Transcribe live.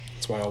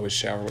why I always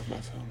shower with my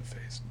phone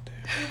face down.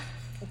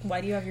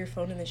 Why do you have your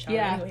phone in the shower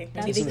Yeah, anyway?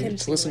 that's- Maybe they can.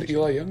 Just listen to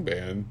Eli Young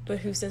Band. But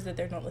who says that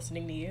they're not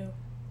listening to you?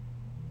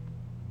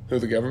 Who,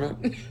 the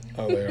government?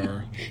 Oh, they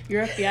are.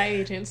 Your FBI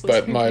agents. But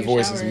listening my to you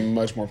voice shower. is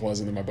much more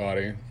pleasant than my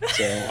body,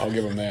 so I'll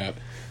give them that.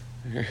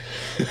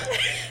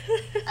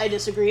 I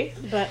disagree,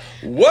 but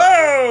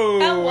Whoa!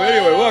 Hello.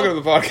 Anyway, welcome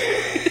to the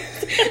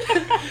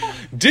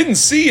podcast. Didn't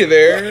see you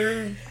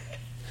there.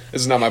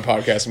 This is not my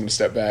podcast. I'm going to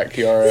step back,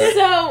 Kiara.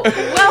 so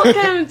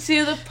welcome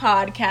to the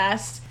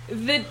podcast.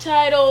 The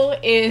title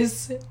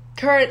is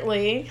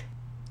currently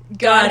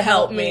God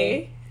help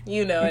me.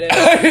 You know it is.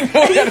 I didn't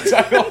know I had a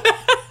title.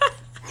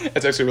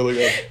 That's actually really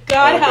good. God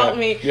I like Help that.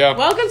 Me. Yeah.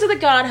 Welcome to the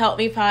God Help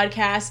Me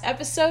podcast,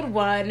 episode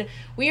 1.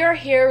 We are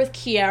here with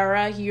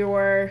Kiara,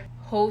 your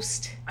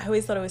host. I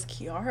always thought it was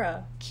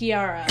Kiara.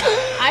 Kiara.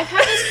 I've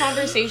had this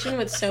conversation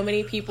with so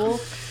many people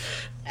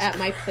at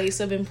my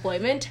place of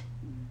employment,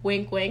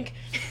 wink wink,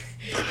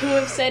 who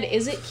have said,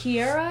 is it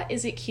Kiara?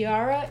 Is it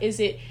Kiara? Is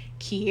it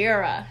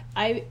Kiara?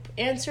 I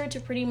answer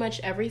to pretty much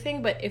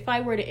everything, but if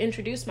I were to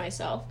introduce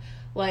myself,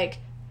 like,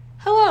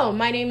 hello,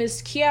 my name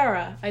is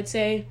Kiara, I'd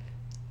say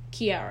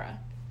Kiara.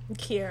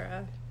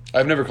 Kiara.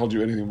 I've never called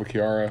you anything but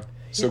Kiara.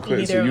 So clear.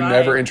 Neither So you have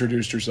never I.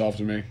 introduced yourself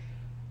to me.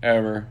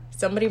 Ever.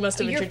 Somebody must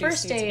have Your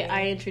introduced first you to day, me.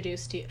 I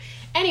introduced you.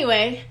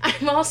 Anyway,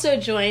 I'm also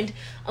joined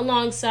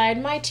alongside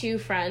my two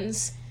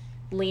friends,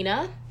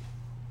 Lena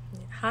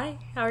Hi,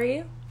 how are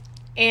you?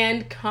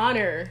 and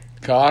Connor.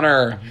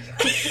 Connor.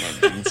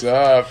 What's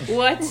up?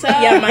 What's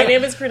up? Yeah, my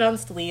name is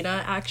pronounced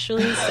Lena,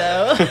 actually,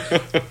 so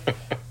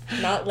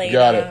not Lena.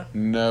 Got it.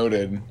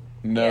 Noted.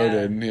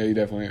 Yeah, you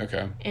definitely.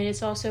 Okay. And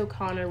it's also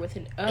Connor with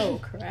an O,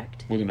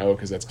 correct? With an O,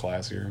 because that's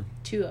classier.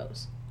 2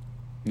 O's.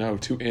 No,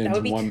 2 N's. That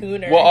would be one.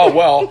 Cooner.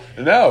 Well,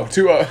 no.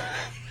 2 O.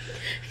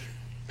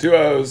 2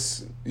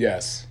 O's,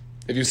 yes.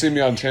 If you see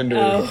me on Tinder.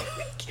 Oh.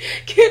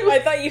 I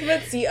thought you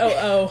meant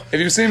COO. If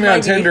you see me on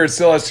Maybe. Tinder, it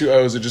still has 2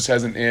 O's. It just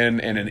has an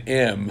N and an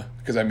M,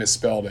 because I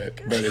misspelled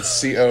it. But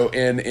it's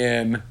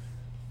CONNOR.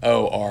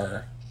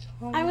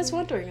 I was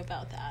wondering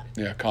about that.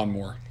 Yeah,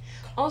 Conmore.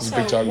 Also,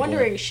 big talking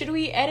wondering, point. should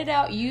we edit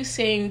out you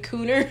saying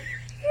Cooner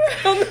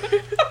on the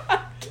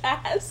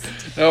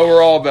podcast? No,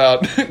 we're all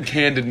about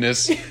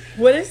candidness.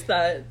 What is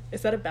that?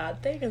 Is that a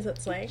bad thing? Is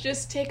that slang?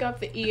 Just take up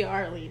the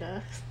ER,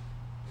 Lena.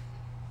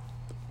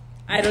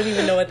 I don't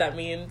even know what that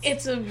means.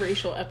 It's a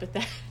racial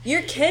epithet.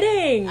 You're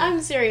kidding.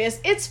 I'm serious.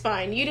 It's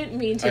fine. You didn't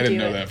mean to I do didn't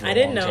know it. that for I a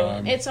didn't long know.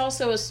 time. It's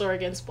also a slur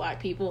against black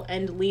people,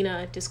 and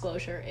Lena,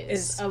 disclosure,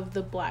 is Is- of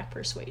the black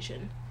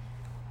persuasion.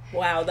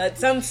 Wow, that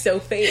sounds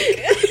so fake.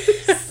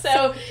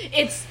 So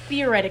it's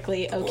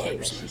theoretically okay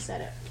that she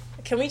said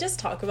it. Can we just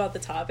talk about the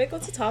topic?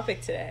 What's the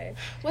topic today?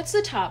 What's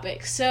the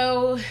topic?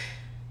 So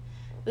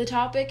the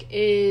topic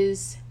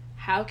is,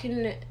 how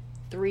can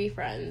 3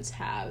 friends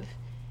have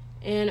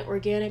an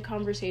organic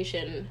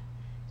conversation,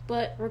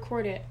 but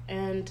record it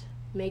and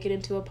make it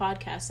into a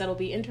podcast that'll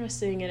be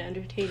interesting and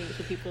entertaining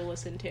for people to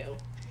listen to?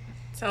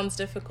 Sounds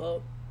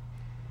difficult.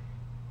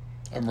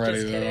 I'm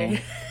ready, Just though. kidding.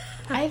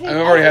 I've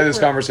already had this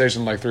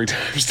conversation like 3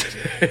 times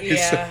today.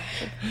 Yeah.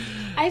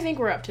 I think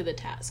we're up to the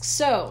task.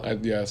 So,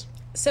 Yes.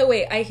 So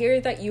wait, I hear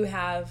that you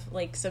have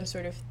like some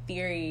sort of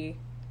theory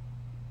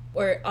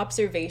or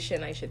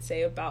observation, I should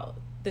say, about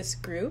this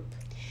group.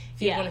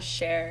 If you Yeah. want to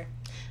share.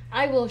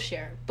 I will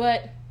share.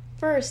 But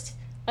first,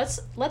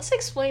 let's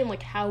explain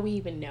like how we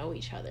even know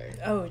each other.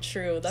 Oh,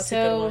 true. That's a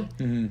So, good one.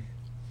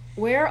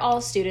 Mm-hmm. we're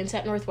all students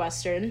at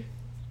Northwestern,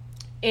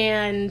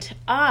 and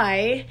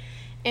I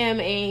am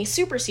a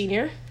super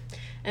senior,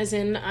 as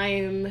in I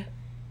am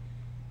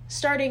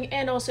starting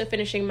and also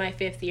finishing my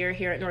 5th year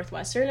here at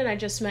Northwestern, and I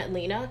just met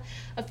Lena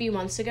a few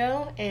months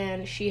ago,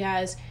 and she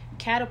has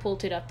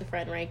catapulted up the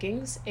friend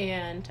rankings,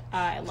 and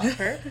I love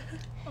her.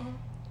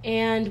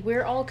 And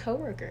we're all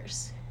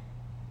coworkers.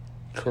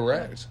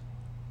 Correct.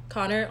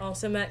 Connor,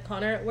 also met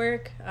Connor at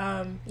work.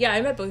 Yeah,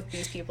 I met both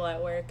these people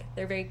at work.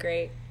 They're very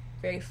great,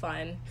 very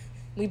fun.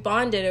 We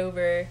bonded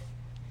over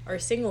our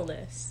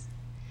singleness,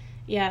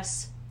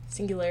 Yes,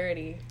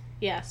 singularity.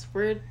 yes,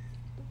 we're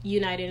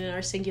united in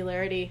our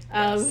singularity.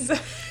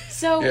 Yes.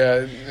 So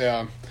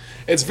Yeah.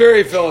 It's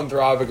very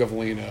philanthropic of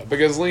Lena,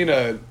 because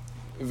Lena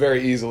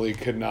very easily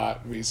could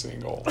not be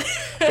single.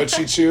 But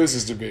she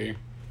chooses to be,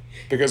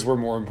 because we're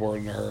more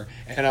important to her.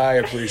 And I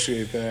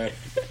appreciate that.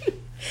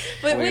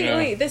 But Lena.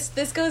 wait,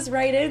 this goes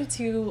right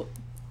into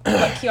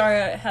what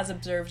Kiara has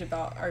observed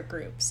about our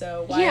group.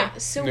 So why? yeah,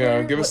 so Yeah,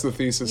 we're, give us the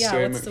thesis Yeah,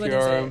 statement, what is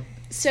Kiara. it?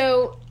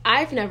 so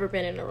I've never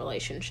been in a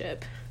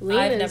relationship. I've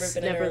Lena's never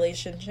been in a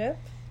relationship.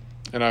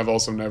 And I've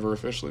also never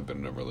officially been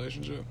in a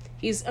relationship.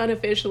 He's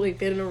unofficially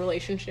been in a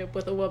relationship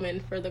with a woman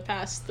for the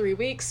past 3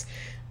 weeks.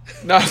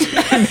 No.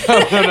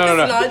 No.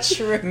 Not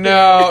true.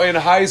 No, in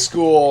high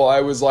school, I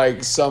was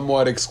like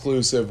somewhat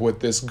exclusive with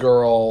this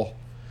girl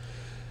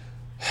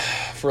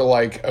for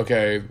like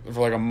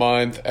a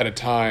month at a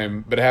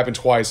time, but it happened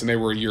twice and they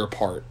were a year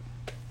apart.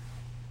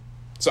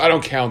 So I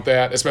don't count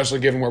that, especially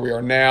given where we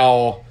are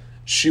now.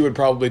 She would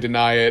probably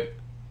deny it.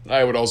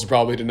 I would also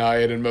probably deny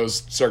it in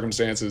most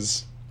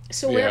circumstances.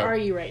 So where Yeah. are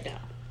you right now?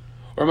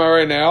 Where am I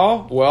right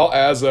now? Well,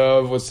 as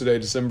of, what's today,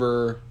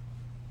 December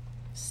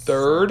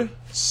 3rd?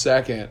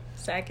 2nd.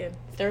 Second.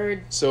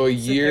 Third. So a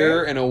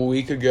year and a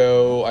week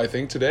ago, I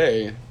think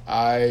today,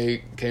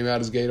 I came out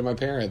as gay to my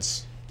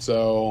parents.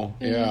 So,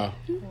 yeah.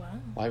 Wow.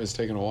 Life has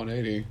taken a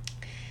 180.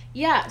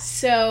 Yeah,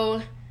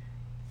 so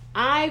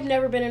I've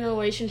never been in a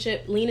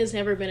relationship. Lena's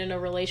never been in a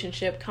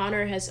relationship.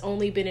 Connor has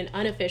only been in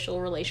unofficial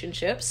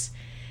relationships.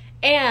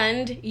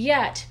 And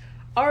yet,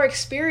 our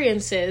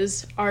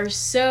experiences are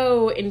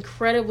so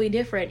incredibly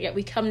different, yet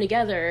we come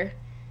together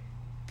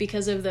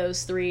because of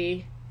those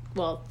three,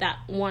 well, that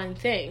one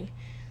thing.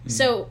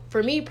 So,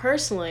 for me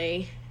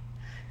personally,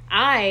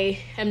 I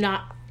am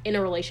not in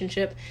a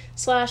relationship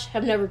 /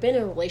 have never been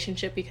in a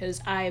relationship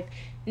because I've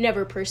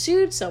never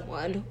pursued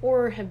someone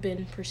or have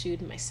been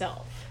pursued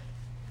myself.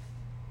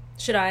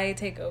 Should I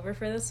take over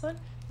for this one?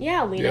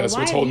 Yeah, Lena, Yeah, that's why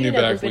what's have holding you you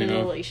never back, been in a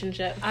Lena.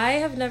 relationship? I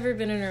have never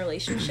been in a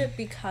relationship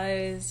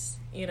because,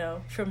 you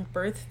know, from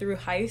birth through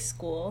high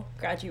school,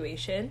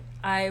 graduation,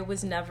 I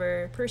was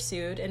never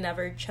pursued and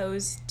never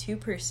chose to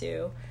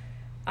pursue.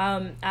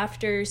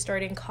 After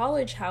starting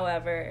college,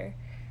 however,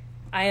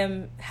 I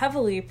am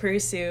heavily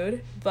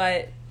pursued,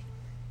 but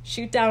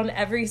shoot down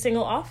every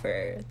single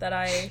offer that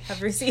I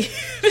have received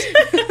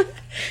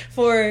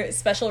for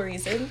special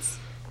reasons.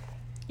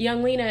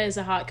 Young Lena is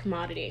a hot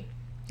commodity,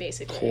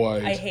 basically.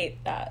 Quite. I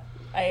hate that.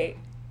 I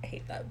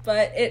hate that,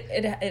 but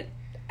it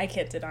I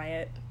can't deny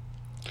it.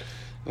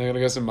 I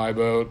guess in my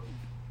boat,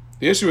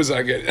 the issue is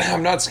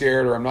I'm not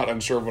scared or I'm not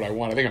unsure of what I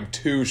want. I think I'm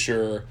too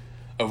sure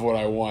of what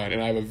I want,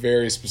 and I have a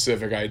very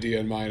specific idea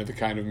in mind of the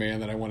kind of man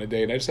that I want to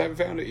date, and I just haven't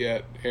found it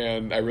yet,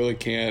 and I really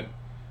can't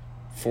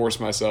force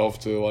myself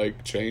to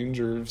like change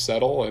or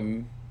settle,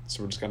 and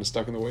so we're just kind of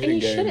stuck in the waiting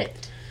And you game.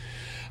 shouldn't.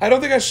 I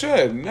don't think I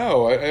should.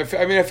 No, I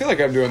mean I feel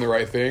like I'm doing the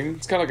right thing.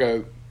 It's kind of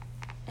like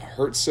a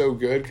hurt so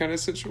good kind of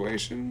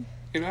situation,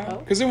 you know? Oh.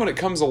 Because then when it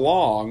comes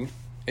along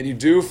and you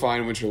do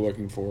find what you're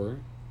looking for,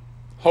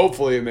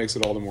 hopefully it makes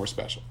it all the more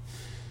special.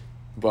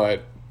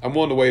 But I'm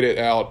willing to wait it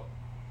out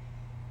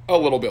a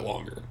little bit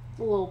longer.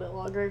 A little bit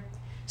longer.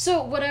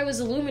 So what I was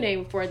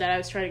illuminating before that I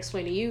was trying to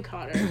explain to you,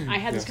 Connor, I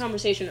had this Yes.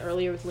 conversation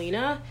earlier with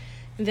Lena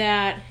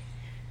that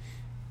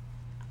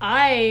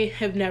I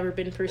have never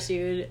been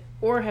pursued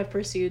or have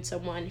pursued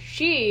someone.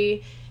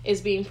 She is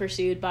being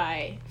pursued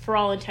by, for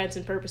all intents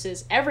and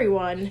purposes,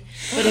 everyone,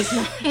 but is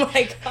not Oh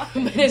my god.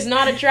 but is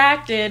not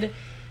attracted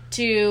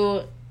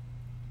to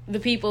the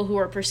people who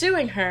are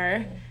pursuing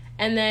her.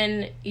 And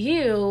then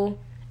you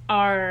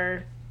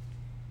are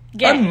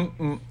gay.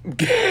 I'm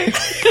gay.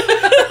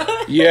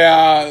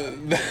 Yeah.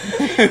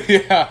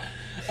 Yeah.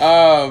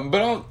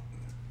 But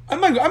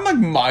I'm like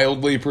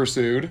mildly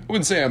pursued. I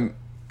wouldn't say I'm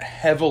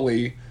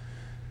heavily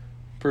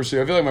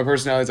pursued. I feel like my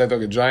personality is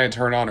like a giant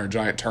turn on or a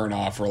giant turn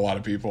off for a lot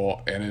of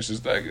people, and it's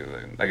just I get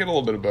a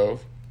little bit of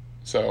both.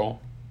 So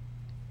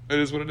it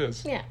is what it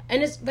is. Yeah,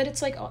 and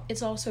it's like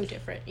it's also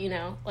different, you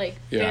know, like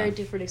Yeah. very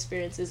different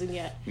experiences, and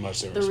yet Much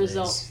different the experience.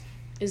 result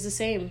is the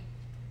same.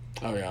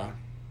 Oh yeah.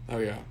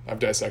 I've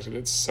dissected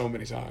it so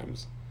many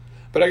times,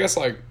 but I guess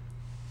like,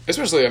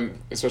 I'm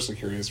especially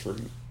curious for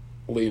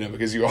Lena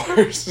because you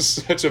are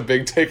such a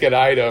big ticket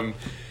item,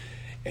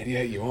 and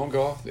yet you won't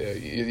go off.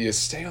 You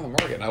stay on the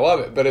market, and I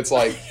love it. But it's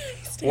like,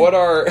 what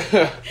are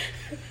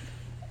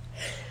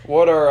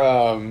what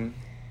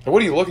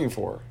are you looking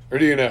for, or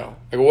do you know?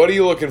 Like, what are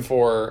you looking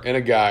for in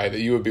a guy that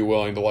you would be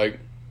willing to like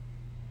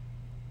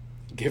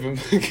give him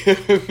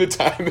the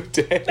time of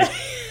day?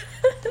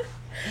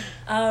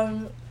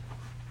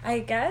 I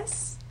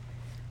guess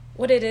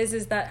what it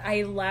is that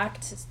I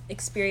lacked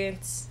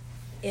experience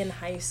in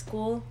high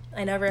school.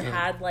 I never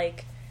had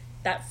like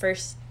that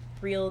first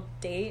real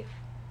date,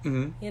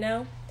 Mm-hmm. you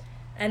know?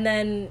 And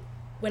then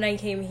when I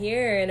came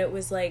here and it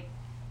was like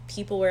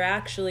people were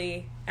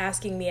actually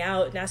asking me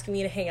out and asking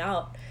me to hang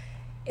out,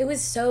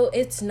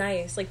 it's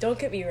nice. Like, don't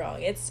get me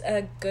wrong. It's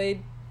a good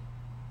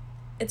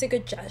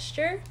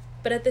gesture,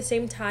 but at the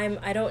same time,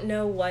 I don't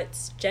know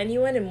what's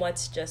genuine and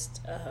what's just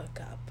a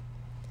hookup,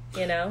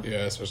 you know?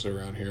 Yeah, especially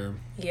around here.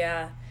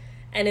 Yeah.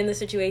 And in the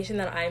situation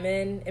that I'm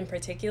in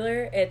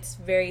particular, it's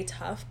very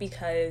tough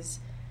because,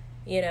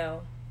 you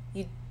know,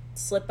 you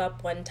slip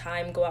up one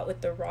time, go out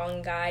with the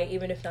wrong guy,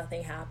 even if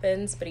nothing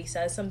happens, but he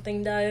says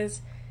something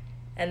does.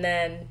 And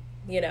then,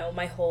 you know,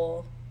 my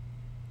whole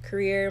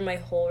career, my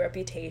whole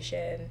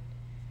reputation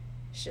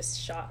is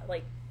just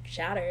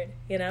shattered,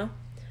 you know?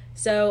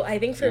 So I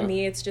think for Yeah.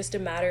 me, it's just a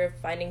matter of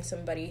finding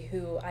somebody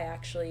who I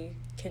actually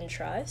can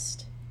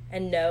trust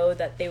and know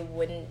that they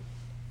wouldn't.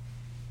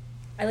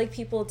 I like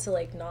people to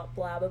like not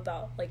blab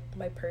about like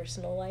my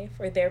personal life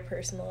or their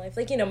personal life,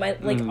 like, you know, my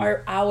like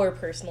our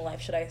personal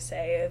life, should I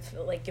say, if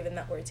like given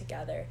that we're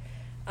together.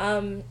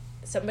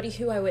 Somebody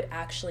who I would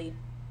actually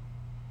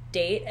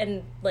date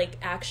and like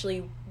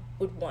actually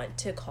would want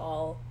to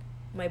call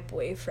my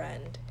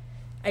boyfriend,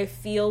 I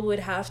feel would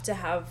have to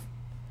have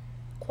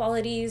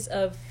qualities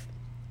of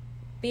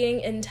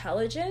being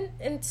intelligent,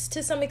 and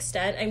to some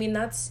extent, I mean,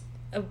 that's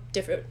a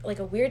different, like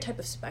a weird type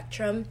of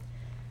spectrum,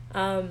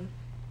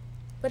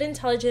 but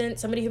intelligent,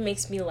 somebody who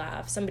makes me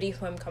laugh, somebody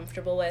who I'm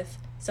comfortable with,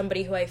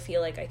 somebody who I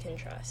feel like I can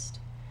trust.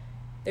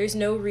 There's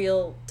no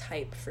real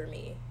type for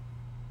me.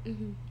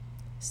 Mm-hmm.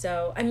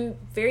 So I'm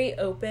very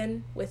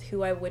open with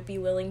who I would be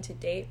willing to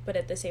date, but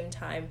at the same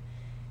time,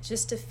 it's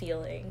just a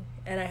feeling,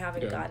 and I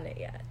haven't gotten it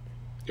yet.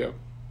 Yeah.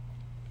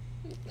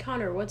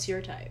 Connor, what's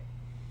your type?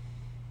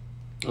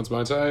 What's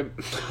my type?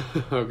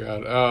 Oh,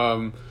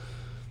 God.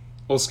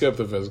 We'll skip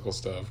the physical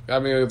stuff. I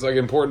mean, it's, like,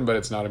 important, but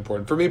it's not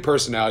important. For me,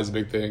 personality is a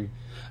big thing.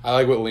 I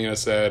like what Lena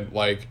said.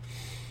 Like,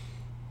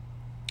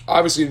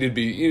 obviously, you need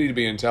to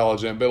be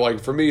intelligent, but, like,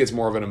 for me, it's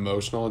more of an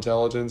emotional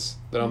intelligence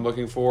that I'm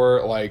looking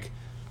for. Like,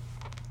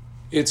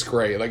 it's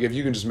great. Like, if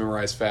you can just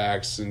memorize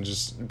facts and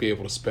just be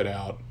able to spit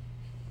out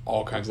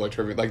all kinds of, like,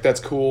 trivia, like, that's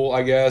cool,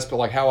 I guess, but,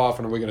 like, how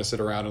often are we going to sit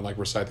around and, like,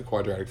 recite the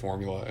quadratic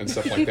formula and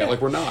stuff like that?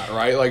 Like, we're not,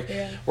 right? Like,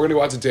 we're going to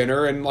go out to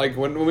dinner, and, like,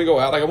 when we go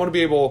out, like, I want to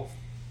be able...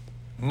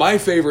 My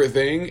favorite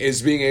thing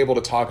is being able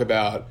to talk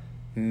about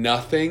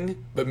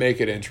nothing but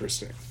make it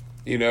interesting.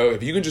 You know,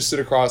 if you can just sit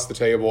across the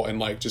table and,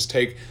 like, just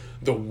take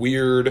the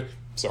weird...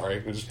 Sorry,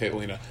 I just hate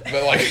Lena.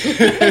 But, like,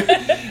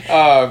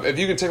 if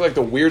you can take, like,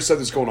 the weird stuff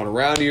that's going on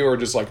around you, or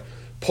just, like,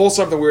 pull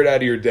something weird out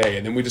of your day,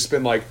 and then we just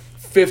spend, like,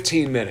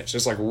 15 minutes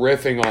just, like,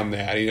 riffing on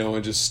that, you know,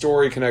 and just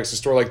story connects to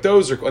story. Like,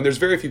 those are... And there's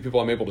very few people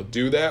I'm able to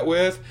do that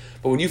with,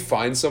 but when you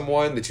find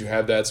someone that you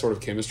have that sort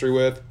of chemistry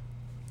with,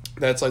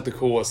 that's, like, the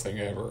coolest thing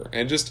ever.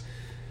 And just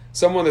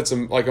someone that's,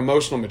 like,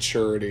 emotional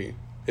maturity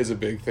is a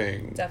big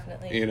thing.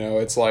 Definitely. You know,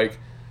 it's, like,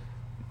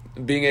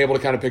 being able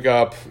to kind of pick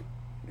up...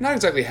 Not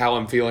exactly how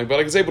I'm feeling, but,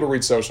 like, it's able to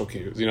read social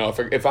cues. You know,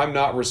 if I'm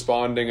not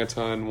responding a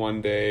ton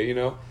one day, you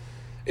know,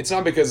 it's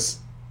not because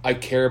I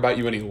care about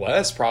you any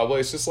less,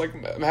 probably. It's just, like,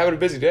 I'm having a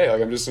busy day.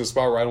 Like, I'm just in a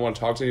spot where I don't want to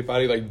talk to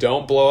anybody. Like,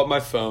 don't blow up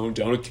my phone.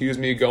 Don't accuse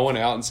me of going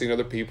out and seeing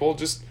other people.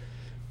 Just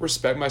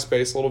respect my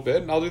space a little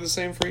bit, and I'll do the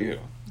same for you.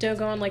 Don't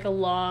go on, like, a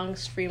long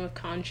stream of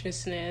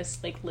consciousness,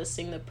 like,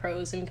 listing the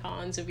pros and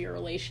cons of your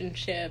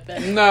relationship.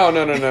 And... No.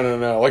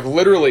 Like,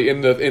 literally,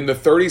 in the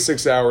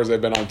 36 hours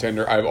I've been on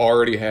Tinder, I've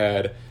already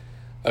had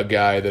a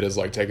guy that is,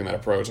 like, taking that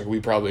approach. Like, we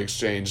probably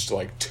exchanged,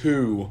 like,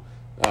 2,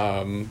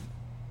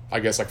 I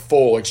guess, like,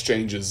 full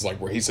exchanges,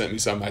 like, where he sent me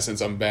some, I sent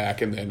some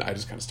back, and then I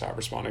just kind of stopped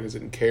responding because I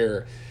didn't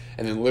care.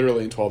 And then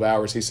literally in 12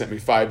 hours, he sent me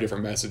 5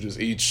 different messages,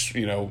 each,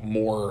 you know,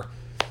 more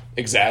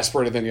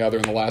exasperated than the other,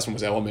 and the last one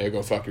was LMAO,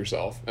 go fuck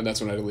yourself. And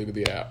that's when I deleted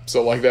the app.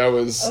 So, like, that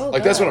was,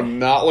 that's what I'm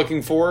not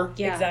looking for.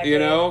 Yeah. Exactly. You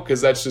know?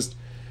 Because that's just...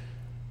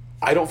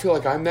 I don't feel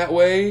like I'm that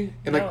way.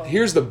 And, like,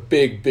 here's the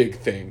big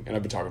thing, and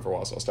I've been talking for a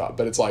while, so I'll stop.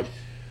 But it's like...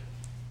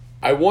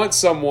 I want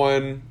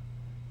someone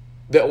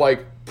that,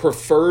 like,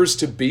 prefers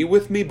to be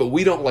with me, but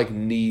we don't, like,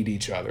 need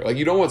each other. Like,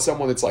 you don't want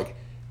someone that's, like,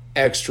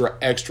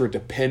 extra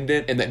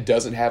dependent and that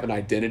doesn't have an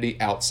identity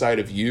outside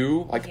of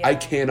you. Like, I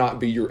cannot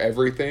be your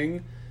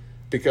everything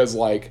because,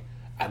 like,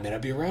 I may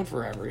not be around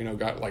forever. You know,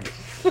 God, like...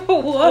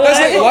 What?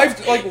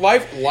 That's like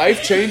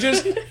life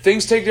changes.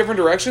 Things take different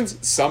directions.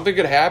 Something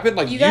could happen.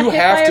 Like, you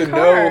have to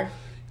know...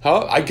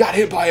 Huh? I got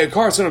hit by a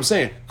car, that's what I'm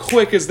saying.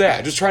 Quick as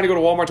that. Just trying to go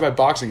to Walmart to buy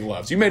boxing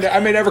gloves. I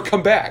may never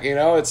come back, you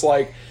know? It's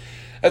like,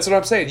 that's what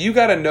I'm saying. You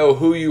got to know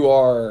who you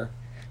are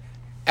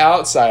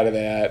outside of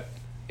that,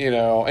 you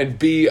know, and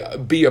be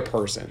a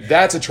person.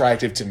 That's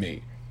attractive to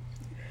me.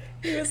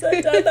 He was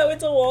that dad that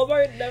went to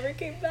Walmart and never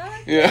came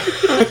back? Yeah.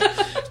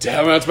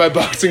 Damn, I have to buy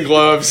boxing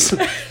gloves.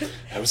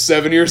 That was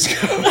 7 years ago.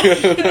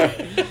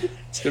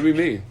 It's going to be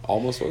me.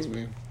 Almost was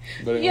me.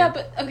 But anyway. Yeah,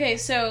 but, okay,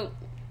 so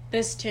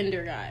this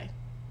Tinder guy...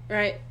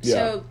 Right? Yeah.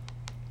 So,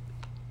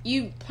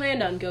 you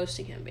planned on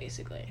ghosting him,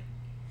 basically.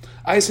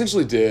 I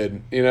essentially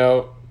did, you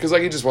know, because,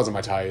 like, he just wasn't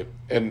my type,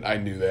 and I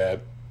knew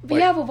that. But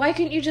Like, yeah, but why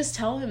couldn't you just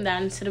tell him that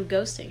instead of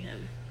ghosting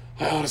him?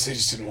 I honestly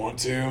just didn't want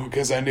to,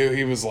 because I knew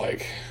he was,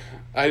 like...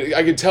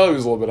 I could tell he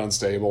was a little bit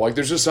unstable. Like,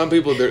 there's just some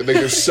people,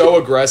 they're so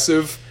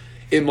aggressive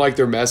in, like,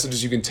 their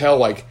messages. You can tell,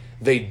 like,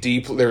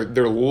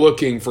 they're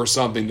looking for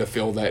something to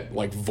fill that,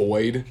 like,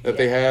 void that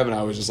they have, and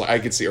I was just like, I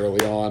could see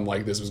early on,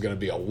 like, this was going to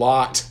be a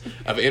lot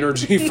of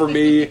energy for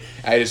me.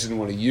 I just didn't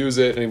want to use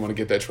it. I didn't want to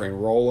get that train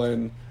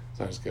rolling.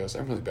 So I just ghosted.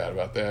 I'm really bad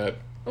about that.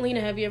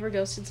 Alina, have you ever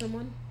ghosted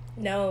someone?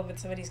 No, but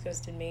somebody's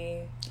ghosted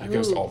me. I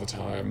ghost all the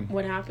time.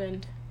 What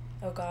happened?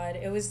 Oh, God.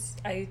 It was,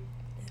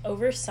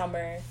 over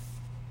summer,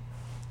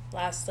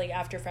 last, like,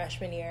 after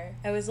freshman year,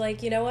 I was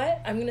like, you know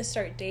what? I'm going to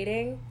start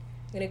dating.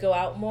 I'm going to go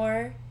out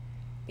more.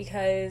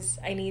 Because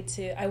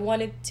I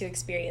wanted to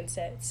experience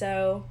it.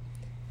 So,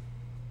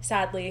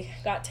 sadly,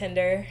 got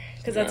Tinder.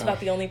 Because that's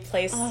about the only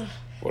place.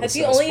 That's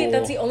the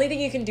only thing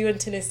you can do in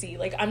Tennessee.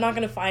 Like, I'm not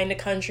going to find a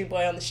country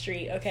boy on the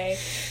street, okay?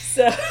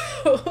 So,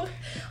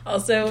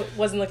 also,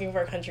 wasn't looking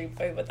for a country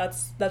boy, but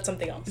that's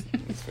something else.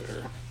 That's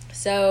fair.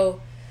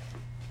 So,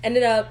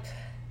 ended up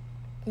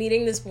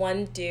meeting this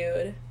one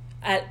dude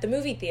at the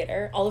movie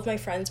theater. All of my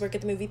friends work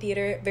at the movie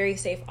theater. Very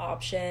safe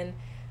option.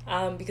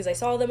 Because I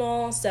saw them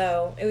all,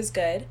 so it was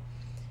good.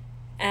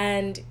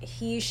 And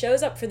he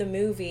shows up for the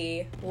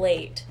movie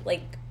late.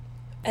 Like,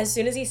 as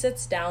soon as he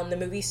sits down, the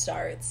movie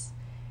starts.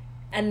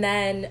 And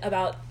then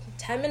about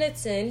 10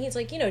 minutes in, he's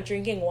like,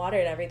 drinking water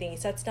and everything. He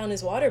sets down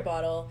his water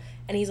bottle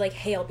and he's like,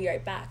 hey, I'll be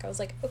right back. I was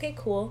like, okay,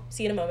 cool.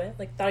 See you in a moment.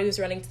 Like, thought he was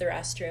running to the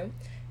restroom.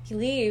 He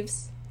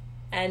leaves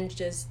and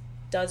just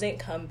doesn't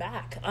come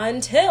back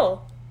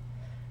until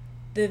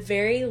the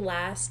very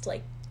last,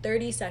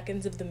 30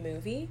 seconds of the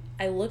movie.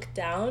 I looked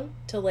down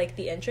to,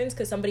 the entrance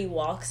because somebody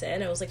walks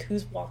in. I was like,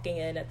 who's walking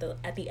in at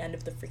the end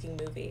of the freaking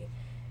movie?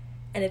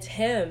 And it's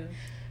him.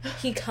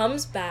 He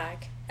comes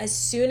back as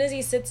soon as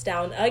he sits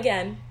down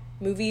again.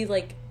 Movie,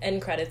 end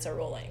credits are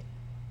rolling.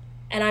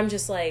 And I'm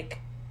just like,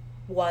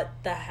 what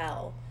the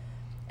hell?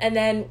 And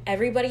then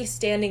everybody's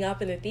standing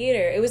up in the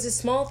theater. It was a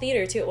small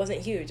theater, too. It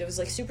wasn't huge. It was,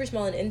 super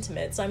small and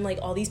intimate. So I'm like,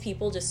 all these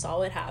people just saw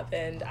what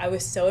happened. I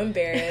was so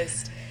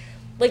embarrassed.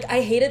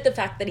 I hated the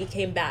fact that he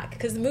came back.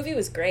 Because the movie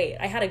was great.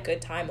 I had a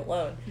good time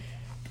alone.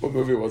 What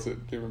movie was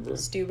it? Do you remember?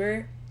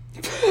 Stuber.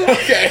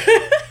 Okay.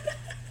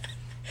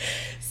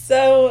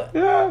 So,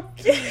 yeah.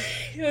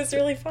 it was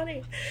really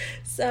funny.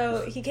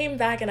 So, he came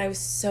back and I was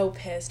so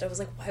pissed. I was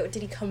like, why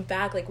did he come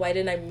back? Why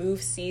didn't I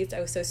move seats? I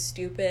was so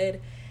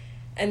stupid.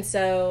 And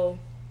so,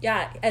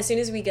 yeah, as soon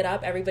as we get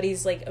up,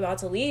 everybody's, about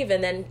to leave.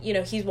 And then,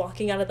 he's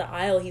walking out of the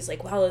aisle. He's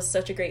like, wow, this is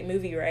such a great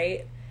movie,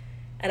 right?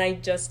 And I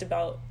just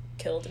about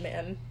killed a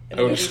man.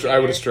 I would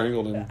have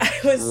strangled him. I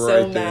was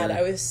so mad.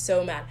 I was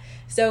so mad.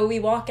 So we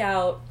walk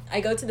out.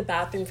 I go to the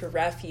bathroom for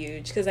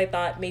refuge because I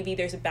thought maybe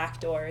there's a back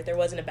door. There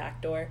wasn't a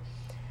back door.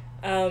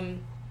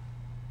 And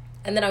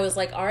then I was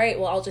like, all right,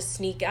 well, I'll just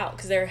sneak out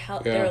because there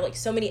are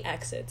so many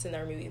exits in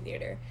our movie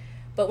theater.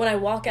 But when I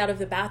walk out of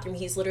the bathroom,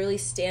 he's literally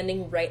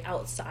standing right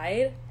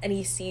outside and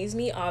he sees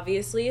me,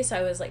 obviously. So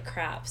I was like,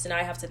 craps. And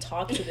I have to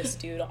talk to this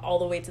dude all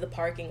the way to the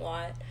parking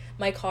lot.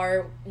 My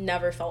car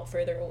never felt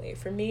further away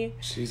from me.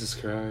 Jesus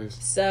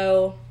Christ.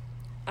 So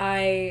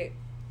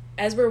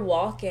as we're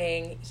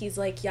walking, he's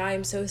like, yeah,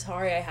 I'm so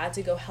sorry. I had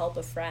to go help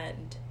a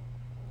friend.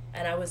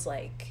 And I was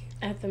like,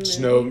 at the movies.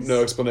 Just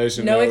no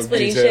explanation. No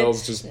explanation.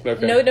 Details. Just,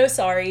 okay. No,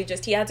 sorry.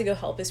 Just he had to go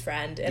help his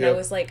friend. And I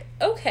was like,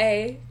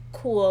 okay,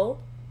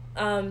 cool.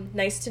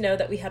 Nice to know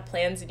that we had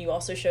plans and you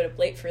also showed up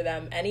late for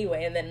them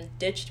anyway and then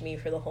ditched me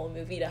for the whole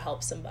movie to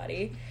help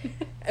somebody.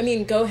 I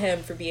mean, go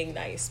him for being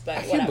nice, but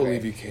whatever. I can't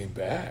believe he came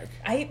back.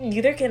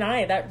 Neither can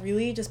I. That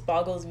really just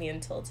boggles me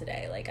until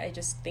today. I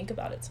just think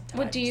about it sometimes.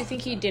 What, do you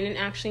think he didn't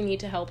actually need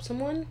to help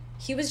someone?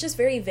 He was just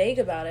very vague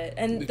about it.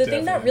 And the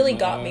thing that really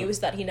got me was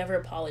that he never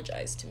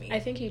apologized to me. I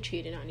think he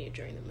cheated on you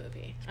during the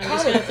movie. I'm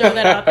just going to throw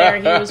that out there.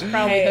 He was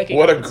probably hooking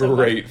What up a with someone.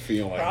 great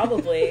feeling.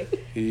 Probably.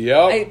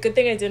 Yep. Good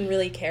thing I didn't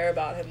really care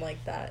about him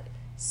like that.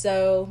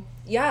 So,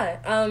 yeah.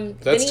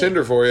 That's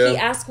Tinder for you. He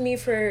asked me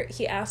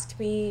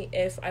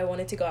if I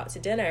wanted to go out to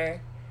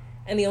dinner.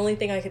 And the only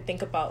thing I could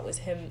think about was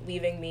him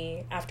leaving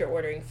me after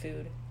ordering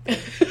food.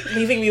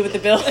 Leaving me with the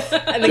bill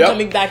and then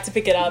coming back to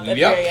pick it up at the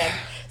very end.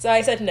 So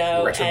I said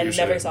no and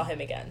never saw him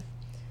again.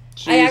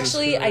 Jesus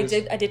I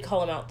did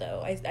call him out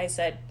though. I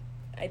said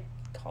I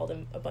called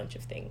him a bunch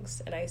of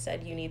things and I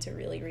said you need to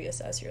really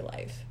reassess your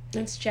life.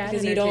 That's chat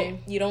because energy.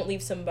 you don't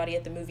leave somebody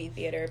at the movie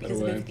theater because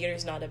the movie theater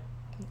is not a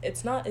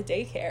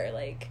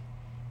daycare.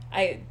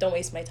 I don't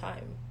waste my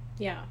time.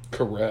 Yeah.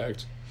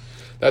 Correct.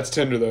 That's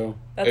Tinder though.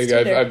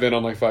 Tinder. I've been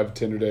on 5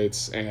 Tinder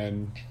dates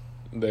and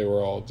they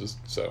were all just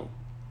so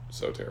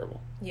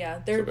terrible.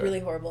 Yeah, they're really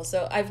horrible.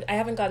 So I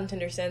haven't gotten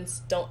Tinder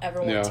since. Don't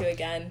ever want to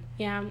again.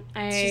 Yeah,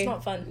 it's just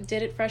not fun.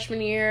 Did it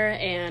freshman year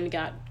and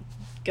got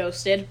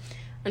ghosted,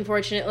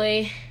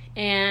 unfortunately.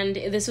 And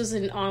this was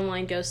an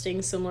online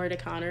ghosting similar to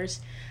Connor's.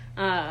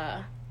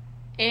 And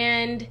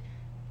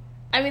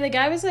I mean, the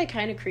guy was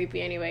kind of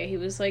creepy anyway. He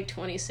was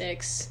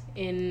 26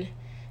 in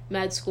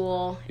med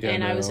school,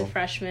 and I was a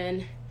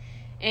freshman.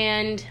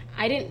 And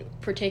I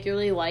didn't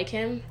particularly like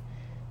him.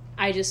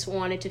 I just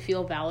wanted to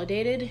feel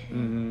validated.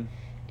 Mm-hmm.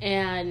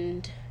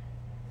 And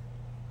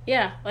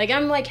yeah,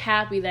 I'm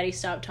happy that he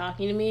stopped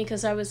talking to me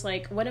because I was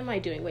like, what am I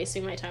doing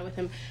wasting my time with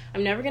him?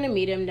 I'm never going to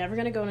meet him, never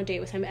going to go on a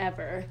date with him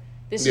ever.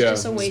 This is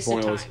just a waste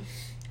of time.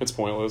 It's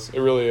pointless. It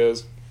really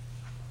is.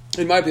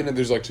 In my opinion,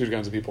 there's 2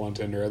 kinds of people on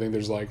Tinder. I think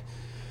there's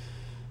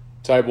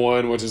type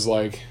 1, which is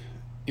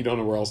you don't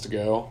know where else to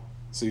go,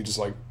 so you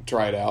just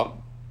try it out.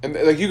 And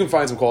you can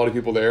find some quality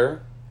people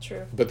there.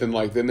 True. But then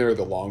there are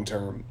the long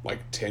term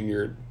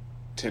tenured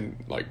Tinder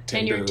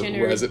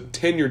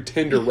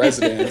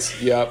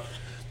residents. Yep.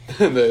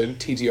 The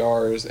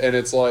TTRs, and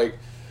it's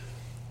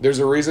there's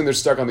a reason they're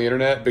stuck on the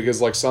internet because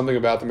something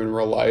about them in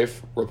real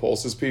life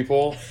repulses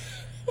people.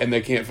 And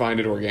they can't find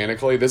it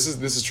organically. This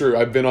is true.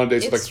 I've been on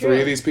dates with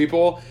 3 of these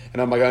people,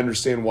 and I'm I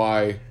understand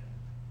why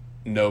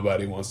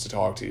nobody wants to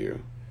talk to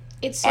you.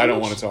 I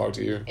don't want to talk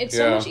to you. It's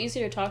so much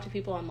easier to talk to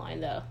people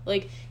online, though.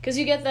 Because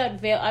you get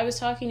that veil. I was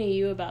talking to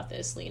you about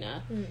this,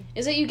 Lena.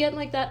 Is that you get,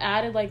 that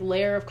added,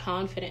 layer of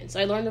confidence.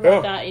 I learned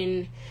about that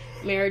in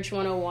Marriage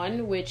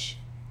 101, which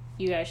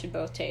you guys should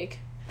both take.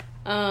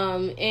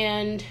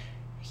 And,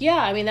 yeah,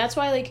 I mean, that's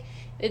why,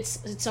 it's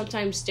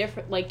sometimes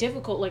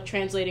difficult,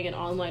 translating an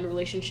online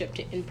relationship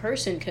to in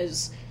person,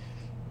 because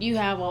you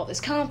have all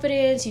this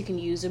confidence, you can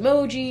use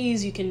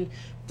emojis, you can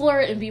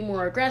flirt and be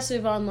more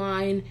aggressive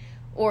online,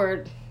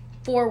 or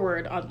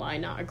forward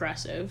online, not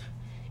aggressive,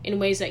 in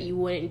ways that you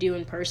wouldn't do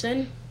in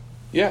person.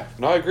 Yeah,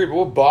 no, I agree. But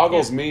what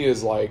boggles me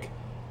is, like,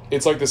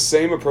 it's like the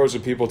same approach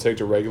that people take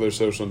to regular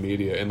social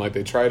media, and like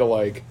they try to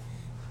like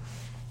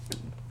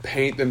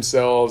paint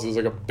themselves as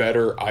like a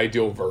better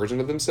ideal version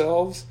of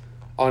themselves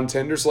on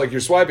Tinder. So like you're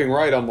swiping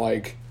right on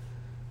like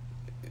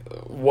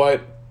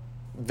what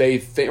they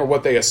think or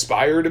what they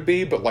aspire to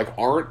be, but like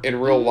aren't in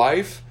real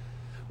life,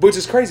 which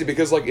is crazy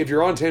because like if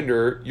you're on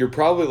Tinder, you're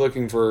probably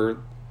looking for,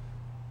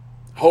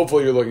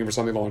 hopefully you're looking for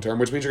something long term,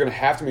 which means you're going to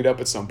have to meet up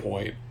at some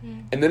point.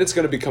 And then it's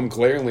going to become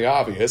glaringly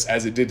obvious,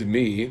 as it did to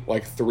me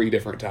like 3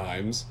 different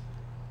times,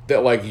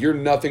 that like you're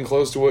nothing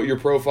close to what your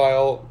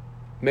profile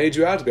made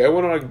you out to be.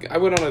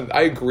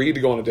 I agreed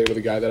to go on a date with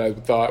a guy that I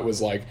thought was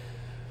like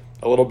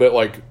a little bit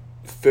like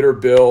fitter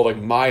build, like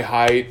my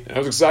height, and I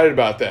was excited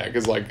about that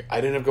because like I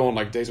didn't have going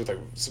like dates with like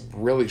some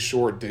really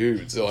short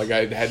dudes, so like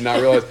I had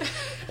not realized.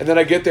 And then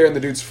I get there and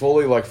the dude's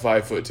fully like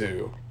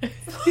 5'2",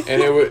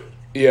 and it would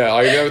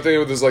like I think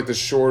it was like the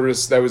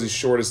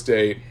shortest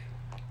date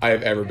I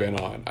have ever been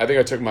on. I think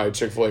I took my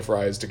Chick-fil-A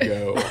fries to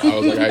go. I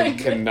was like, I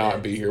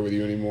cannot be here with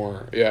you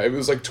anymore. Yeah, it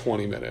was like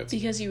 20 minutes.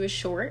 Because he was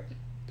short?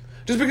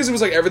 Just because it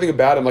was like everything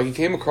about him. Like he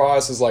came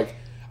across as like,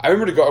 I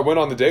went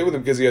on the date with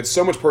him because he had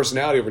so much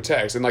personality over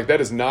text. And like that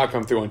does not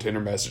come through on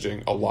Tinder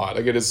messaging a lot.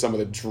 Like it is some of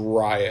the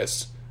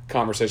driest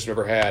conversation I've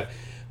ever had.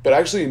 But I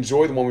actually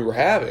enjoyed the one we were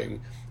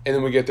having. And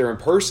then we get there in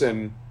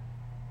person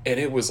and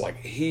it was like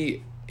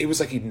he'd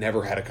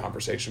never had a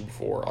conversation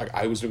before. Like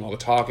I was doing all the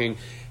talking.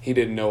 He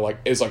didn't know, like,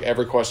 it's like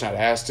every question I'd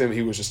asked him,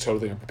 he was just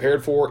totally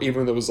unprepared for,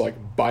 even though it was like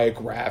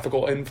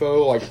biographical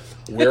info, like,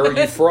 where are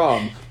you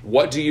from?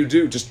 What do you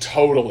do? Just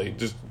totally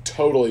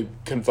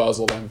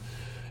confuzzled him.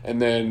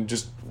 And then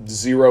just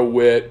zero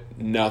wit,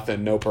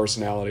 nothing, no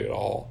personality at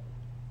all.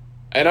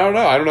 And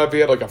I don't know if he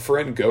had like a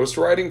friend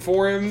ghostwriting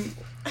for him,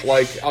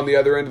 like on the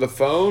other end of the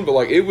phone, but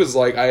like it was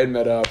like I had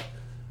met up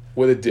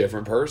with a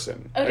different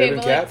person. Okay,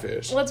 but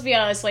catfish. Like, let's be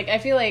honest. Like, I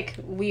feel like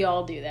we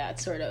all do that,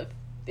 sort of.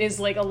 Is,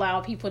 like, allow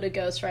people to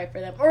ghostwrite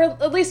for them. Or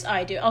at least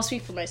I do. I'll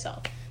speak for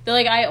myself. But,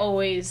 like, I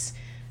always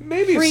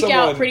freak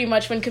out pretty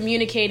much when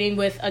communicating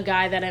with a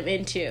guy that I'm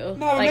into.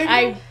 No, like, maybe,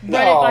 I run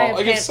it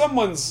by a if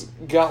someone's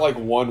got, like,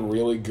 one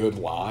really good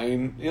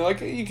line, you know,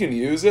 like, you can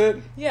use it.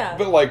 Yeah.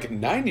 But, like,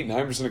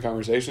 99% of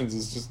conversations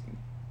is just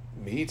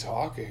me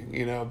talking,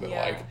 you know? But,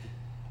 like,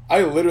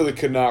 I literally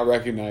could not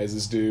recognize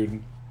this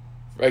dude.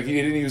 Like, he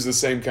didn't use the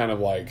same kind of,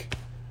 like,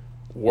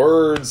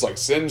 words, like,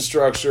 sentence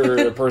structure.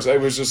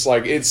 It was just,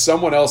 like,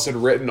 someone else had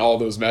written all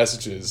those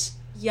messages.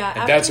 Yeah.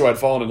 And that's who I'd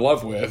fallen in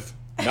love with.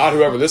 Not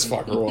whoever this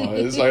fucker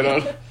was. I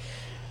don't...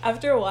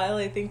 After a while,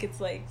 I think it's,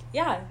 like,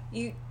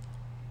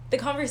 the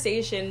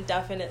conversation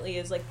definitely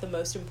is, like, the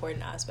most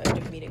important aspect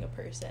of meeting a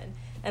person.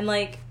 And,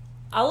 like,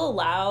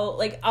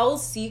 I'll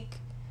seek,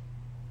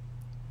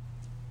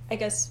 I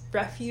guess,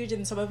 refuge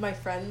in some of my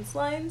friends'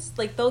 lines.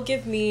 Like, they'll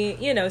give me,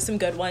 you know, some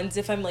good ones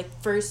if I'm, like,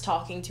 first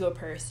talking to a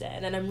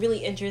person and I'm really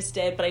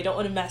interested, but I don't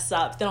want to mess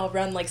up. Then I'll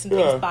run, like, some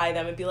things by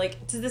them and be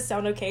like, does this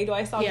sound okay? Do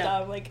I sound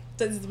dumb? Like,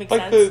 does this make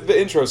sense? Like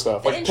the intro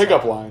stuff, like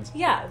pickup lines.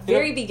 Yeah,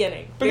 very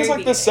beginning. Because,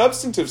 like, the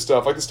substantive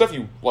stuff, like, the stuff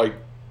you, like,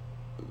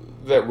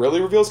 that really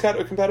reveals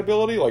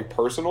compatibility, like,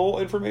 personal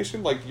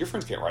information, like, your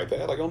friends can't write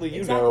that. Like, only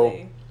you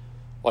know,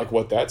 like,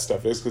 what that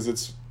stuff is, because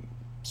it's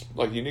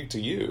like unique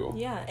to you.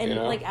 Yeah, and you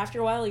know? like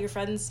after a while, your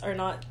friends are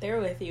not there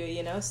with you,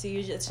 you know. So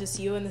it's just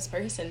you and this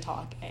person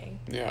talking.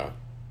 Yeah.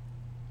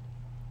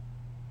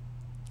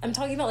 I'm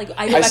talking about like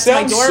I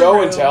sound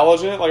so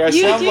intelligent. Like I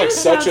sound like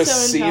such a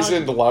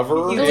seasoned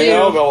lover. You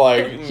know, but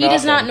like he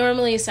does not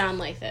normally sound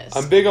like this.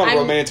 I'm big on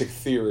romantic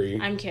theory.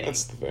 I'm kidding.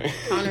 That's the thing.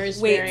 Connor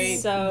is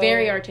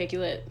very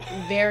articulate,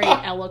 very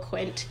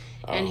eloquent,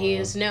 and he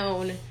is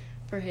known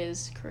for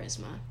his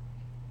charisma.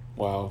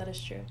 Wow, that is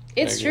true.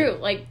 It's true.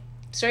 Like.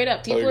 Straight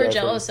up, people are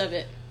jealous of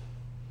it.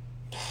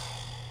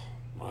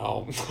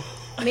 Wow.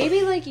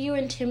 Maybe like you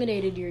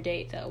intimidated your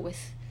date though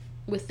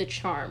with the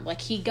charm.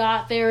 Like he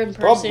got there in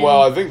person.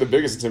 Well, I think the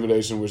biggest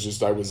intimidation was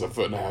just I was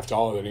 1.5 feet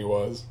taller than he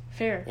was.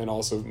 Fair. And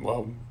also,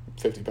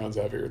 50 pounds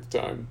heavier at the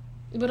time.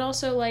 But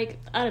also, like,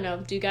 I don't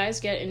know. Do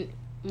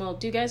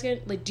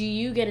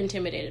you get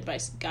intimidated by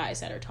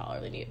guys that are taller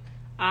than you?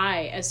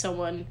 I, as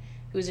someone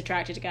who's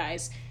attracted to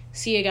guys,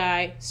 see a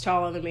guy who's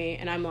taller than me,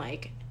 and I'm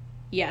like,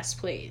 yes,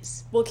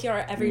 please. Well,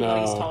 Kiara,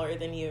 everybody's taller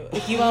than you.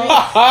 If you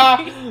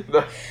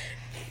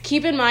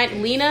keep in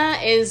mind, Lena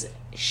is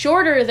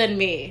shorter than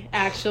me,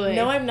 actually.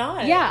 No, I'm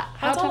not. Yeah.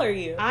 How tall are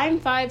you? I'm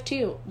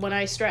 5'2" when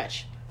I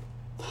stretch.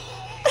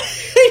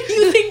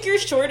 You think you're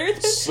shorter than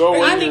me? So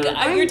you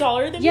think you're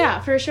taller than me? Yeah,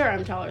 for sure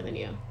I'm taller than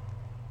you.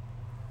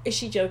 Is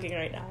she joking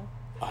right now?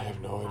 I have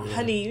no idea.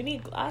 Honey, you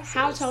need glasses.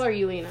 How tall are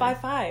you, Lena?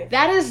 5'5".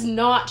 That is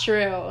not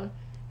true.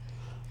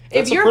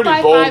 That's if you're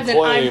 5'5",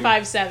 then I'm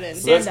 5'7".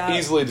 So that's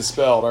easily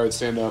dispelled. All right,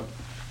 stand up.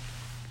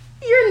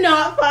 You're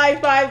not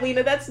 5'5",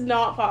 Lena. That's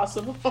not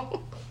possible.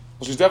 Well,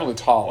 she's definitely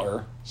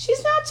taller.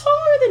 She's not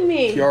taller than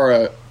me.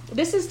 Kiara.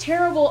 This is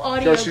terrible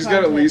audio. She's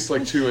got at least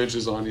like 2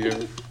 inches on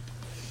you.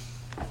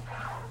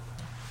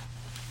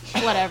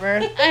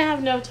 Whatever. I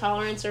have no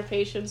tolerance or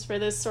patience for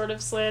this sort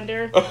of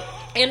slander.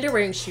 And you're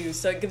wearing shoes,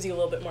 so it gives you a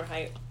little bit more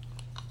height.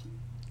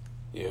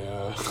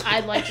 Yeah.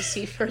 I'd like to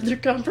see further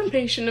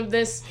confirmation of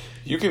this.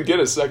 You can get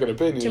a second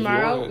opinion. if you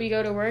Tomorrow, want. we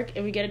go to work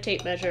and we get a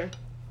tape measure.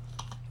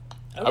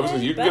 Okay, I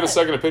was you can get a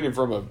second opinion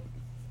from a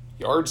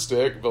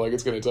yardstick, but like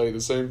it's going to tell you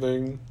the same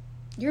thing.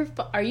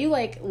 Are you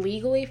like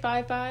legally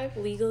 5'5"?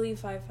 Legally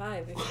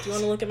 5'5". Do you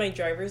want to look at my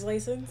driver's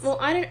license? Well,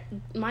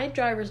 my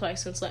driver's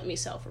license let me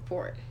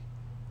self-report.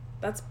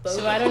 That's both.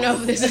 So I don't know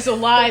if this is a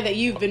lie that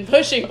you've been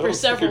pushing for don't think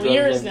several your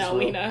years driver's now,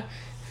 license Lena.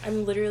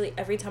 I'm literally,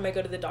 every time I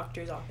go to the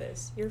doctor's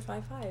office, you're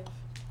 5'5".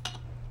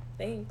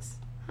 Thanks.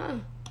 Huh.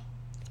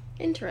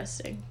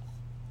 Interesting.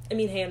 I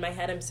mean, hey, in my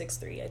head, I'm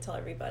 6'3". I tell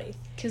everybody.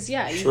 Because,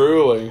 yeah,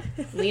 Truly.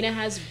 Lena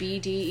has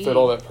BDE. Fit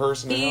all that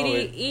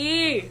personality.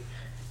 BDE!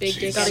 Big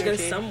dick Gotta go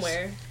energy.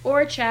 somewhere.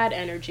 Or Chad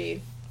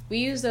energy. We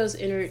use those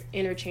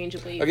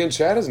interchangeably. Again,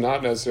 Chad is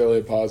not necessarily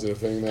a positive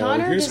thing, though.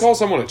 Connor Like, you just does- call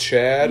someone a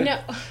Chad. No,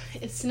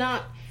 it's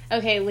not.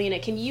 Okay, Lena,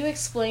 can you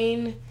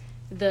explain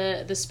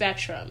the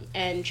spectrum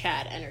and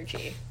Chad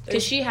energy?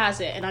 Because she has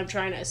it, and I'm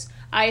trying to...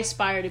 I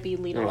aspire to be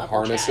Lena You level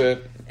want to harness Chad.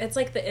 it? It's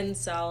like the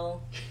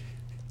incel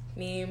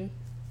meme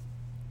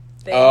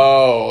thing.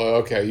 Oh,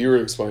 okay. You were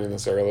explaining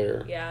this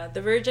earlier. Yeah,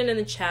 the virgin and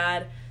the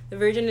Chad. The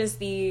virgin is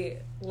the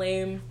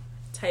lame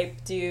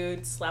type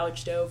dude,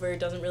 slouched over,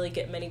 doesn't really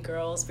get many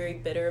girls, very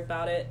bitter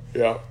about it.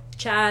 Yeah.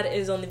 Chad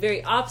is on the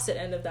very opposite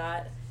end of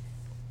that.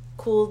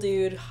 Cool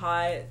dude,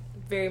 hot,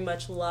 very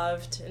much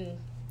loved, and,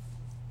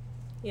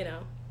 you know,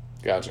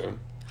 Gotcha.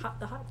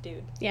 the hot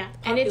dude. Yeah,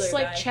 and it's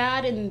Popular like guy.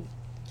 Chad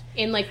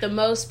in like the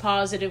most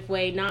positive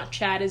way, not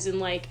Chad as in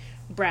like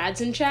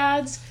Brad's and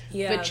Chad's,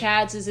 Yeah. but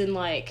Chad's is in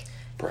like...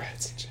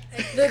 Brad's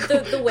and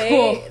Chad. The way,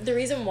 Cool. the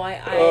reason why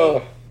I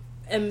Ugh.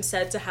 am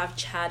said to have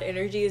Chad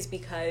energy is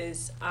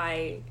because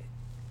I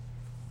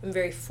am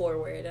very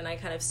forward and I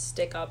kind of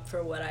stick up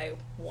for what I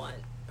want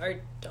or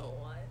don't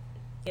want.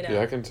 You know?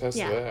 Yeah, I can test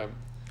Yeah. that.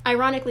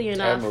 Ironically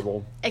enough,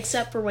 Admirable.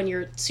 except for when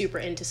you're super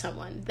into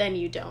someone, then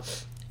you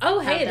don't. Oh,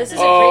 hey, Have this that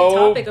is a Oh, great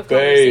topic of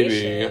baby.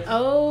 conversation.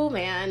 Oh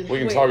man. We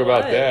can Wait, talk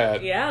about what?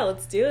 that. Yeah,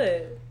 let's do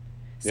it.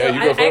 So Yeah, you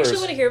go I actually first.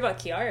 want to hear about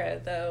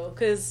Kiara, though,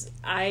 because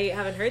I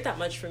haven't heard that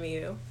much from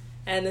you.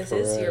 And this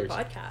is your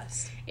Correct.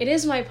 podcast. It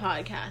is my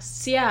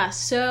podcast. Yeah,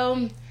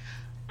 so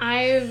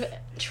I've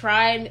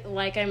tried,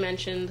 like I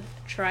mentioned,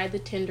 tried the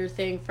Tinder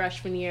thing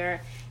freshman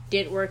year,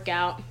 didn't work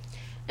out.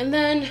 And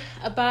then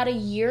about a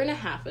year and a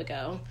half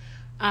ago,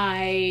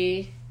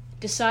 I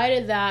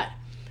decided that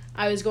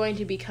I was going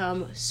to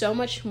become so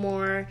much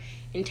more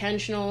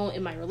intentional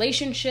in my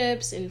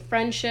relationships, in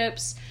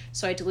friendships.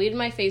 So I deleted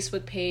my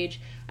Facebook page.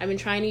 I've been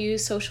trying to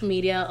use social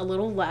media a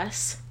little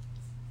less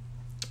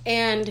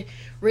and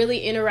really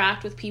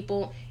interact with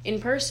people in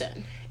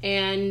person.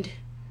 And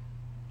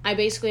I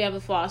basically have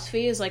a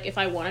philosophy is like, if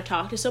I want to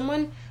talk to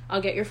someone,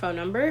 I'll get your phone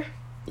number.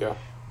 Yeah.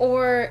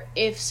 Or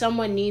if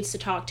someone needs to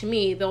talk to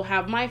me, they'll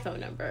have my phone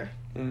number.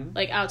 Mhm.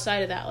 Like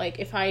outside of that, like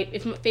if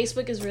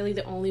Facebook is really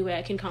the only way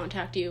I can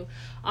contact you,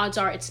 odds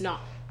are it's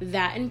not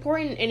that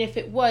important. And if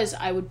it was,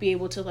 I would be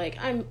able to like,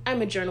 I'm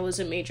a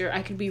journalism major.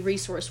 I could be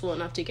resourceful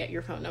enough to get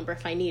your phone number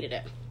if I needed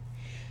it.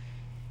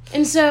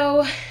 And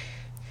so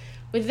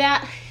with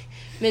that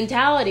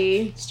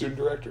mentality, Student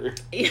directory.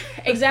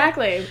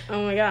 exactly.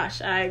 Oh my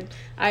gosh,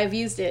 I've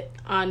used it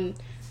on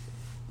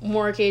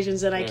more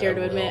occasions than I Yeah, care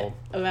to admit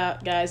well.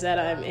 about guys that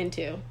I'm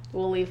into.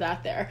 We'll leave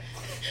that there.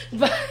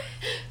 But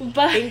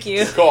Thank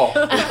you. Good call.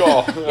 Good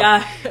call.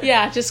 Yeah.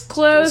 yeah, just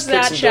close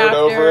Just kick that some dirt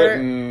over it chapter,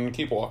 and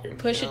keep walking.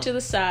 push Yeah. it to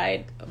the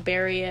side,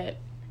 bury it,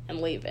 and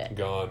leave it.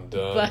 Gone.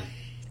 Done.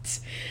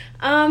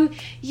 But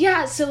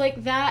yeah, so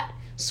like that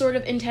sort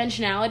of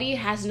intentionality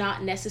has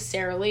not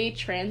necessarily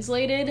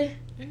translated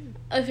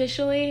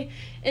officially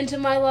into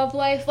my love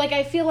life. Like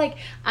I feel like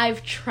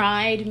I've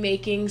tried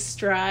making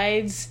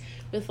strides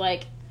with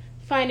like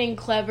finding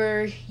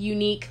clever,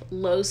 unique,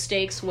 low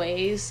stakes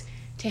ways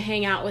to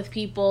hang out with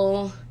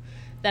people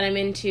that I'm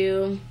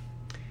into,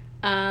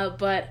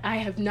 but I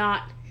have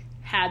not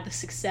had the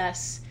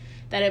success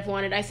that I've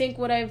wanted. I think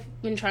what I've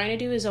been trying to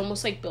do is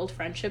almost like build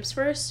friendships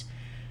first,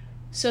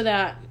 so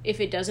that if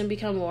it doesn't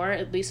become more,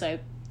 at least I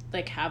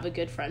like have a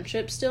good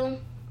friendship still.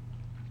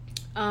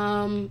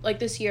 Like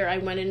this year I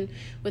went in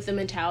with the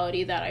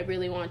mentality that I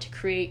really want to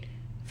create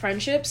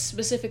friendships,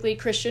 specifically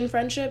Christian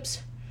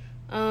friendships.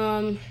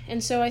 And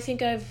so I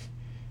think I've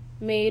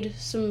made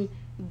some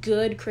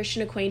good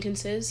Christian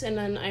acquaintances, and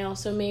then I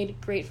also made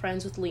great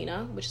friends with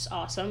Lena, which is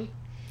awesome.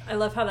 I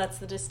love how that's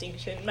the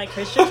distinction. My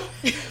Christian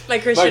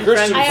Christian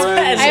friends. I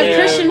friends have and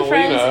Christian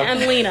friends Lena. and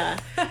Lena,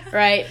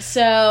 right?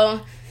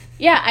 So,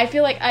 yeah, I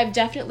feel like I've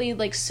definitely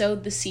like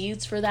sowed the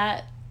seeds for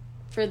that,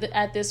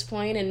 at this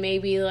point, and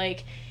maybe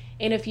like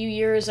in a few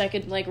years I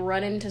could like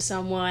run into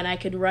someone. I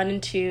could run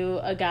into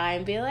a guy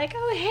and be like,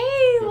 "Oh,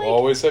 hey!" You Like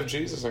always have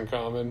Jesus in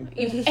common.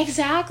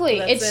 exactly.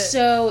 That's It's it.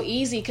 so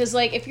easy because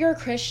like if you're a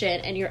Christian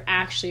and you're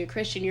actually a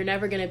Christian, you're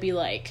never gonna be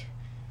like,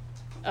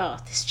 oh,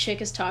 this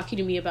chick is talking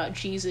to me about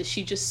Jesus.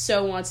 She just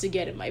so wants to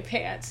get in my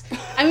pants.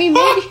 I mean,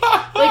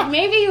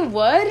 maybe you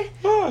would,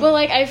 but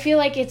like I feel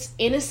like it's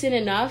innocent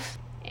enough.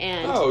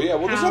 And oh yeah,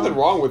 well, there's nothing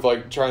wrong with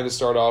like trying to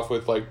start off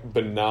with like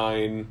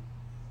benign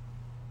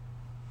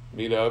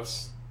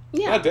meetups.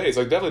 Yeah, not dates.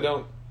 Like definitely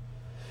don't.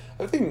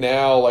 I think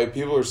now like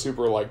people are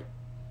super like,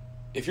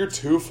 if you're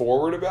too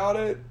forward about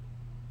it,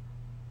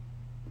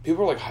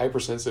 people are like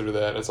hypersensitive to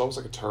that, and it's almost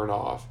like a turn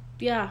off.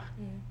 Yeah.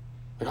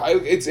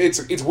 Like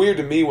it's weird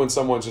to me when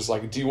someone's just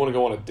like, do you want to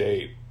go on a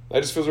date?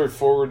 That just feels very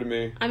forward to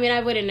me. I mean, I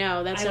wouldn't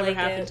know. That's never like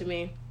happened it. to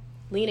me.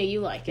 Lena,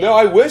 you like it? No,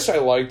 I wish I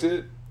liked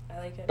it. I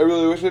like it. I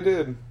really wish I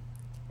did.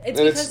 It's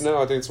and because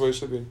I think it's the way it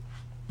should be.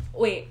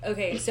 wait,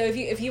 okay. So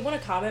if you want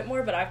to comment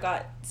more, but I've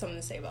got something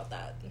to say about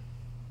that.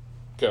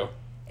 Go.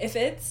 If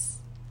it's,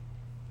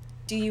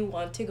 do you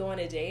want to go on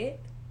a date,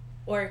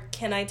 or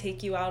can I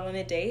take you out on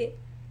a date?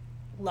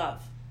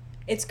 Love.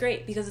 It's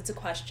great because it's a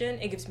question.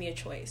 It gives me a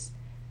choice.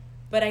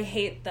 But I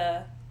hate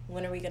the,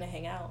 when are we going to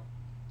hang out?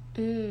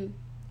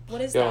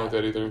 What is Yeah, that? I don't like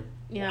that either.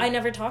 Yeah. I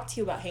never talked to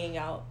you about hanging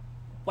out.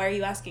 Why are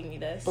you asking me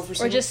this?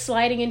 Or just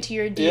sliding into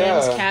your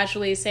DMs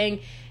casually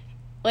saying,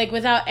 like,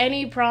 without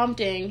any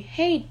prompting,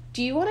 hey,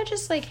 do you want to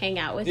just, like, hang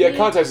out with me? Yeah,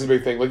 context is a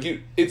big thing.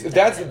 Like,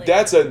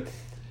 that's a...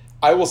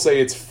 I will say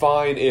it's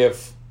fine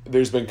if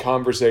there's been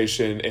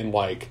conversation and,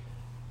 like,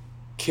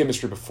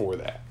 chemistry before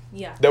that.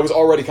 Yeah. That was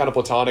already kind of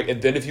platonic,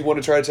 and then if you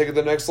want to try to take it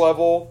to the next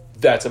level,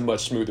 that's a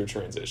much smoother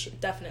transition.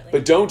 Definitely.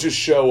 But don't just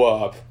show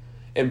up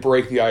and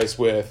break the ice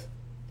with,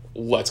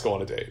 let's go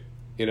on a date,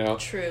 you know?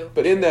 True.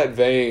 But in that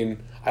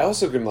vein, I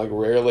also can, like,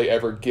 rarely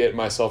ever get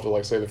myself to,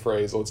 like, say the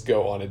phrase, let's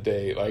go on a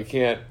date. Like,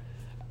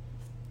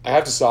 I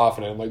have to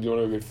soften it. I'm like, do you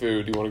want to go get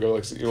food? Do you want to go,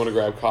 like, you want to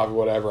grab coffee,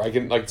 whatever. I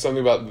can, like,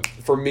 something about,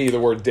 for me, the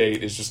word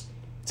date is just,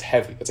 it's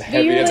heavy. It's a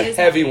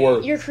heavy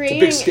word. You're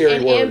creating it's a big, scary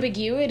an word.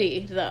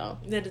 ambiguity, though.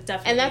 That is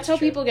definitely And that's how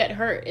true. people get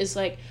hurt, is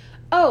like,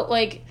 oh,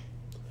 like...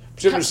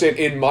 But you have to understand,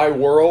 in my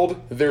world,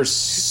 there's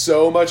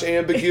so much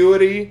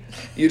ambiguity,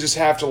 you just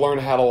have to learn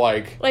how to,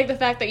 like the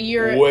fact that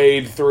you're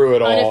wade through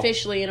it all.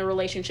 unofficially in a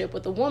relationship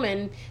with a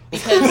woman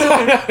because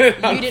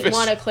you didn't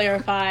want to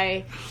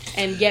clarify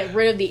and get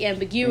rid of the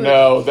ambiguity.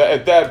 No,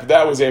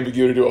 that was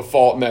ambiguity to a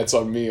fault, and that's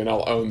on me, and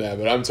I'll own that.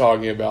 But I'm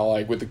talking about,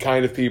 like, with the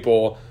kind of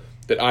people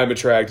that I'm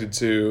attracted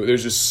to,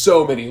 there's just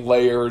so many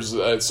layers,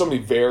 so many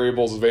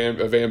variables of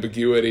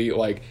ambiguity.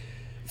 Like,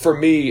 for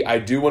me, I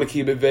do want to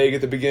keep it vague at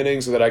the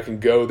beginning so that I can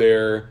go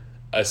there,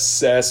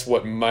 assess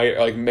what may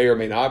or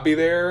may not be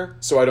there,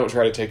 so I don't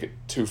try to take it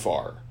too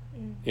far.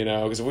 You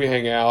know, because if we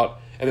hang out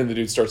and then the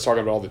dude starts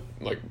talking about all the,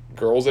 like,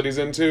 girls that he's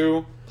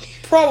into,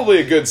 probably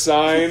a good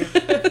sign.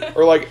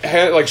 Or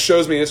like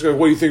shows me Instagram,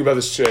 what do you think about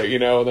this chick? You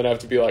know, and then I have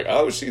to be like,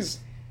 oh, she's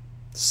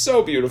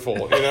so beautiful.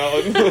 You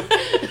know, and,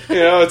 you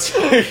know, it's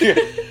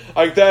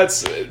like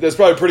that's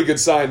probably a pretty good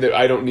sign that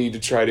I don't need to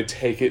try to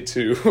take it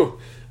to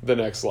the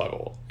next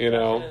level. You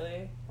know,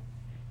 Definitely.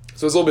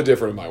 so it's a little bit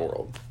different in my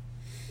world.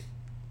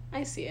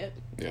 I see it.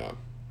 Yeah.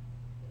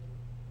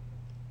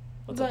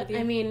 What's up But, with you?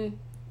 I mean,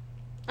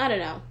 I don't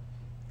know.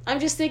 I'm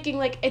just thinking,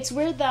 like, it's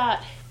weird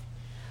that...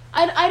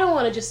 I don't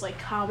want to just, like,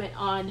 comment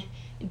on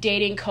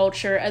dating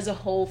culture as a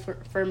whole for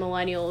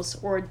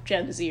millennials or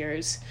Gen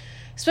Zers.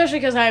 Especially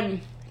because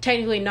I'm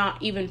technically not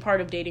even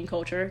part of dating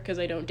culture, because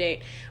I don't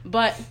date.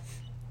 But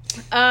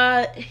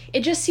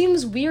it just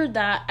seems weird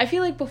that... I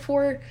feel like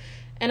before...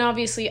 And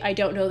obviously, I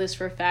don't know this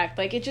for a fact.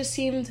 Like, it just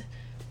seemed...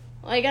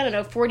 Like, I don't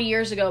know, 40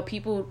 years ago,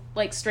 people,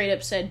 like, straight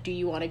up said, do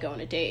you want to go on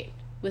a date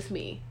with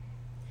me?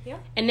 Yeah.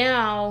 And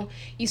now,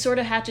 you sort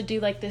of have to do,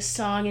 like, this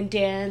song and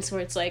dance where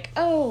it's like,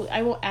 oh,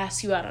 I won't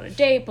ask you out on a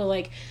date, but,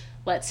 like,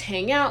 let's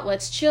hang out,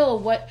 let's chill.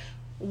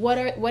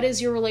 What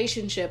is your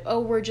relationship? Oh,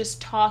 we're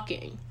just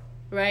talking,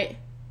 right?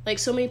 Like,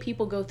 so many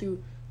people go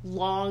through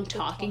long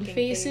talking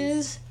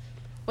phases.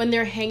 When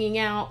they're hanging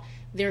out,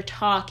 they're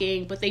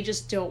talking, but they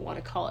just don't want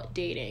to call it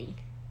dating.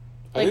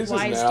 Like,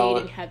 why is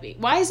dating heavy?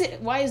 Why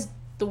is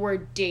the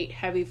word date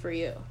heavy for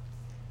you?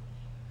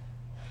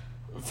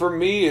 For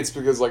me, it's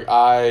because, like,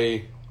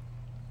 I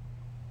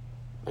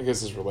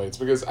guess this relates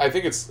because I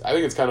think it's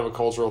kind of a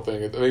cultural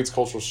thing. I think it's a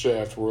cultural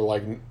shift where,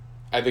 like,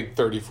 I think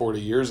 30, 40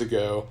 years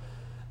ago,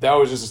 that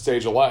was just a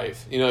stage of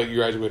life. You know, like, you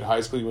graduated high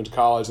school, you went to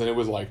college, and it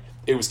was like,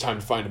 it was time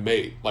to find a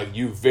mate. Like,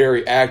 you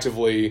very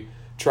actively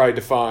tried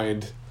to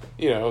find,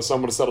 you know,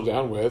 someone to settle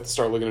down with,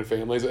 start looking at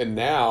families. And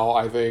now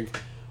I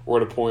think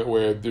we're at a point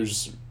where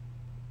there's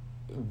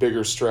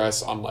bigger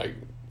stress on, like,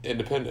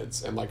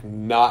 independence and, like,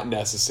 not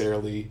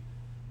necessarily...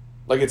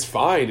 Like, it's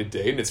fine to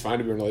date and it's fine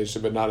to be in a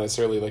relationship, but not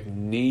necessarily, like,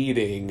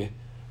 needing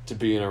to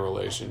be in a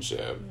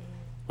relationship. Mm-hmm.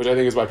 Which I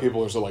think is why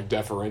people are so, like,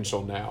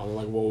 deferential now. They're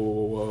like, whoa,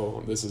 whoa,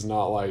 whoa. This is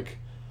not, like,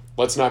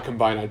 let's not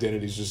combine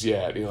identities just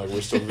yet. You know, like,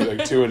 we're still,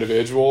 like, two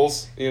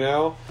individuals, you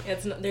know?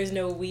 There's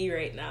no we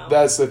right now.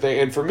 That's the thing.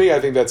 And for me,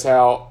 I think that's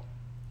how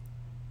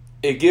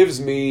it gives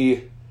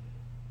me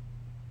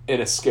an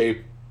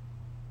escape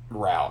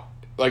route.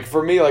 Like,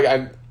 for me,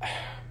 like,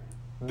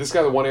 this is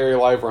kind of one area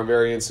of life where I'm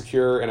very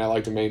insecure and I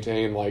like to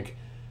maintain, like,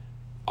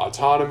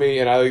 autonomy,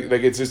 and I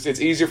like it's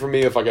easier for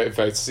me if I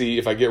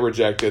get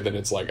rejected, then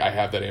it's like I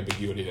have that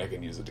ambiguity and I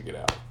can use it to get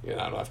out. You know,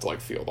 I don't have to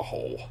like feel the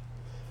whole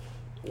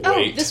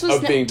weight this was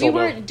of being told. We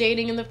weren't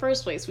dating in the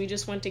first place. We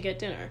just went to get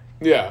dinner.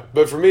 Yeah,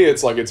 but for me,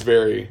 it's like it's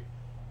very.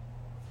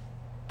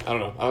 I don't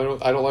know.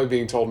 I don't like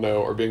being told no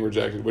or being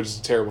rejected, which is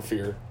a terrible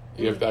fear.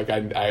 You have like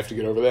I have to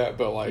get over that,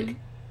 but like,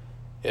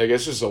 I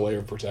guess just a layer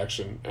of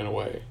protection in a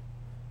way.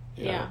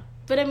 You know? Yeah,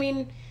 but I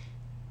mean,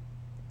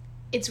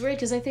 it's weird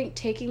because I think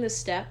taking the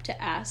step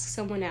to ask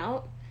someone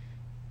out,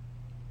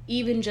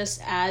 even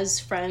just as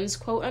friends,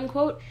 quote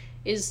unquote,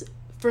 is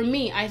for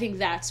me. I think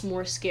that's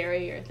more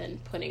scarier than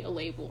putting a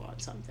label on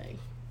something.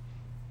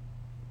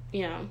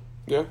 You know?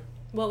 Yeah.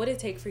 What would it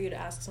take for you to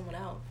ask someone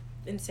out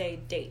and say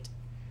date?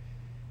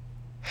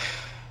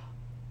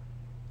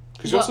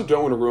 Because you also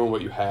don't want to ruin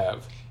what you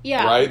have.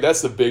 Yeah. Right?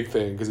 That's the big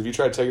thing. Because if you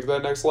try to take it to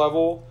that next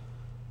level,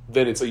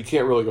 then it's like you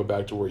can't really go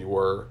back to where you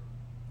were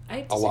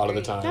a lot of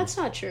the time. That's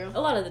not true.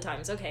 A lot of the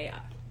times, okay, yeah.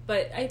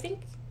 But I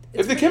think...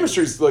 If the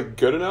chemistry's like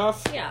good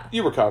enough, yeah,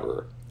 you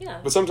recover. Yeah.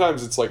 But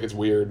sometimes it's like it's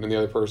weird and the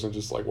other person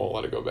just like won't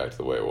let it go back to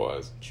the way it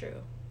was. True.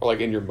 Or like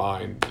in your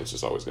mind, it's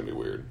just always going to be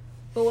weird.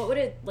 But what would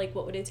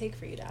it take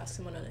for you to ask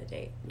someone on a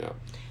date? Yeah.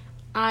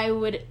 I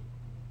would...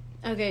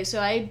 Okay, so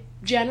I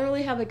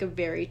generally have like a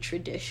very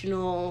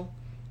traditional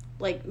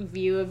like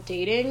view of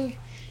dating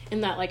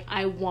in that like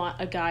I want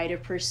a guy to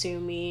pursue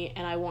me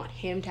and I want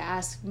him to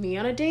ask me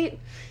on a date.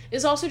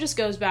 This also just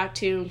goes back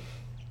to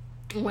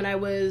when I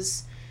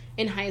was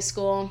in high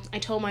school. I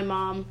told my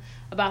mom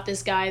about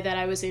this guy that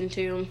I was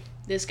into,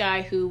 this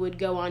guy who would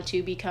go on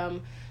to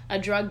become a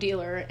drug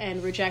dealer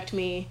and reject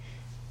me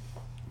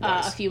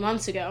Nice. a few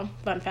months ago.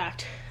 Fun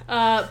fact.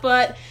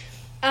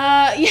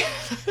 Yeah,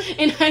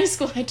 in high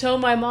school, I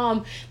told my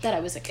mom that I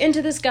was like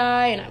into this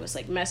guy, and I was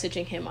like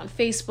messaging him on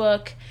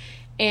Facebook,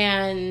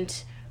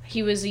 and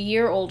he was a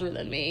year older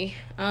than me.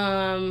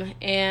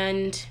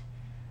 And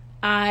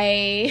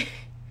I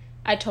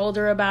told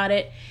her about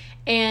it,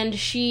 and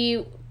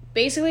she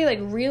basically like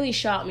really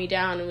shot me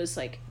down and was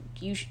like,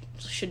 "You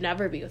should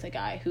never be with a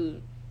guy who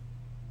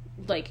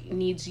like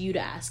needs you to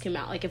ask him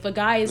out. Like if a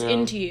guy is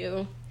into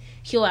you,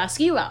 he'll ask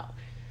you out."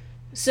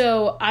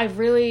 So I've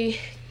really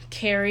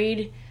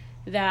carried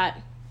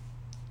that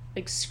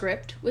like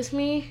script with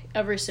me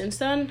ever since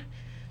then.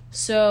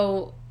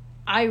 So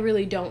I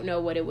really don't know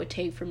what it would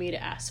take for me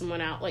to ask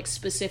someone out like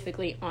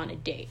specifically on a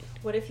date.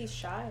 What if he's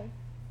shy?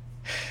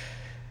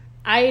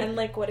 And And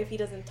like what if he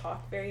doesn't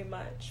talk very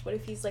much? What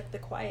if he's like the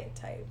quiet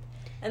type?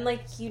 And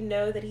like you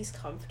know that he's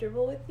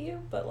comfortable with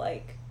you, but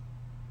like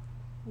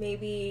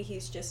maybe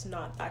he's just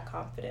not that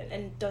confident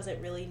and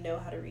doesn't really know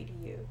how to read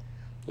you.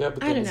 Yeah,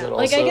 but I then don't is know. it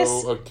Like, also I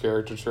guess- a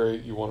character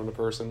trait you want in a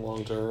person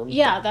long term?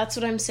 yeah, that's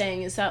what I'm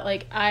saying is that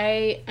like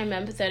I'm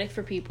empathetic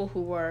for people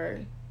who are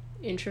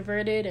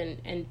introverted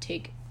and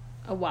take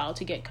a while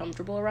to get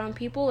comfortable around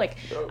people. Like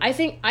Yep.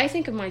 I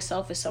think of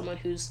myself as someone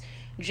who's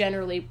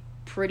generally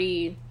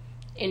pretty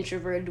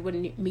introverted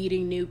when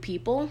meeting new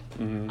people,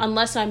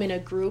 unless I'm in a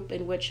group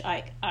in which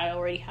I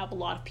already have a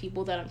lot of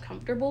people that I'm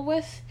comfortable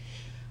with.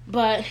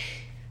 But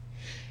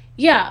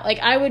yeah, like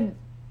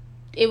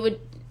it would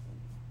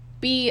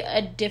be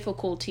a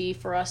difficulty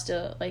for us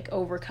to like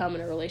overcome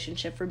in a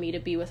relationship for me to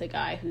be with a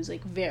guy who's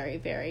like very,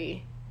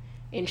 very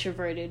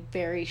introverted,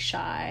 very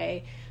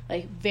shy,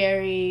 like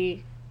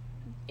very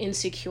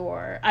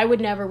insecure. I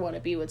would never want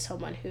to be with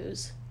someone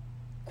who's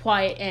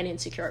quiet and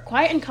insecure.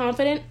 Quiet and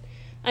confident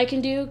I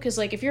can do, because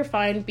like if you're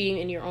fine being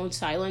in your own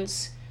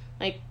silence,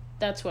 like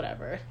that's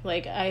whatever.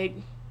 Like I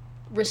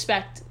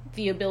respect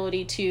the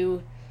ability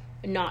to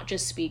not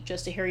just speak,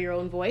 just to hear your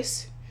own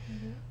voice.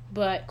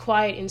 But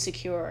quiet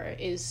insecure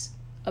is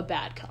a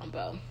bad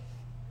combo.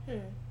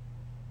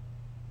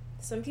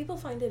 Some people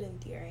find it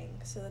endearing,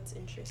 so that's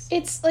interesting.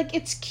 It's like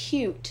it's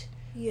cute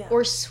Yeah.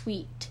 or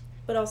sweet.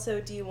 But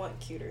also, do you want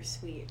cute or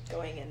sweet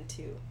going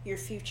into your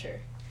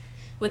future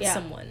with Yeah.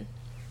 someone?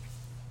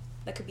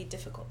 That could be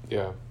difficult.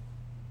 Yeah.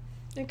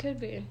 It could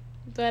be.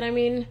 But I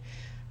mean,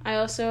 I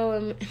also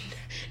am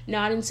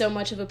not in so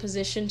much of a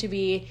position to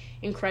be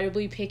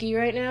incredibly picky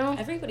right now.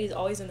 Everybody's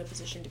always in a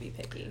position to be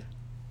picky.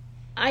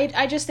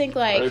 I just think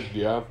like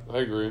I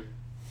agree.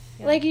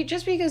 Yeah. like you,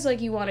 just because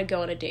like you want to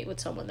go on a date with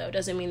someone though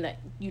doesn't mean that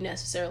you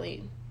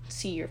necessarily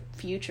see your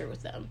future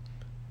with them.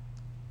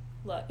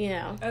 Look. You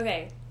know.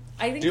 Okay.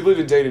 I think Do you believe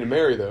in dating to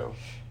marry though?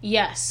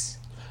 Yes.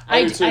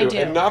 I do too. I do.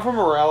 And not from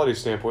a morality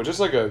standpoint,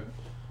 just like a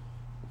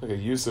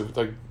use of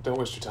like don't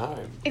waste your time.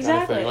 kind of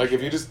Exactly. thing. Like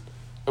if you just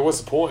like, what's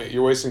the point?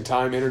 You're wasting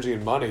time, energy,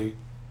 and money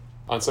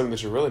on something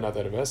that you're really not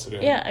that invested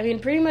in. Yeah, I mean,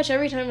 pretty much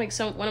every time like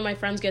one of my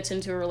friends gets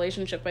into a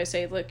relationship, I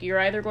say, "Look, you're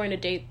either going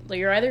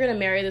to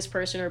marry this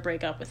person or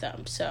break up with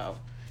them." So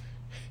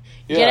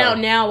get out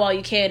now while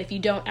you can if you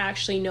don't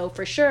actually know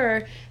for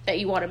sure that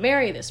you want to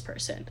marry this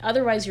person.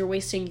 Otherwise, you're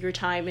wasting your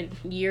time and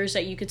years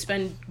that you could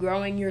spend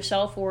growing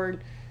yourself or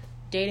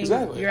dating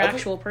Exactly. your I think-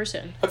 actual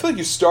person. I feel like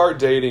you start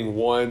dating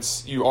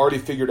once you already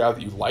figured out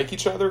that you like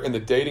each other, and the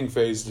dating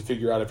phase is to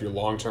figure out if you're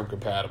long-term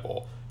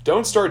compatible.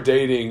 Don't start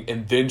dating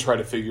and then try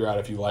to figure out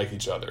if you like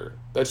each other.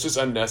 That's just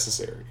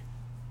unnecessary.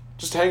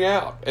 Just hang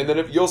out. And then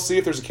if you'll see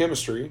if there's a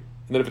chemistry.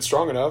 And then if it's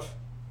strong enough,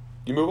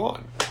 you move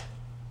on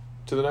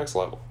to the next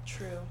level.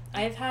 True.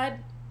 I've had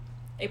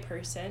a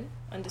person,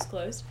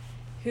 undisclosed,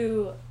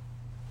 who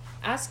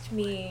asked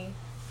me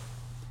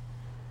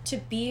to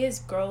be his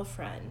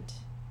girlfriend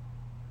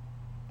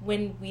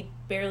when we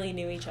barely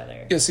knew each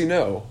other. Yes, you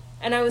know.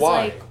 And I was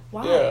Why? like,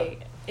 why?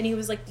 Yeah. And he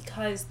was like,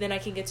 because then I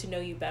can get to know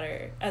you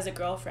better as a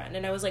girlfriend.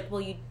 And I was like,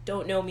 well, you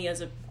don't know me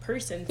as a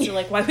person, so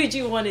like, why would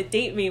you want to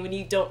date me when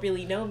you don't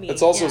really know me?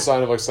 It's also Yeah. a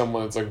sign of like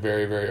someone that's like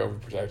very, very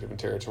overprotective and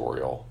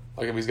territorial.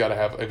 Like if he's got to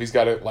have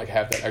like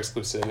have that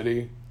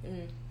exclusivity,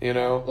 you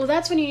know. Well,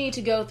 that's when you need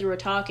to go through a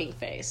talking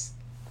phase.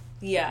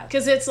 Yeah.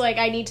 Because it's like,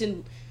 I need to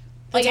know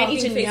phase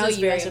is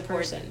you very as a important.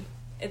 person.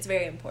 It's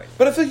very important.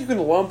 But I feel like you can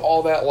lump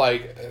all that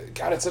like,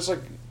 God, it's such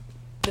like,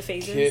 The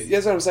phases.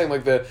 that's what I'm saying.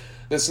 Like the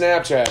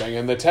Snapchatting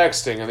and the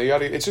texting and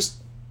it's just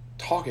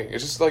talking.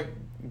 It's just like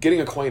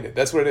getting acquainted.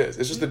 That's what it is.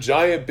 It's just the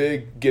giant,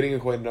 big getting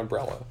acquainted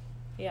umbrella.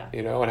 Yeah.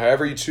 You know, and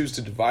however you choose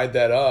to divide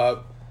that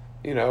up,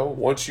 you know,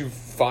 once you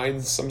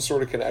find some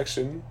sort of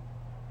connection,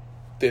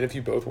 then if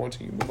you both want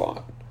to, you move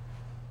on.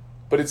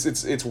 But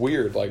it's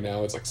weird. Like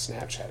now it's like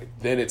Snapchatting.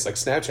 Then it's like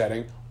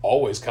Snapchatting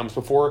always comes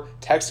before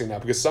texting now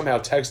because somehow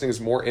texting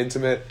is more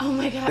intimate Oh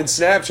my God. than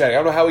Snapchatting. I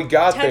don't know how we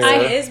got Texting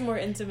there. is more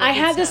intimate. I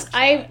than have this.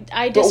 Snapchat.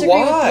 I disagree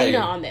with why? Lena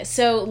on this.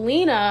 So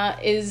Lena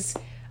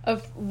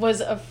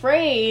was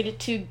afraid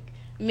to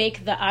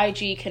make the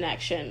IG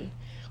connection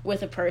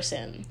with a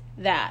person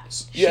that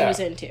she Yeah. was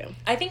into.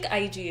 I think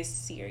IG is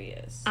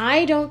serious.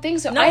 I don't think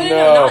so. No,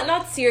 No.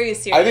 not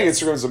serious. I think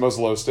Instagram's the most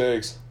low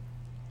stakes.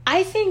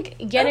 I think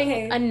getting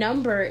Okay. a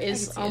number I can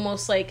is see it.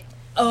 almost like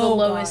Oh, the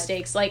lowest God.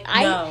 stakes. Like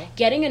No.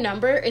 getting a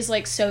number is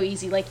like so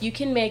easy. Like you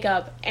can make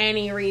up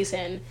any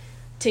reason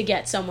to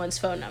get someone's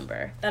phone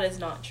number. That is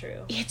not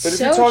true. It's But if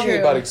so you're talking true.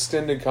 about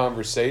extended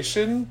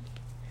conversation,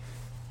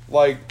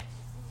 like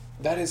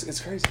it's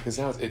crazy because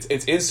now it's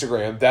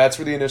Instagram. That's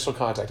where the initial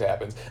contact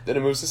happens. Then it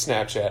moves to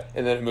Snapchat,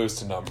 and then it moves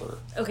to number.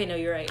 Okay, no,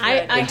 you're right. I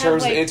You're right. In have,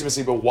 terms like- of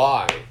intimacy, but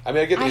why? I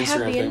mean, I get the I Instagram have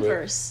the thing, but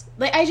inverse.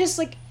 Like I just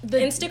like the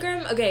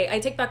Instagram, okay, I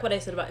take back what I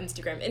said about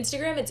Instagram.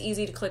 Instagram, it's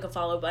easy to click a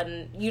follow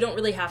button. You don't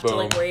really have to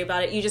like Boom. worry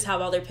about it. You just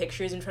have all their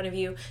pictures in front of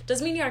you.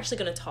 Doesn't mean you're actually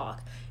going to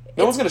talk.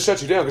 no one's going to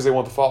shut you down because they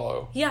want the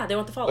follow. Yeah, they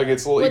want the follow. Like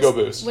it's a little ego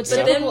boost. What's you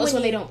know? difficult then is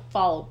when when they you- don't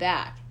follow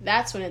back.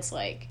 That's when it's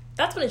like,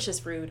 That's when it's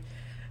just rude.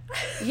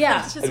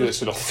 yeah. That's I just do this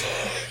shit all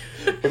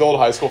the time. With old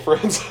high school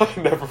friends.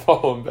 I never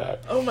follow them back.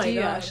 oh my Do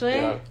you god. actually?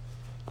 Yeah. Wow.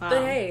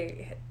 But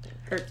hey,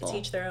 Hurtful. to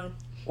each their own.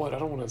 What? I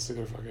don't want to see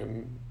their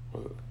fucking. I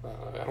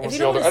don't want you to see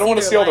don't all their. wanna I don't want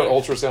to see see all their their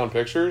life. ultrasound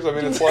pictures. I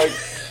mean, it's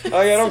like,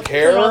 I don't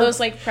care. All those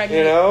like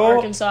pregnant You know?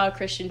 Arkansas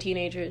Christian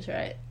teenagers,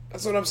 right?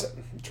 That's what I'm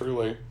saying.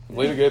 Truly,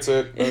 Lena gets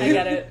it. I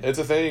get it. It's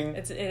a thing.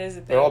 It is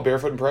a thing. They're all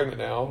barefoot and pregnant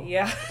now.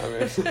 Yeah. I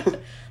mean,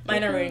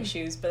 Mine are wearing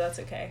shoes, but that's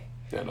okay.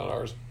 yeah, not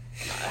ours.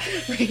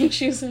 Rain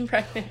shoes and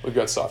pregnant. We've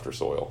got softer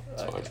soil.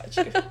 It's Oh, fine. got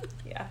you.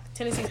 Yeah.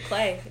 Tennessee's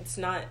clay. It's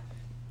not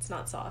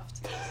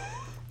soft.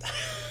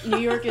 New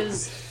York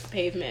is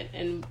pavement,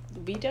 and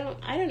we don't.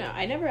 I don't know.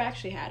 I never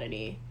actually had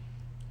any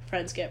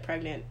friends get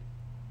pregnant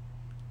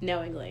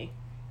knowingly.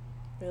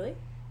 Really?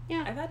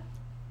 Yeah. I've had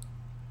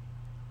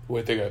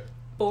Wait, they got.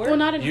 4. Well,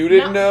 not in, You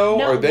didn't not- know,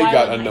 not or they while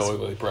got in high school.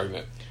 unknowingly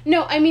pregnant.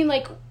 No, I mean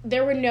like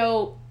there were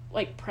no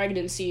like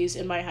pregnancies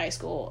in my high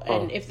school,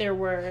 and Oh. if there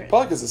were,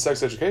 Probably because the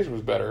sex education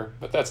was better,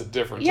 but that's a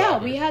different. yeah,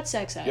 topic. we had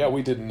sex ed. Yeah,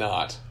 we did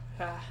not.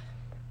 Ah.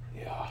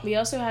 Yeah, We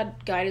also had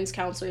guidance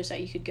counselors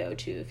that you could go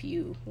to if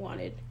you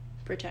wanted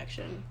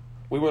protection.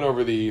 we went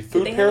over the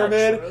food they have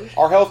pyramid. Trojan?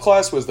 Our health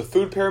class was the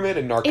food pyramid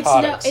and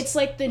narcotics. It's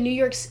like the New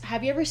York's.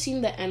 Have you ever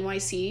seen the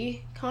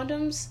NYC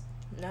condoms?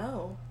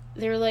 No.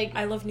 They're like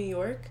I love New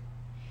York.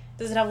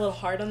 Does it have a little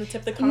heart on the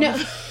tip of the condom?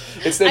 no.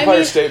 It's the I Empire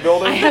mean, State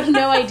Building. I have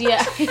no idea.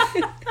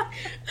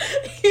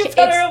 You It's-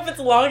 better hope it's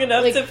long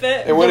enough like- to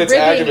fit. And when The it's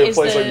active, ribbing it is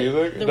plays like the-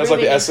 music. the That's like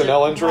the ribbing is the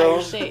SNL intro.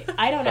 Empire State.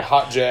 I don't know. Like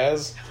hot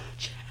jazz.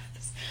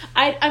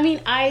 I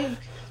mean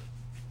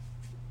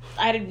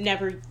I'd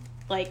never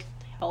like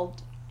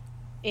held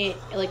it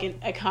like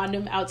a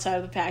condom outside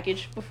of the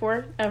package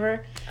before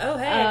ever. Oh,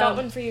 hey, I got Um,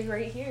 one for you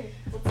right here.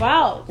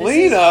 Wow, this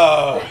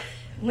Lena! is-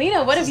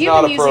 Lena, what This have is you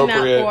not been using that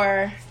appropriate.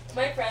 for?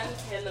 My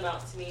friends hand them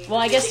out to me. Well,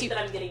 I They guess think you- that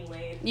I'm getting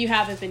laid. You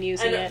haven't been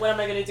using And it. what am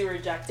I going to do?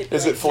 Reject it? Be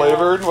Is like, it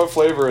flavored? What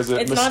flavor is No.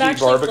 it? It's Mesquite not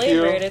actually barbecue?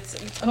 flavored. It's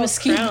called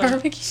Mesquite Crown.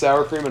 barbecue.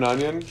 Sour cream and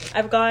onion?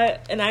 I've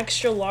got an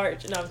extra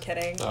large. No, I'm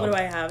kidding. Oh. What do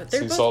I have?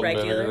 They're Sea both salt and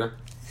regular. vinegar.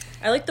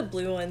 I like the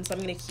blue one, so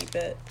I'm going to keep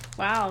it.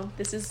 Wow,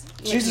 this is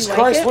Jesus you like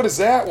Christ, it? what is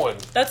that one?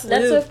 That's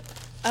That's lube.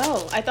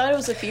 Oh, I thought it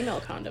was a female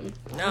condom.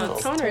 No,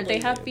 it's Connor, totally they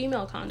have lube.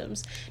 female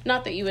condoms.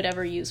 Not that you would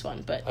ever use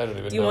one, but I don't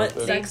even Do you know. want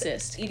what They that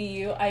sex? exist.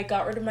 EDU. I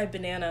got rid of my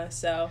banana,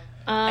 so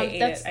I ate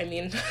that's it. I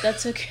mean,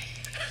 that's okay.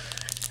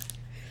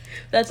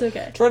 That's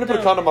okay. Trying to put a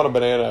No. condom on a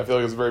banana, I feel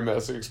like it's a very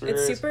messy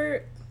experience. it's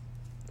super.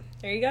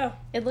 There you go.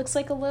 It looks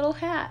like a little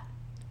hat.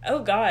 Oh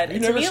God!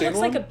 You've To never me, it seen looks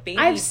like a one? baby.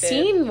 I've fit.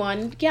 seen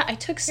one. Yeah, I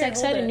took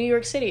sex hold ed in it. New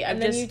York City. And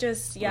I've then just, you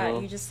just, Oh.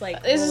 you just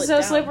like. this roll is it so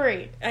down.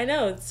 slippery. I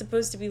know it's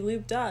supposed to be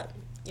lubed up.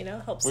 You know,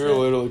 helps. We were the-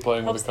 literally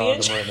playing with helps a the condom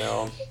inch. right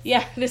now.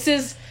 Yeah, this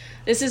is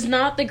This is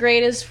not the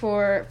greatest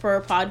for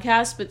a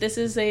podcast, but this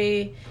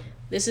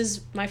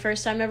is my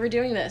first time ever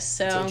doing this.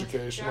 So It's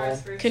educational.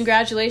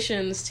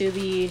 congratulations to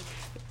the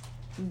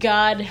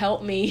God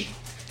help me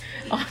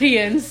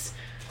audience,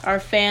 our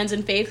fans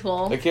and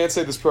faithful. I can't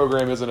say this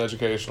program isn't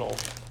educational.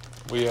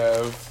 We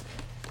have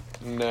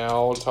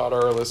now taught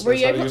our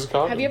listeners how to use a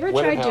condom. Have you ever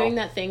When and tried how. doing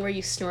that thing where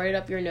you snort it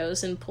up your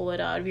nose and pull it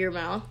out of your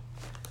mouth?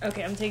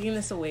 Okay, I'm taking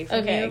this away from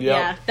Okay, you.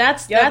 yeah.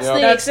 That's Yep. the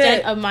That's extent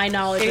it. of my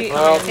knowledge Take, of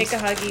Well, condoms. take a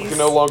We huggies. can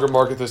no longer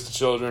market this to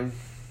children.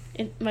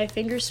 My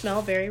fingers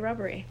smell very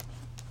rubbery.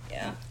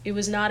 Yeah. It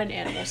was not an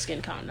animal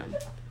skin condom.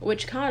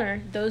 Which,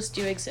 Connor, those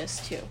do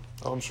exist too.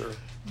 Oh, I'm sure.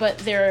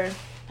 But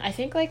I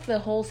think, like, the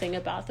whole thing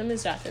about them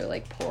is that they're,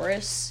 like,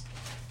 porous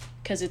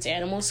because it's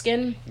animal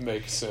skin,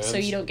 Makes sense. so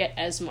you don't get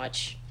as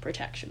much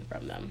protection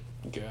from them.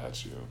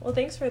 Got you. Well,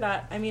 thanks for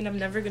that. I mean, I'm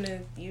never gonna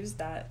use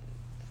that.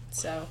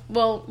 So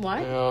Well,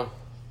 why? Yeah.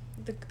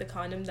 the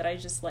condom that I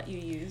just let you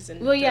use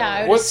and Well, yeah, I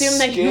throw would What assume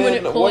that you skin-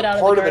 wouldn't pull what it out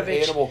of part the of an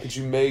garbage. animal could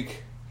you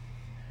make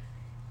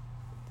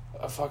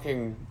a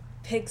fucking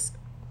pigs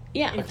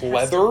Yeah, like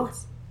leather?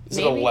 Is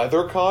it a Maybe.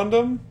 leather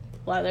condom?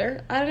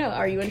 leather. I don't know.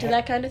 Are you into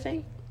that kind of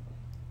thing?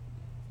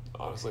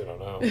 Honestly, I don't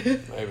know.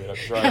 Maybe I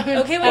could try.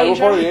 Okay, Like, wait. what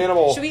part of the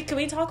animal? Can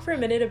we talk for a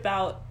minute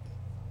about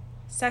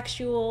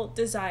sexual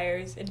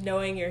desires and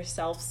knowing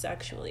yourself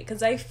sexually?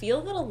 Because I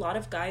feel that a lot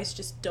of guys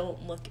just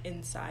don't look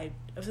inside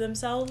of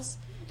themselves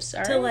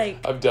Sorry. to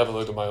like. I've definitely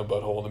looked at my own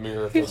butthole in the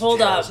mirror. if that's what Hold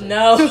you're up, asking.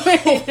 no,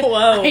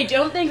 whoa. I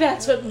don't think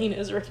that's what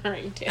Lena's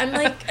referring to.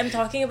 I'm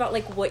talking about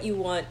like what you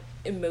want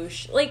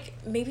emotion, like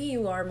maybe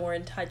you are more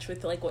in touch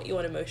with like what you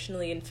want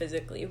emotionally and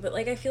physically, but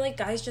like I feel like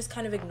guys just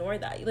kind of ignore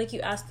that. Like you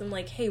ask them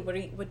like, hey, what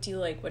do you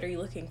like, what are you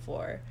looking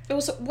for?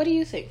 So what do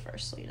you think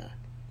first, Lena?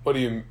 What do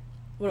you?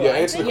 What do Yeah, I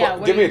answer the think? Yeah,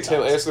 what give are me a your tip.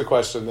 thoughts? Answer the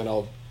question, then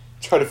I'll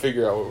try to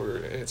figure out what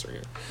we're answering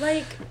it.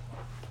 Like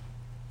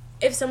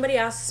if somebody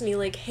asks me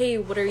like, hey,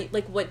 what are you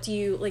like, what do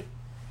you like,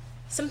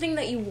 something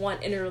that you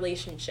want in a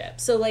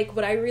relationship. So like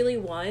what I really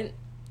want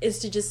is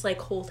to just like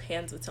hold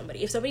hands with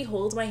somebody. If somebody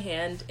holds my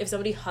hand, if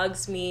somebody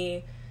hugs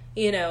me,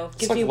 you know,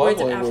 gives like me love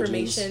words of languages.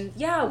 affirmation.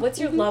 Yeah, what's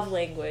your love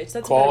language?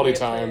 That's Quality a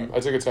better way to time. put I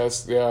took a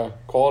test. Yeah,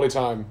 quality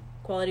time. it.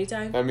 Quality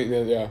time. I mean,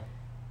 yeah,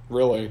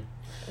 really.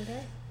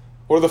 Okay.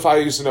 What are the five? I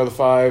used to know the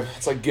five.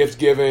 It's like gift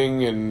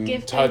giving and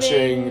Gift touching.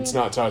 giving, It's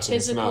not touching.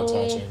 Physical It's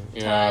not touching.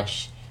 Yeah.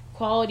 touch,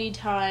 quality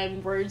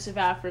time, words of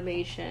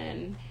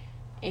affirmation,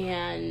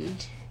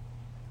 and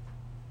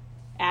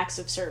acts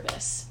of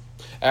service.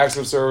 Acts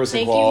of service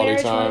Thank and you, quality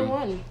Marriage time.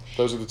 101.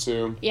 Those are the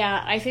two.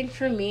 Yeah, I think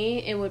for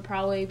me, it would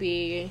probably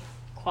be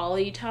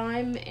quality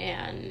time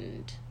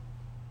and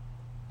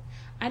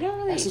I don't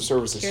really Acts of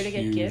service is care to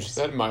get huge. gifts.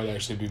 That might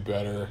actually be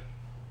better.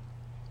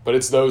 But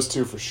it's those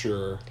two for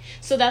sure.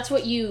 So that's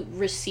what you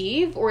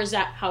receive, or is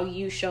that how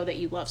you show that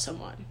you love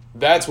someone?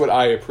 That's what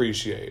I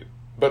appreciate.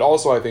 But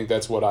also, I think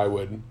that's what I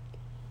would.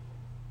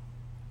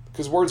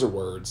 Because words are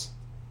words.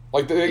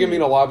 Like, they can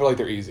mean a lot, but, like,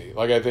 they're easy.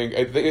 Like, I think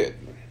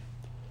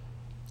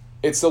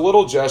it's the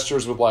little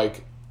gestures with,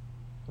 like,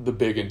 the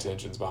big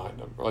intentions behind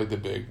them. Or, like, the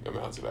big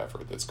amounts of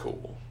effort that's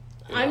cool.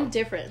 You know? I'm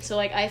different. So,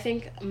 like, I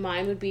think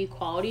mine would be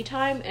quality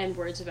time and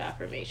words of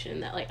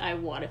affirmation that, like, I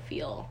want to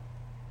feel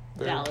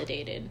Fair.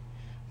 validated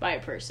by a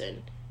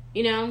person.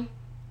 You know?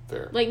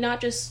 Fair. Like, not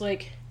just,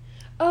 like,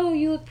 oh,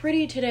 you look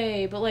pretty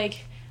today, but,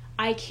 like,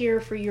 I care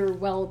for your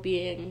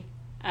well-being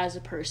as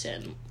a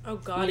person. Oh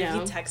God, You if know?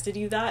 he texted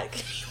you that,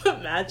 can you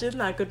imagine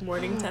that good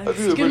morning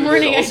text? Good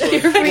morning, I Also, care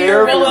for your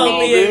care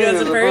well-being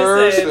as a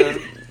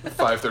person.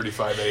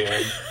 5:35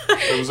 a.m.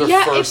 It was our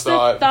Yeah, first it's the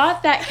thought.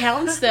 thought that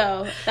counts,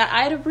 though. That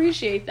I'd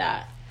appreciate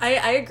that.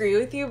 I agree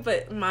with you,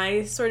 but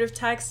my sort of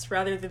text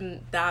rather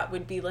than that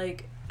would be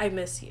like, I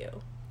miss you.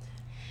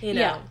 You know?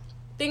 Yeah.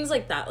 Things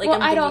like that. Like Well,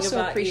 I'm I'd thinking also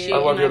about appreciate you. I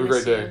love you. when Have a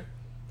miss great you. day.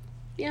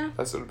 Yeah.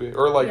 That's what it'd be.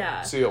 Or, like,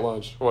 Yeah. see you at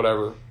lunch.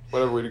 Whatever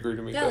we'd agree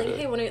to meet Yeah, that like, day.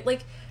 hey, when I,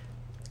 like,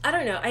 I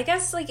don't know. I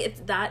guess, like,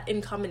 it's that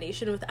in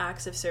combination with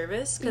acts of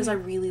service, because I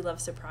really love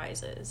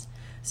surprises.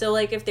 So,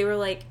 like, if they were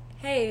like,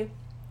 hey,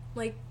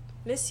 like,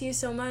 miss you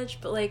so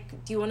much, but,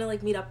 like, do you want to,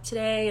 like, meet up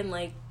today? And,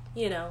 like,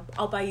 you know,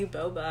 I'll buy you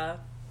boba.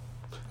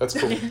 That's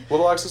cool.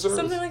 Little acts of service.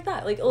 Something like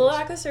that. Like, a little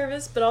act of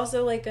service, but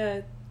also, like,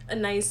 a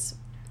nice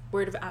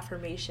word of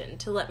affirmation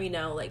to let me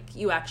know, like,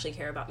 you actually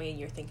care about me and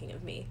you're thinking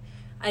of me.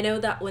 I know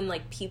that when,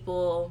 like,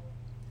 people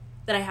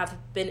that I have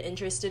been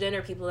interested in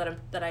or people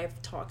that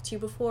I've talked to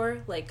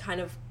before, like,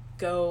 kind of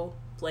go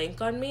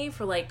blank on me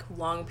for, like,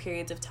 long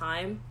periods of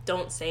time,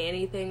 don't say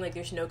anything, like,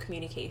 there's no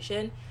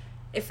communication,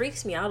 it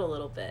freaks me out a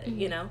little bit,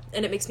 you know?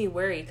 And it makes me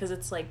worry, because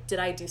it's like, did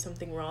I do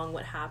something wrong?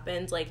 What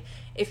happened? Like,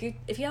 if you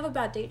have a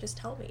bad date, just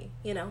tell me,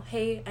 you know?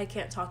 Hey, I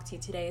can't talk to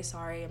you today,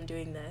 sorry, I'm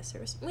doing this.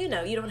 Or, you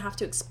know, you don't have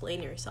to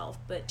explain yourself,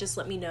 but just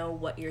let me know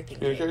what you're thinking.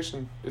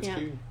 Communication. It's Yeah.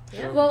 key.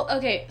 Yeah. Well,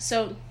 okay,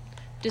 so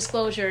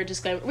disclosure,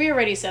 disclaimer. We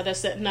already said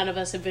this, that none of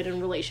us have been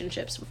in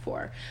relationships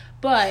before.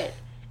 But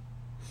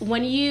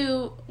when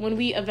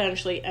we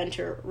eventually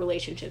enter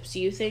relationships,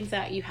 do you think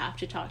that you have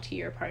to talk to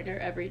your partner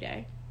every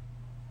day?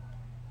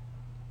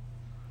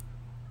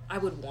 I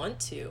would want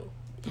to.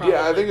 Probably.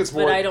 Yeah, I think it's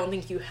more. But I don't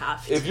think you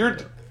have to. If you're,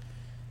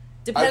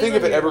 Depends I think on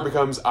if it your ever level.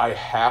 becomes I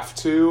have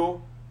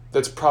to,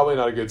 that's probably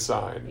not a good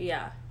sign.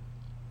 Yeah.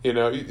 You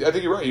know, I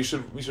think you're right. You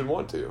should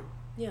want to.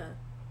 Yeah.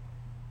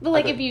 But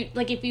like I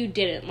if you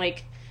didn't,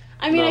 like,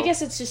 I mean, No. I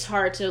guess it's just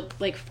hard to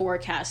like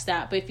forecast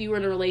that. But if you were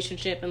in a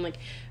relationship and like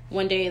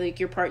one day like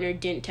your partner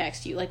didn't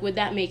text you, like, would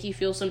that make you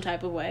feel some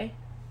type of way?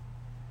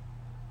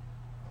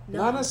 No.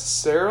 Not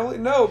necessarily.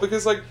 No,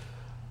 because like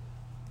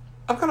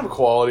I'm kind of a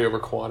quality over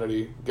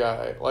quantity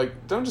guy.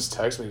 Like, don't just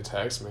text me to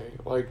text me.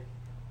 Like,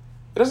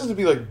 it doesn't have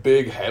to be like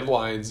big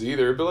headlines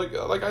either. But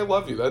like I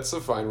love you. That's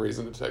a fine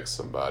reason to text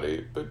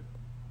somebody. But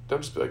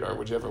don't just be like, all right,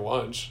 would you have for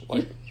lunch?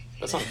 Like,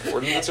 that's not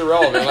important. That's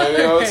irrelevant. Like, you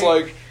know, it's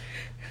like,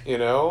 you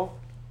know,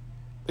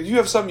 like you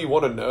have something you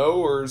want to know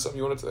or something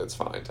you want to. It's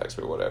fine. Text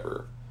me,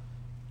 whatever.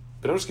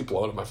 But don't just keep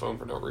blowing up my phone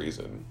for no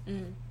reason.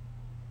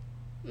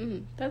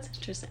 That's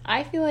interesting.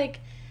 I feel like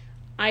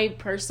I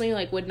personally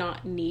like would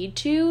not need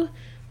to,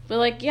 but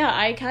like, yeah,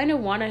 I kind of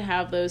want to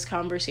have those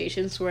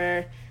conversations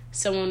where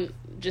someone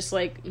just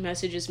like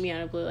messages me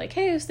out of blue, like,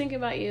 hey, I was thinking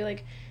about you,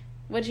 like,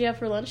 what'd you have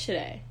for lunch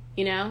today?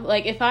 You know,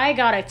 like if I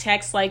got a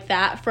text like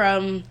that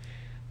from,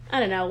 I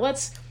don't know,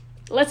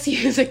 let's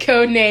use a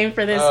code name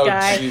for this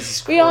guy.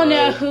 Jesus We all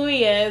know Christ. who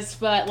he is,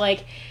 but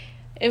like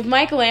if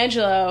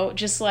Michelangelo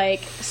just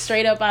like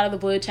straight up out of the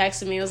blue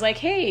texted me, was like,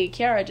 hey,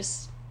 Kiara,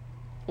 just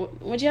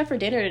what'd you have for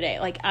dinner today?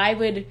 Like, I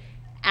would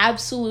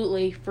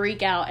absolutely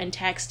freak out and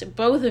text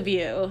both of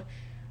you,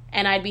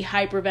 and I'd be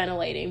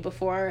hyperventilating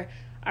before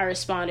I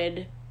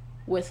responded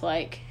with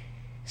like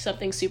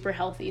something super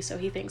healthy, so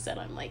he thinks that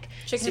I'm like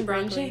Chicken and super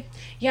broccoli. into-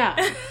 Yeah,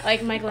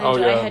 like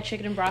Michelangelo, Oh, yeah. I had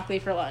chicken and broccoli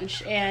for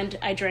lunch, and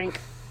I drank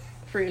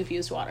fruit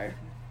infused water.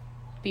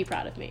 Be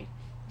proud of me.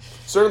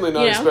 Certainly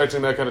not You know?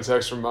 expecting that kind of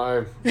text from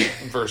my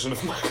version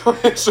of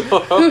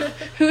Michelangelo.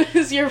 Who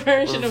is your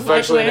version of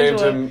Affectionately named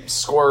Michelangelo? him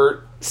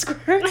Squirt.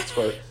 Squirt.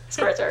 Squirt.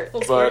 Squirt.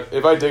 But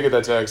if I did get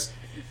that text,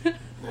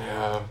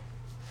 yeah.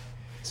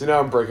 See, now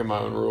I'm breaking my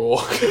own rule.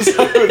 'Cause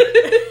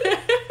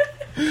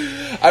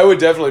I would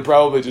definitely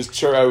probably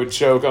just I would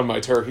choke on my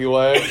turkey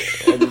leg.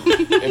 And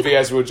if he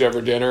asked me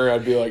whichever dinner,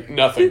 I'd be like,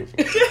 nothing.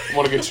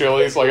 Want to get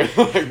Chili's? Like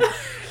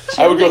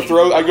I would go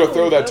throw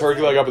that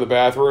turkey leg up in the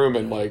bathroom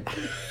and like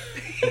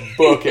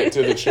book it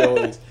to the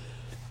Chili's.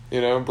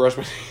 You know, brush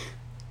my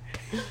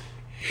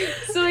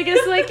So I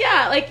guess like,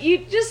 yeah, like you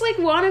just like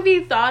want to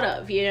be thought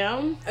of, you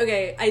know?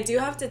 Okay, I do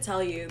have to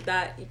tell you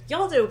that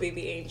y'all know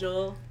Baby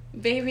Angel.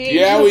 Baby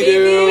Yeah, Angel. we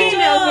do. We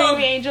know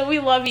Baby Angel. We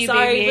love you,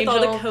 Sorry Baby with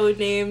Angel. all the code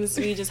names.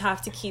 We just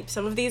have to keep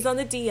some of these on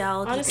the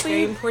DL. 'Cause it's Honestly,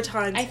 very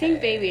important. I think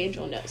Baby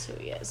Angel knows who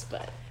he is,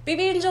 but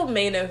Baby Angel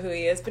may know who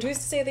he is, but who's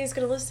to say that he's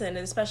going to listen, and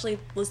especially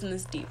listen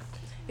this deep?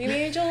 Baby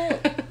Angel,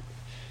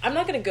 I'm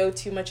not going to go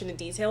too much into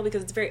detail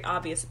because it's very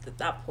obvious at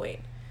that point.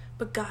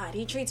 But God,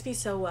 he treats me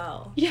so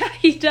well. yeah,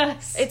 he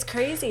does. It's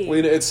crazy.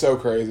 Lena, it's so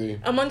crazy.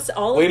 Amongst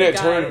all Lena, of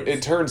the guys.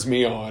 it turns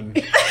me on.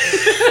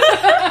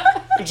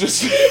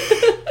 Just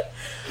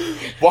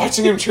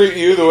watching him treat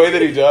you the way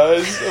that he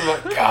does. I'm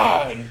like,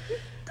 God,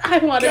 I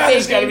want a God, Baby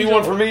there's got to be Angel.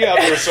 one for me out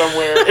there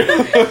somewhere.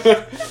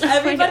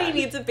 Everybody God.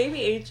 needs a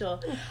Baby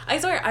Angel. I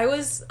swear, I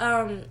was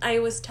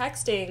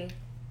texting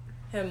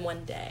him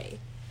one day,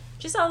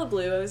 just out of the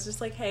blue. I was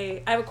just like,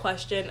 "Hey, I have a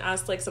question."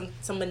 Asked like some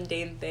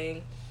mundane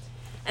thing,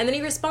 and then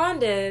he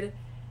responded.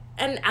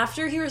 And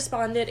after he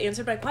responded,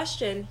 answered my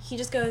question, he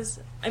just goes,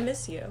 "I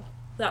miss you."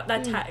 That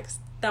text,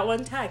 that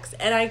one text,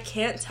 and I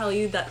can't tell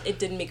you that it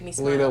didn't make me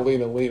smile.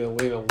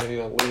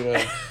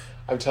 Lena.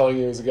 I'm telling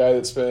you, as a guy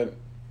that spent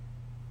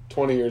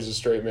 20 years as a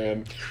straight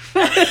man.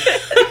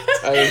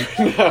 I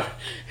mean, no,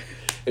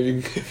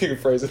 if you can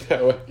phrase it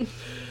that way.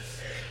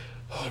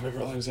 Oh, I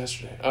remember it was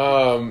yesterday.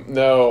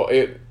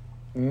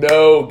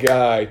 No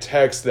guy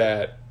texts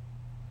that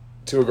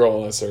to a girl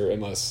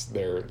unless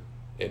they're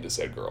into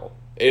said girl.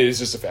 It is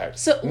just a fact.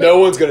 So, no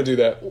one's gonna do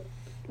that.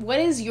 What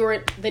is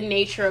the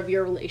nature of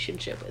your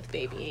relationship with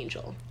Baby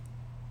Angel?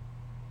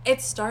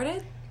 It's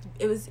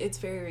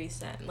very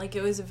recent. Like,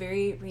 it was a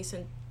very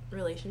recent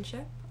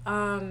relationship.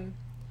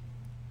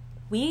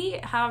 We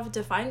have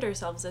defined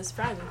ourselves as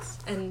friends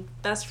and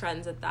best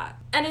friends at that.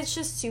 And it's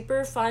just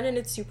super fun and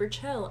it's super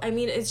chill. I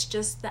mean, it's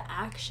just the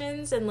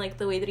actions and like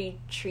the way that he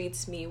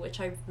treats me,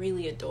 which I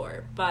really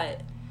adore.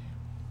 But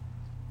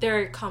there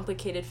are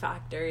complicated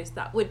factors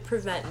that would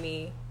prevent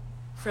me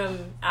from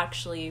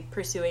actually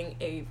pursuing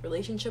a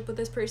relationship with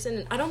this person.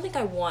 And I don't think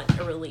I want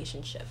a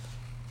relationship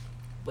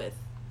with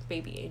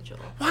Baby Angel.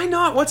 Why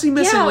not? What's he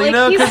missing, Yeah, like,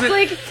 Lena? he's Because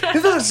like-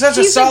 it's such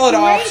a He's solid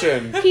great-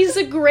 option. He's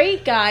a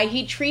great guy.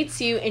 He treats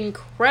you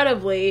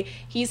incredibly.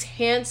 He's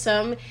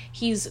handsome.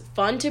 He's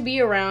fun to be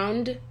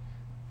around.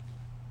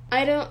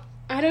 I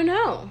don't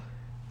know.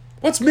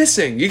 What's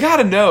missing? You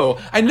gotta know.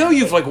 I know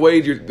you've like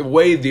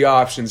weighed the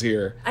options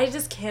here. I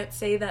just can't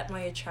say that my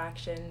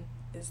attraction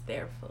is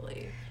there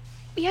fully.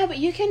 Yeah, but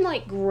you can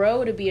like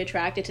grow to be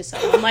attracted to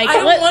someone. Like I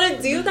don't want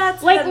to do that.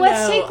 To like, them,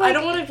 let's though. take, like- I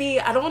don't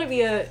want to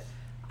be a.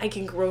 I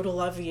can grow to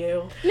love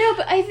you. No,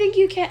 but I think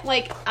you can't,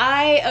 like,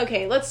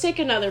 okay, let's take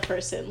another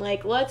person.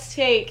 Like, let's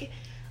take,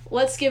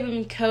 let's give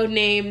him code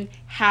name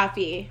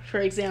Happy, for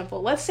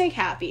example. Let's say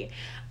Happy.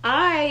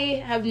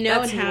 I have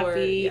known That's more,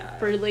 Happy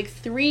for like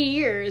 3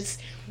 years,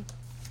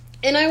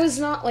 and I was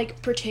not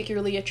like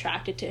particularly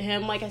attracted to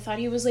him. Like I thought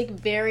he was like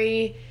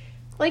very,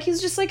 like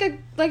he's just like a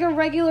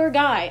regular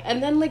guy.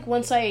 And then like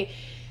once I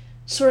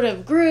sort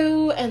of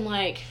grew and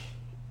like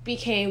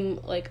became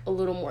like a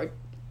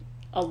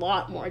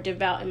lot more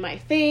devout in my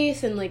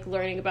faith and like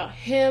learning about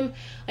him,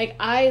 like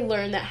I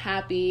learned that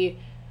Happy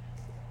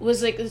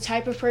was like the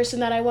type of person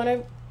that I want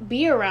to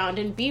be around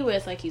and be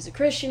with. Like he's a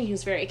Christian,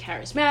 he's very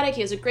charismatic,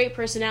 he has a great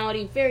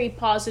personality, very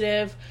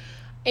positive.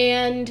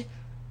 And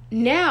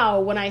now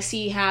when I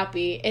see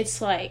Happy,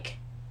 it's like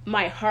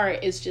my heart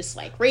is just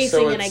like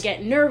racing and I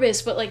get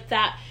nervous, but like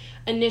that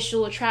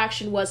initial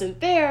attraction wasn't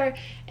there,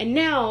 and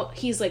now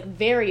he's like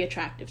very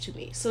attractive to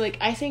me. So like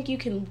I think you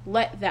can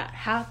let that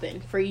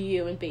happen for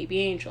you and Baby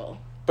Angel.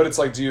 But it's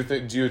like, do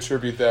you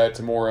attribute that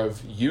to more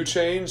of you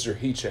changed or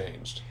he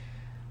changed?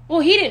 Well,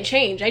 he didn't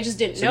change. I just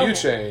didn't know. So you him.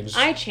 changed.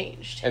 I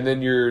changed. And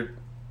then your,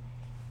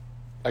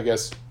 I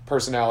guess,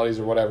 personalities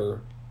or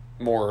whatever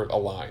more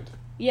aligned.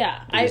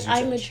 Yeah,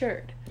 I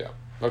matured. Yeah.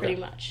 Okay. Pretty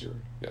much.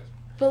 Yes.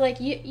 But like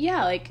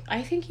yeah, like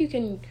I think you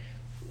can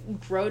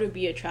grow to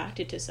be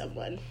attracted to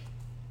someone.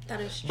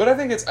 That is true. But I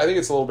think it's a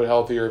little bit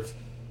healthier if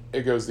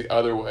it goes the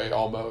other way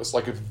almost.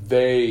 Like if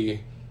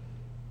they,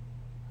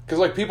 because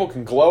like people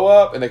can glow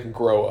up and they can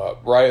grow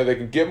up, right? They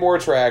can get more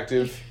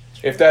attractive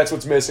if that's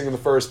what's missing in the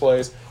first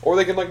place, or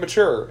they can like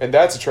mature, and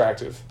that's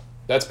attractive.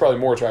 That's probably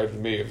more attractive to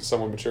me if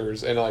someone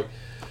matures and like.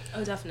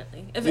 Oh,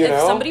 definitely. If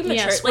know? somebody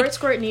matures, Yeah,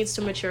 Squirt needs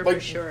to mature Like,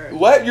 for sure.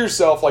 let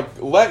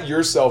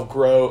yourself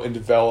grow and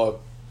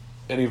develop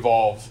and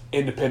evolve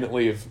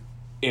independently of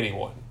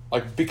anyone.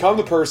 Like, become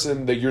the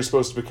person that you're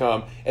supposed to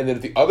become, and then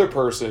if the other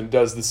person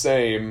does the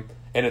same,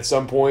 and at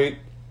some point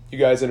you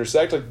guys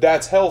intersect, like,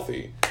 that's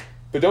healthy.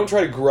 But don't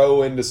try to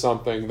grow into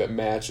something that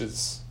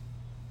matches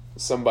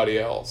somebody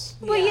else.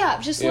 Well, yeah,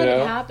 just let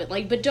it happen.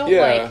 Like, but don't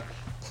like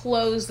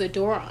close the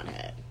door on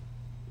it.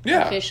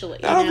 Yeah.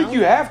 Officially, I don't think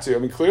you have to. I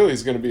mean, clearly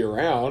he's going to be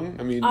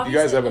around. I mean, Obviously,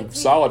 you guys have a like,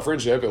 solid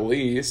friendship at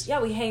least. Yeah,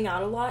 we hang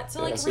out a lot.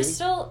 So, like, we're see?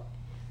 still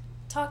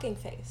talking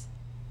phase.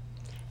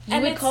 You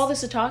would call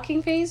this a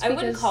talking phase? I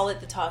wouldn't call it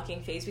the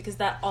talking phase because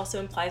that also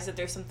implies that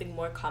there's something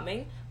more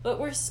coming. But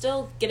we're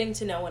still getting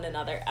to know one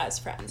another as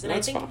friends. And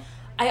That's I think fine.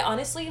 I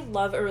honestly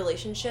love a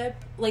relationship.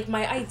 Like,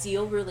 my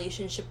ideal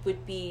relationship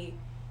would be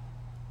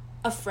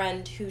a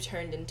friend who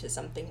turned into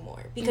something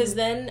more. Because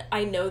then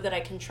I know that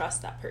I can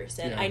trust that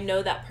person. Yeah. I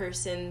know that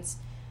person's...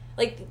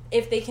 Like,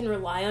 if they can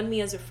rely on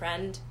me as a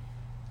friend,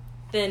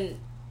 then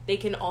they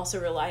can also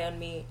rely on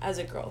me as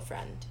a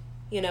girlfriend,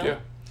 you know? Yeah.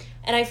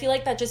 And I feel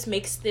like that just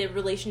makes the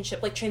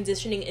relationship, like,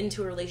 transitioning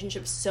into a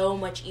relationship so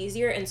much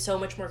easier and so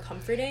much more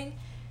comforting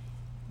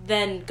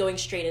than going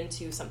straight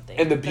into something.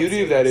 And the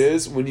beauty of that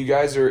is, when you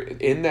guys are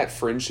in that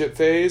friendship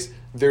phase,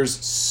 there's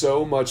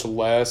so much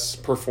less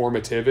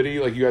performativity.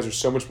 Like, you guys are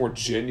so much more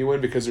genuine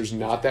because there's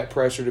not that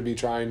pressure to be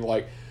trying to,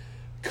 like,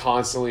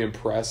 constantly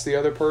impress the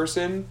other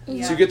person.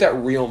 Yeah. So you get that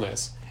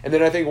realness. And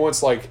then I think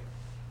once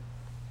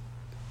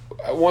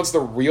the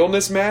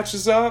realness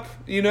matches up,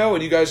 you know,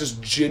 and you guys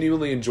just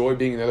genuinely enjoy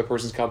being in the other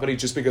person's company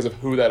just because of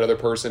who that other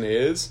person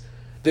is,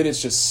 then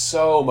it's just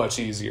so much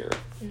easier,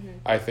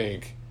 I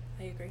think,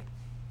 I agree.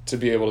 to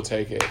be able to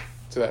take it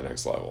to that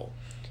next level.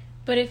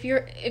 But if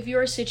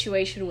your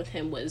situation with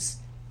him was,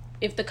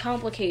 if the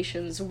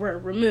complications were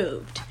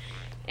removed,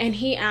 and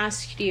he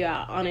asked you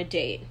out on a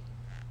date,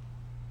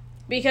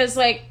 because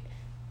like,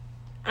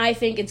 I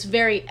think it's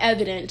very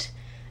evident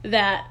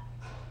that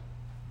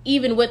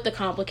even with the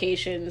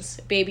complications,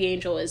 Baby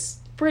Angel is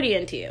pretty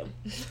into you,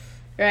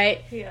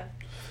 right? Yeah.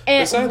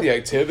 And It's not that the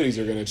activities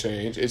are going to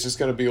change. It's just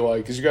going to be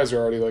like, because you guys are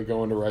already like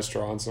going to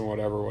restaurants and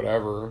whatever.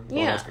 going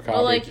yeah, out for coffee.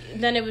 well, like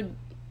then it would,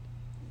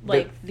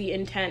 like But- the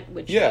intent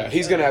would. Yeah, change,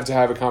 he's right? going to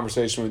have a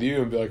conversation with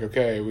you and be like,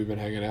 okay, we've been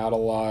hanging out a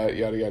lot,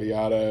 yada, yada,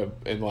 yada,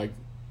 and, like,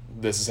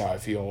 this is how I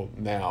feel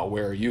now.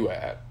 Where are you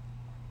at?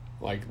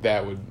 Like,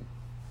 that would...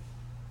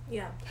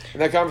 Yeah.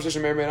 And that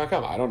conversation may or may not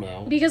come. I don't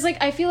know. Because like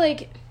I feel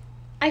like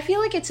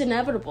it's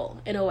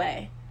inevitable in a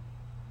way.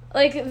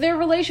 Like their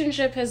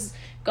relationship has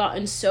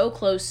gotten so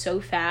close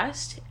so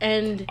fast,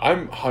 and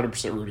I'm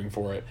 100% rooting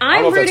for it. I'm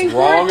I don't know if rooting that's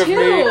for it wrong of me.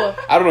 too.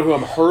 I don't know who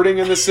I'm hurting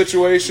in this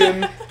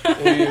situation.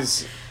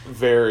 He's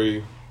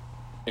very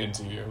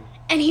into you.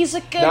 and he's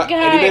a good And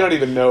guy. he may not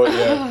even know it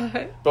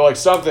yet. But like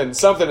something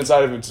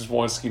inside of him just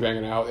wants to keep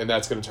hanging out, and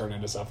that's going to turn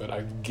into something.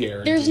 I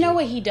guarantee. There's no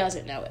way he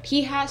doesn't know it.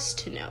 He has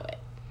to know it.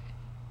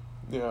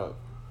 Yeah.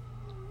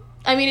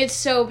 I mean, it's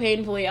so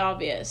painfully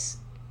obvious,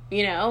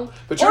 you know?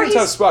 But you're Or in a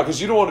tough he's- spot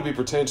because you don't want to be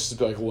pretentious to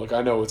be like, look,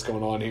 I know what's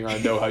going on here. I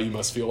know how you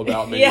must feel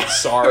about me. Yeah.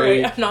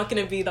 Sorry. Right. I'm not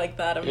going to be like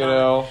that. I'm You not.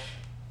 know?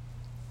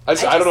 I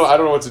don't know. I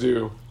don't know what to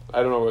do.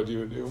 I don't know what you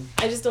would do.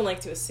 I just don't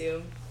like to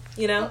assume,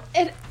 you know?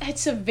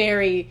 It's a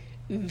very,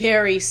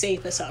 very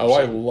safe assumption. Oh,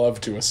 I love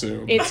to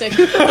assume. It's a...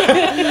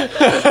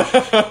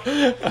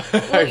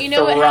 Well, you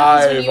know what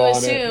happens when you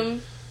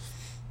assume...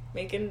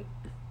 Making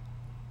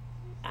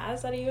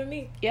ask out of you and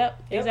me.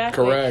 Yep,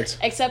 exactly. Correct.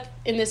 Except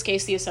in this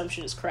case, the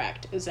assumption is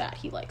correct, is that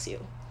he likes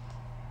you.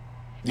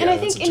 Yeah, And I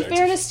that's think, in objective.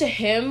 fairness to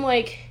him,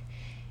 like,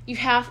 you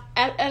have,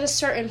 at a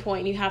certain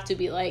point, you have to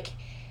be like,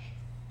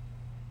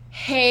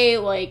 hey,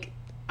 like,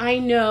 I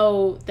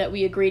know that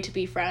we agreed to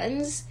be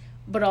friends,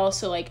 but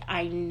also, like,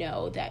 I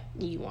know that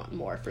you want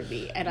more from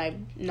me, and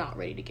I'm not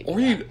ready to give you Or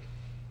that.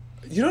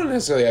 you don't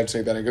necessarily have to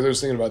take that in, because I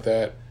was thinking about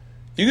that.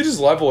 You could just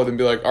level with and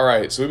be like, all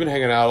right, so we've been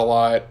hanging out a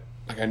lot.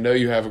 Like, I know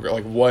you have a girl.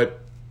 Like, what?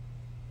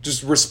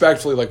 Just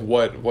respectfully, like,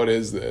 what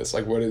is this?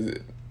 Like, what is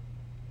it?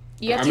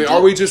 You have I to mean, do-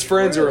 are we just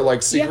friends, or like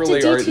You have to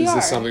secretly, or is DTR.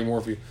 this something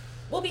more for you?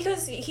 Well,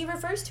 because he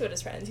refers to it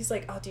as friends. He's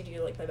like, oh, dude,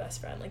 you're like my best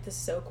friend. Like, this is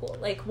so cool.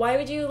 Like, why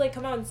would you like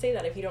come out and say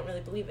that if you don't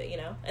really believe it, you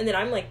know? And then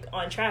I'm like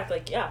on track,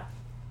 like, yeah.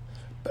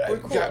 We're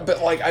cool. Yeah,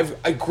 but like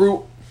I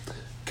grew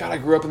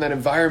up in that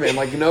environment.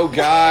 Like, no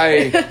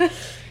guy.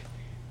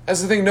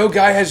 That's the thing. No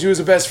guy has you as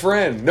a best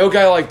friend. No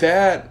guy like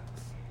that.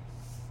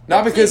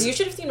 Not Please, because you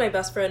should have seen my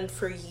best friend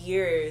for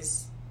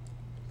years.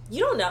 You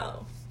don't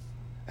know.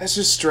 that's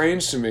just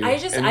strange to me. I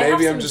and have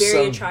maybe some I'm just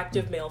very some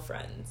attractive male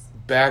friends.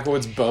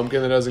 backwoods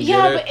bumpkin that doesn't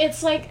Yeah, get but it.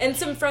 it's like, And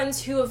some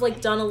friends who have like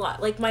done a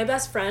lot. Like my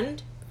best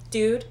friend,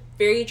 dude,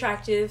 very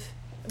attractive,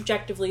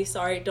 objectively.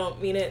 Sorry,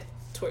 don't mean it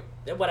toward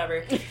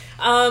whatever.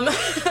 I'm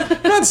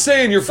not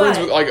saying you're friends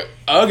But- with like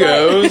But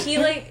uggos.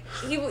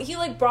 he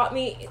like brought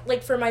me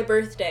like for my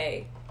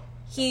birthday.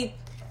 He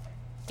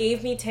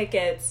gave me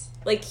tickets.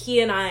 Like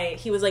he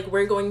was like,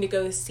 we're going to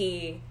go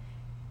see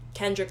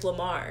Kendrick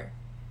Lamar.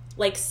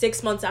 Like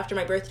 6 months after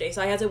my birthday,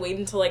 so I had to wait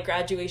until like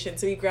graduation.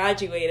 So we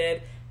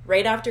graduated.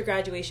 Right after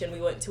graduation,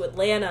 we went to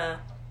Atlanta.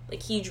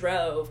 Like he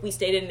drove. We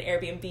stayed in an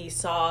Airbnb,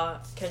 saw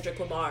Kendrick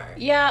Lamar.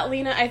 yeah,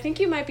 Lena, I think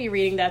you might be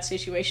reading that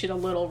situation a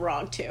little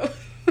wrong, too.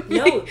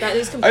 No, that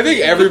is I completely.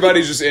 think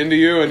everybody's just into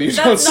you, and you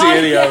don't That's see not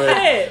any of it.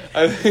 it.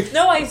 I think.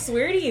 No, I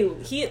swear to you,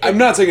 I'm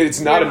not saying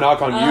it's not a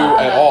knock on you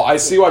at all. I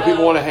see why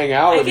people want to hang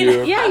out I with can-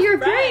 you. Yeah, you're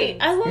Friends. great.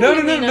 I love No, you,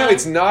 no, no, Lena. no.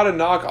 It's not a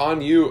knock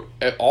on you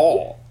at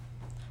all.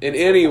 In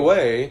any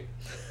way.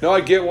 No, I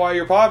get why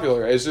you're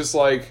popular. It's just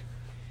like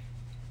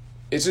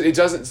it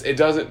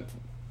doesn't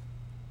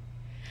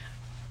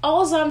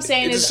All I'm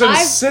saying it is just doesn't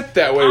I've sit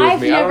that way with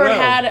I've me. I never don't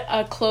know. had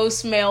a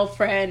close male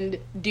friend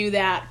do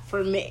that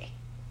for me.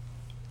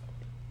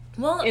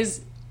 Well,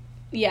 Is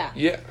Yeah.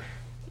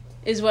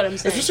 is what I'm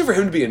saying. Especially for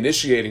him to be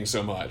initiating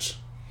so much.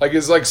 Like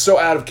it's like so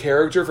out of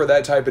character for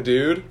that type of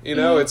dude. You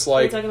know, it's are you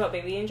like talking about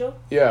Baby Angel?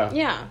 yeah.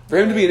 Yeah. For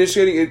him to be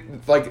initiating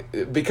it,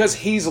 like because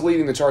he's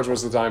leading the charge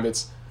most of the time,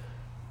 it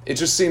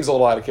just seems a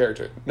little out of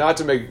character. Not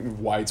to make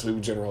wide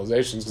sweeping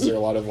generalizations, because there are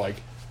a lot of like,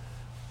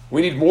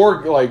 we need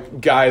more like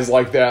guys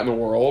like that in the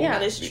world. Yeah.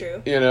 That is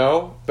true. You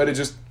know, but it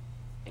just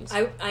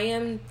I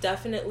am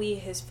definitely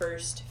his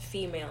first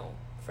female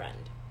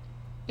friend.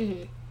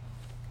 Mhm.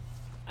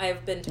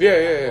 I've been to Yeah,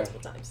 that yeah, yeah.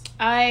 multiple times.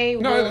 I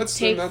No, will that's-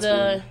 take that's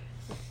the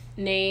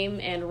name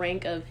and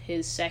rank of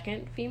his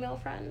second female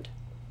friend.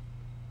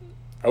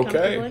 okay.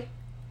 comfortably.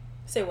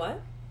 Say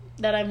what?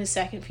 That I'm his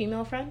second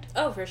female friend.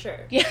 Oh, for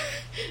sure. Yeah.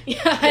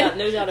 Yeah,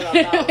 no doubt about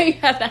that one. You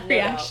had that No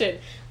reaction.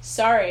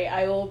 Sorry,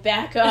 I will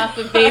back up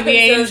a baby I'm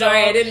angel. so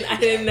sorry. I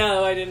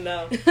didn't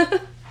know.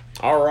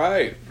 All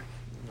right.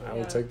 I will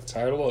Yeah. take the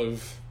title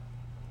of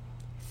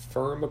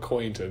firm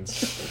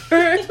acquaintance.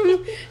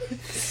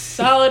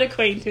 Solid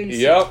acquaintance.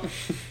 Yep.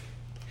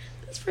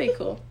 That's pretty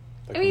cool.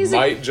 Like, I mean, he's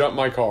might jump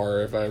my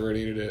car if I ever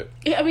needed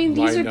it. I mean,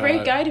 he's a Might great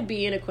not. guy to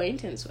be an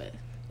acquaintance with.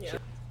 Yeah.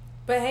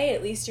 But hey,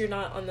 at least you're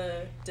not on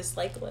the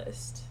dislike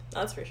list.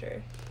 That's for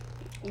sure.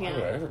 Why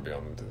would I Yeah. ever be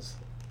on this?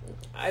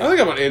 I don't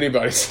think I'm on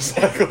anybody's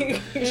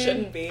dislike. You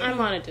shouldn't be. I'm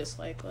on a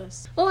dislike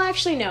list. Well,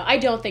 actually, no. I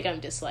don't think I'm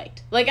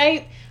disliked. Like,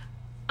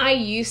 I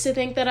used to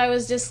think that I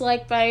was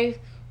disliked by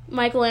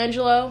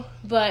Michelangelo,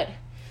 but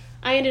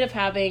I ended up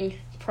having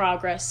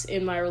progress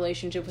in my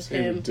relationship with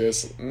him.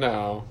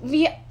 No.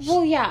 Yeah,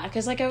 well, yeah,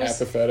 because, like, I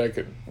was Apathetic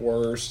at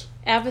worst.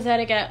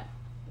 apathetic at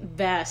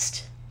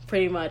best,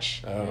 pretty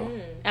much. Oh.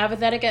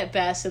 Apathetic at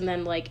best, and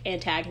then, like,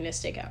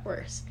 antagonistic at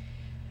worst.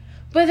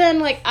 But then,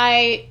 like,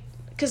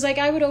 because, like,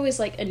 I would always,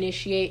 like,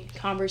 initiate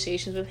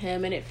conversations with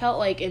him, and it felt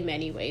like, in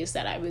many ways,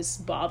 that I was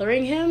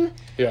bothering him.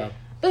 Yeah.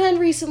 But then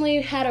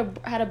recently had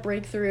a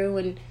breakthrough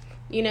and,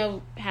 you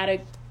know, had a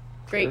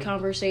great Sure.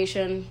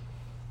 conversation.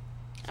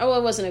 Oh,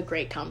 it wasn't a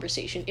great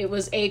conversation. It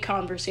was a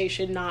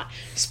conversation not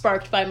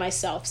sparked by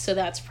myself, so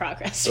that's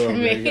progress So for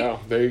me. there you go.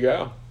 There you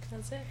go.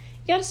 That's it.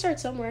 You gotta start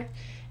somewhere.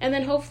 And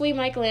then hopefully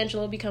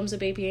Michelangelo becomes a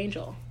baby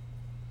angel.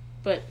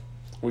 But,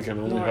 We can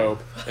only More.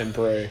 hope and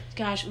pray.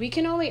 gosh, we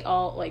can only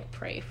all, like,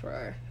 pray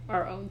for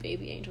our own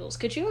baby angels.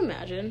 Could you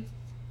imagine?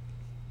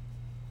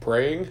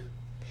 Praying?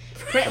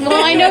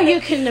 Well, I know you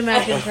can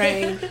imagine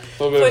praying. A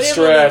little bit Put of him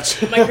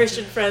stretch. on my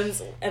Christian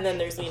friends, and then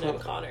there's Lena and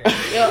Connor.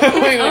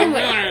 Oh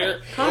my,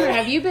 Connor,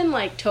 have you been,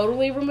 like,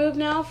 totally removed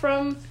now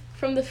from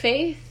the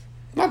faith?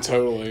 Not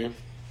totally.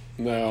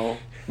 No.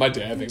 My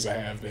dad thinks I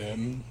have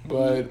been.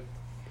 But in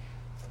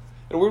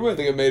a weird way, I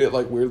think it made it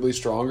like weirdly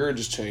stronger and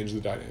just changed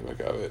the dynamic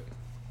of it.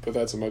 But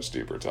that's a much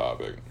deeper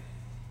topic.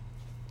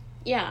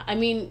 Yeah, I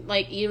mean,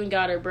 like, you and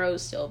God are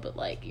bros still, but,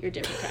 like, you're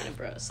different kind of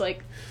bros.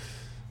 Like,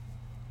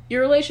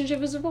 your relationship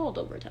has evolved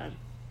over time.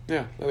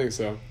 Yeah, I think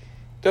so.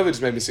 Definitely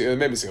just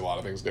made me see a lot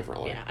of things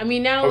differently. Yeah, I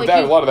mean, now, But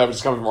like, a lot of that was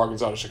just coming from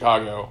Arkansas to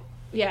Chicago.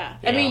 yeah.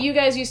 You I mean, know. you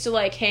guys used to,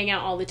 like, hang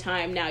out all the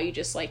time. Now you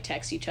just, like,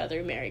 text each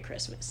other Merry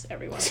Christmas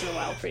every once in a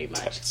while, pretty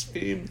much. Text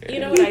me, You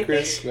know what I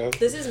Christmas. think?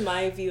 This is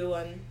my view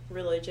on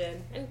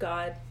religion and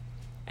God.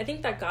 I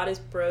think that God is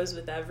bros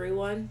with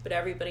everyone, but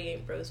everybody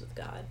ain't bros with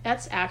God.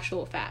 That's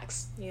actual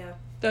facts. Yeah.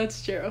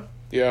 That's true.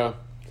 Yeah.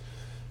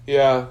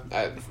 Yeah.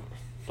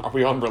 Are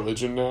we on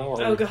religion now?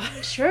 Or Oh,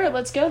 God. Sure,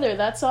 let's go there.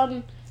 That's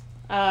on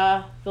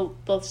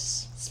the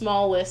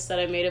small list that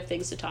I made of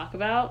things to talk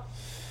about.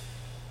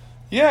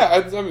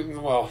 Yeah, I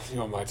mean, well, you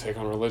know my take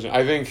on religion.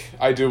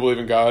 I do believe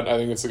in God. I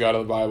think it's the God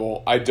of the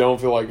Bible. I don't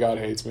feel like God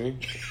hates me.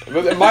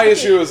 But my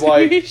issue is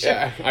like, Sure.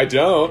 yeah, I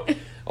don't.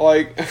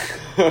 Like,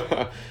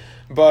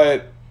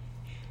 but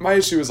my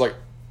issue is like,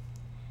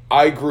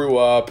 I grew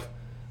up,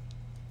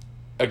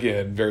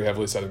 again, very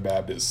heavily Southern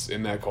Baptist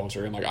in that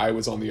culture. And like, I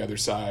was on the other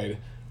side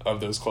of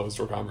those closed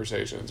door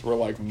conversations where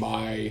like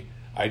my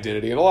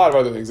identity and a lot of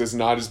other things, it's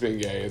not just being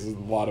gay, it's a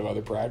lot of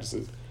other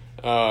practices.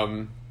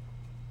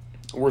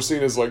 We're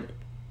seen as like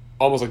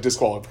almost like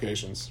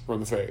disqualifications from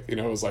the faith. You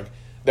know, it was like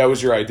that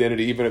was your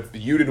identity, even if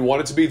you didn't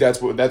want it to be.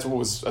 That's what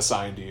was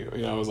assigned to you.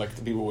 You know, it was like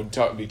the people would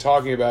be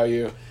talking about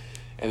you,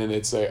 and then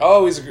they'd say,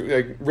 "Oh, he's a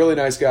like really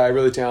nice guy,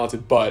 really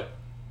talented, but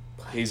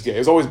he's gay." It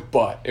was always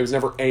 "but." It was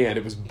never "and."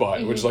 It was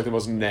 "but," which is like the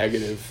most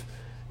negative.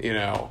 You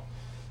know,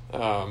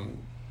 what are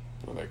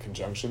they,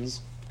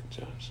 conjunctions.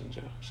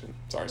 Conjunction.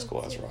 Sorry,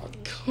 Schoolhouse Rock.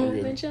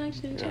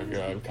 Conjunction. Yeah,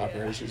 God,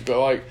 copyright issues, but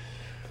like.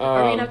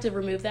 Are we gonna have to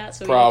remove that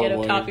so we Probably.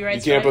 don't get a copyright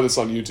You can't strike? put this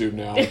on YouTube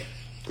now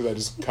because I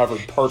just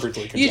covered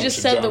perfectly. You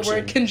just said the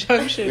word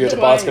conjunction. Yeah, the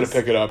twice. bot's gonna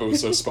pick it up. It was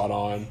so spot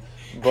on,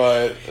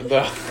 but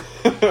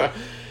the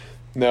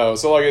no.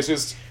 So like,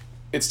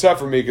 it's tough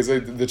for me because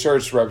the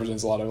church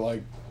represents a lot of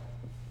like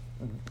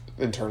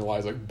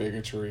internalized like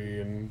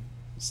bigotry and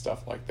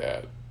stuff like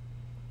that.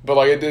 But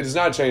like, it does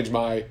not change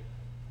my. I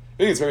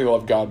think it's made me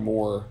love God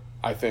more.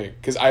 I think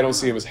because I don't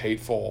see him as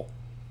hateful.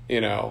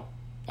 You know,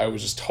 I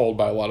was just told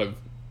by a lot of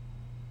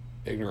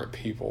ignorant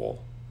people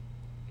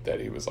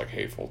that he was like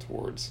hateful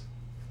towards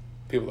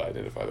people that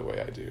identify the way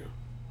I do.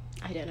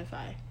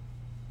 Identify.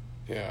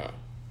 Yeah.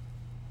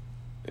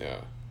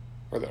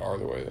 Or that are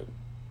the way that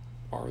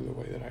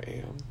I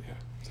am. Yeah.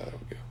 Is that how it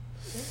would go?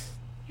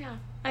 Yeah.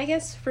 I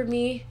guess for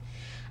me,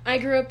 I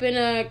grew up in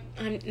a.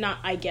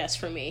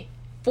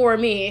 For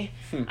me,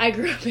 I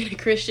grew up in a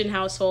Christian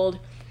household.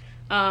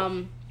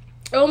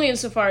 Only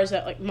insofar as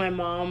that, like, my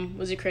mom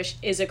is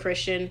a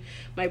Christian.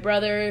 My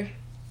brother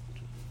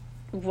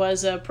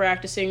was a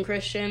practicing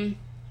Christian,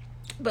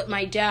 but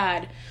my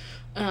dad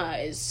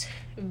is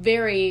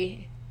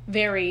very,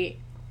 very.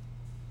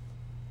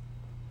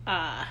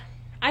 I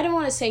don't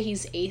want to say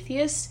he's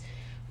atheist,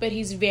 but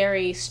he's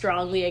very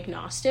strongly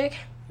agnostic.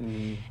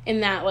 Mm-hmm. In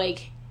that,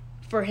 like,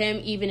 for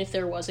him, even if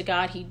there was a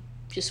God, he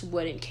just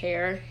wouldn't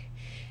care.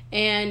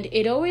 And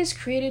it always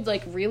created,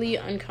 like, really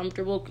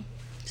uncomfortable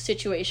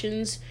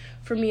situations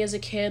for me as a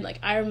kid. Like,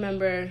 I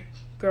remember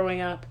growing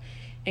up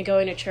and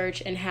going to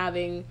church and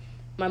having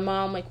my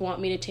mom, like, want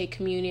me to take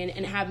communion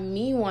and have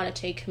me want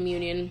to take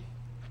communion,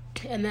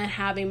 and then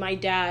having my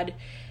dad,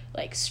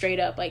 like, straight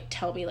up, like,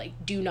 tell me, like,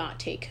 do not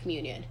take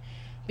communion.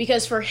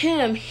 Because for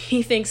him,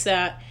 he thinks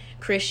that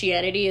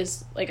Christianity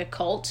is, like, a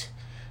cult.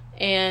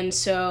 And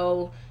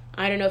so,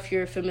 I don't know if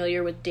you're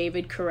familiar with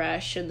David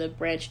Koresh and the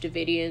Branch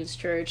Davidians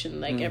church,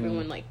 and, like,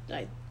 everyone, like,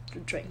 I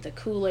drank the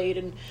Kool-Aid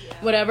and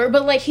whatever.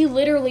 But, like, he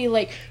literally,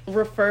 like,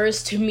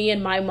 refers to me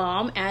and my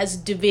mom as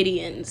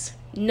Davidians.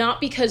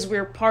 Not because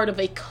we're part of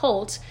a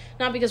cult,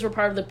 not because we're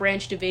part of the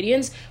Branch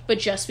Davidians, but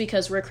just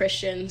because we're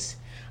Christians.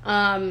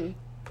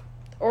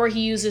 Or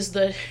he uses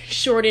the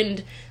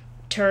shortened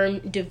term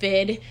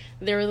David.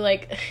 They're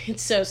like,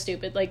 it's so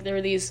stupid. Like, there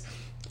were these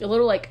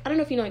little, like, I don't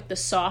know if you know, like, the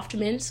soft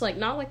mints, like,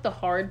 not like the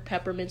hard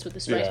peppermints with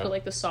the stripes, but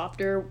like the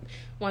softer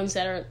ones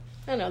that are,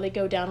 I don't know, they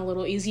go down a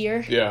little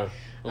easier. Yeah.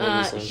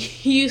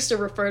 He used to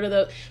refer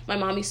to my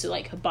mom used to,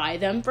 like, buy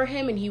them for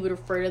him, and he would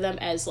refer to them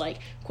as, like,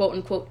 quote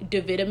unquote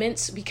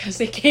Davidiments because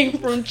they came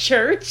from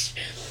church.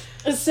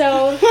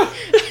 So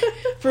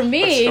for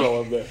me, I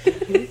love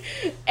that.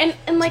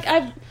 and like,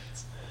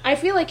 I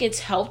feel like it's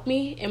helped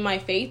me in my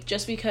faith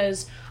just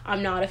because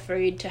I'm not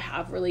afraid to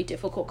have really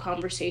difficult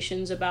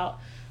conversations about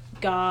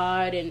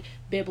God and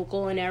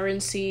biblical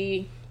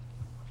inerrancy,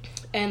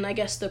 and I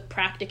guess the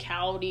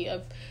practicality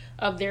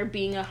of there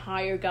being a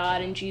higher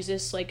God and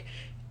Jesus, like,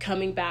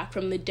 coming back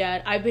from the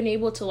dead. I've been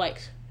able to,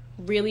 like,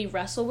 really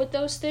wrestle with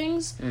those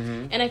things,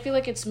 and I feel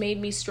like it's made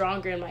me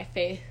stronger in my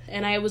faith.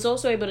 And I was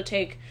also able to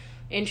take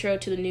Intro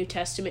to the New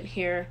Testament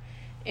here,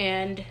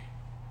 and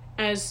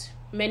as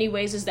many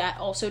ways as that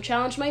also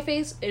challenged my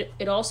faith,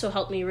 it also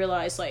helped me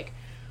realize, like,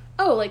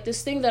 oh, like,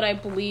 this thing that I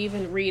believe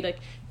and read, like,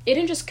 it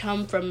didn't just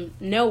come from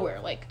nowhere.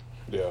 Like,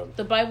 Yeah.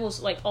 the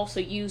Bible's, like, also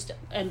used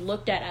and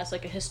looked at as,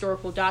 like, a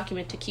historical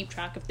document to keep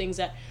track of things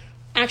that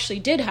actually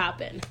did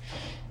happen.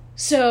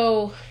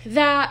 So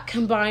that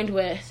combined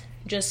with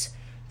just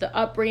the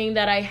upbringing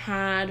that I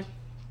had,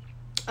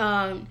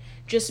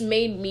 just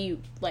made me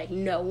like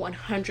know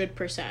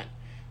 100%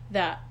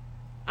 that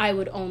I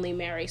would only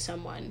marry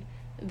someone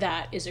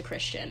that is a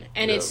Christian.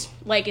 And it's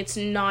like, it's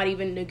not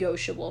even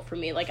negotiable for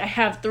me. Like, I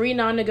have 3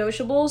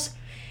 non-negotiables.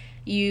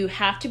 You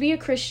have to be a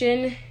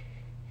Christian.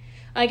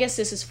 I guess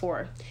this is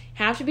 4.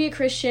 Have to be a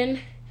Christian.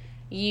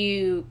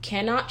 You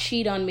cannot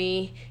cheat on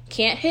me,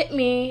 can't hit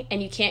me,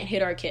 and you can't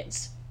hit our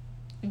kids.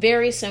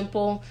 Very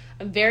simple.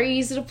 I'm very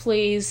easy to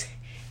please.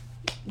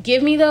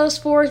 Give me those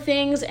 4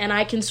 things and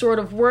I can sort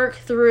of work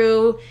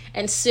through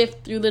and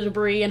sift through the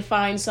debris and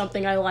find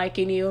something I like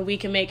in you and we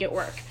can make it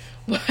work.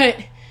 But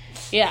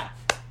yeah,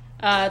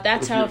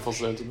 that's how beautiful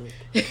sentiment.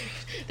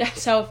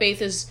 That's how faith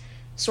has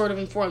sort of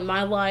informed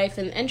my life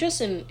and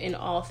just in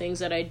all things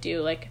that I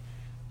do. Like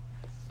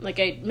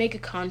I make a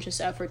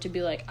conscious effort to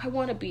be like, I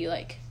want to be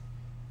like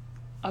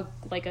a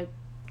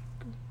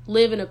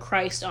live in a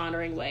Christ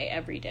honoring way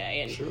every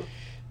day. And Sure.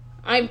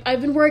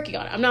 I've been working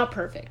on it. I'm not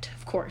perfect,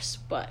 of course,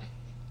 but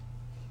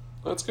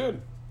That's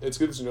good. It's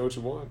good to know what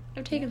you want.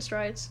 I've taken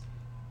strides.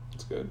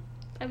 It's good.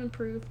 I've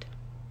improved.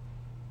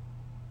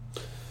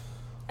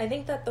 I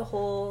think that the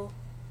whole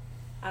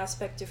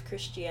aspect of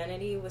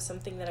Christianity was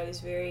something that I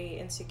was very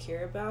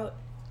insecure about,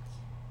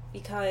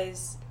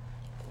 because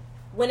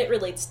when it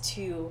relates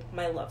to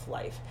my love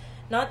life,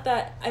 not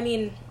that, I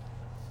mean,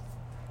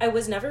 I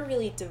was never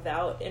really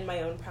devout in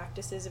my own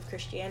practices of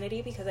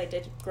Christianity because I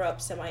did grow up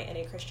semi in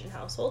a Christian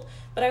household,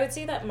 but I would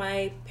say that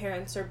my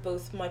parents are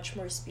both much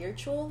more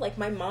spiritual. Like,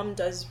 my mom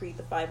does read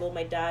the Bible,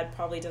 my dad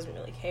probably doesn't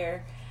really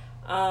care.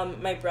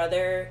 My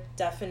brother,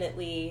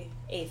 definitely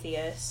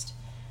atheist.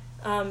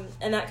 And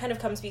that kind of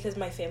comes because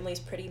my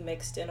family's pretty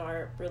mixed in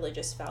our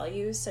religious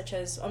values, such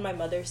as on my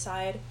mother's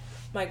side,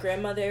 my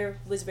grandmother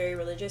was very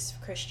religious,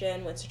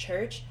 Christian, went to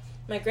church.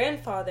 My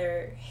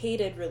grandfather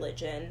hated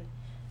religion,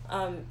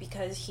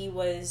 because he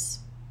was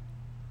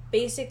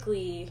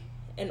basically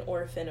an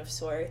orphan of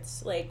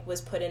sorts, like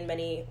was put in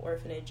many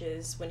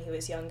orphanages when he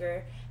was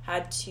younger,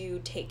 had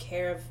to take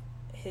care of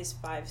his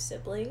 5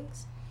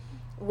 siblings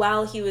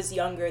while he was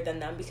younger than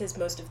them, because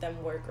most of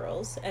them were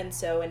girls, and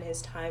so in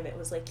his time it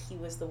was like he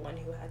was the one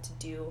who had to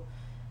do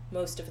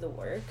most of the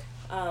work,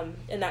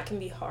 and that can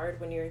be hard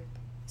when you're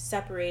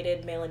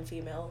separated, male and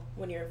female,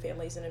 when your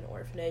family's in an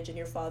orphanage and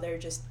your father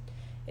just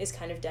is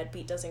kind of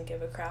deadbeat, doesn't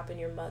give a crap, and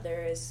your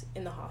mother is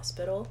in the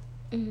hospital.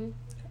 Mm-hmm.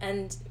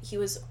 And he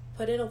was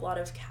put in a lot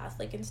of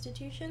Catholic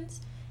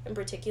institutions in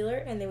particular,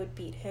 and they would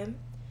beat him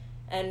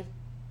and,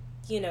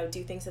 you know,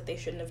 do things that they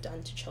shouldn't have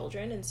done to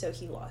children, and so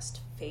he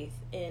lost faith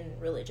in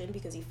religion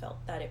because he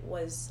felt that it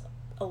was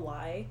a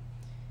lie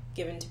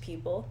given to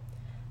people.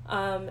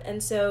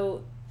 And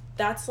so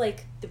that's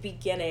like the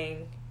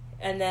beginning,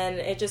 and then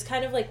it just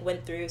kind of like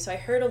went through. So I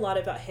heard a lot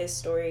about his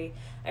story.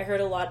 I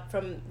heard a lot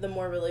from the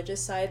more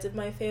religious sides of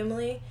my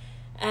family,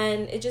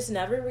 and it just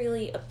never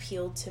really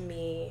appealed to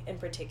me in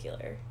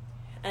particular.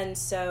 And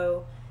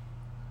so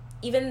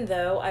even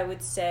though I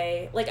would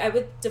say, like, I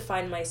would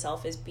define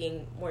myself as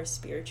being more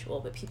spiritual,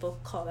 but people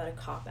call that a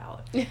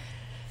cop-out.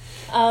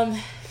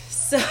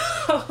 So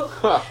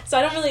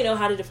I don't really know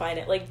how to define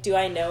it. Like, do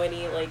I know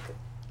any, like,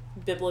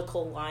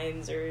 biblical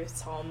lines or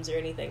psalms or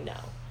anything? No.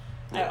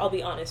 I'll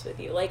be honest with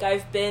you. Like,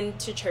 I've been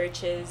to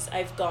churches,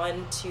 I've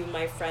gone to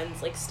my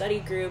friends' like study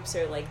groups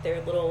or like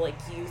their little like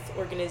youth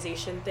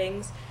organization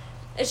things.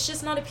 It's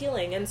just not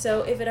appealing, and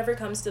so if it ever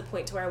comes to the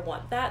point to where I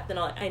want that, then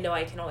I know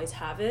I can always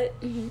have it.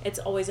 Mm-hmm. It's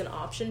always an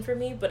option for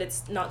me, but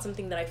it's not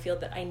something that I feel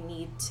that I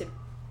need to,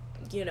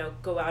 you know,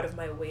 go out of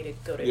my way to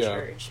go to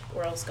church,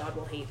 or else God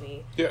will hate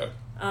me. Yeah.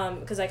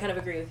 Because I kind of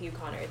agree with you,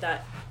 Connor,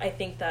 that I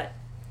think that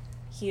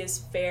he is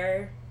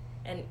fair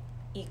and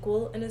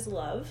equal in his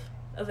love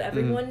of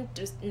everyone,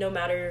 just no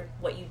matter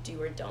what you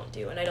do or don't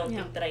do. And I don't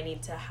think that I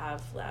need to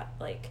have that,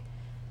 like,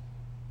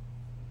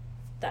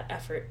 that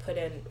effort put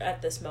in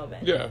at this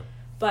moment. Yeah.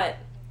 But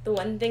the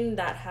one thing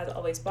that has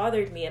always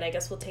bothered me, and I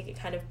guess we'll take it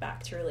kind of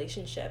back to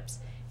relationships,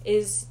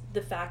 is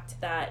the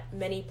fact that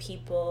many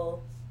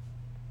people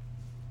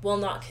will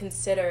not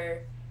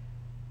consider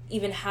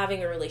even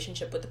having a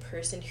relationship with a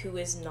person who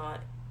is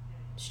not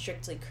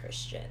strictly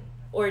Christian,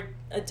 or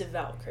a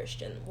devout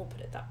Christian, we'll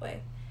put it that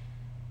way.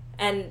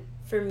 And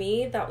for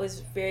me, it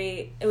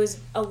was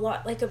a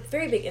lot, like a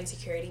very big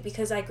insecurity,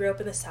 because I grew up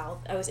in the South.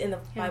 I was in the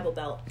Bible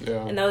Belt,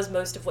 and that was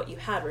most of what you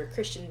had were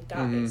Christian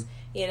guys,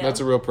 you know? That's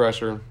a real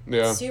pressure,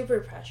 yeah. Super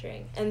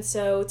pressuring. And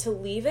so to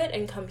leave it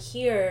and come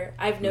here,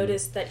 I've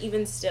noticed that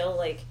even still,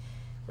 like,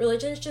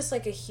 religion is just,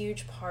 like, a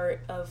huge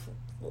part of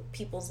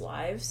people's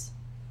lives,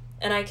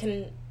 and I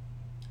can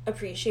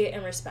appreciate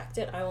and respect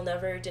it. I will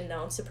never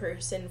denounce a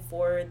person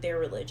for their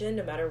religion,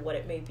 no matter what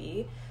it may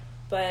be.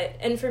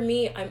 And for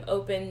me, I'm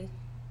open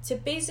to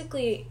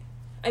basically,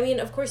 I mean,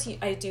 of course,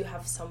 I do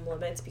have some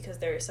limits, because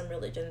there are some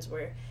religions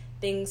where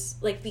things,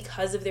 like,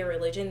 because of their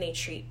religion, they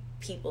treat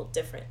people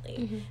differently.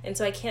 Mm-hmm. And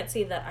so I can't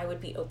say that I would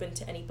be open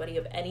to anybody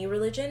of any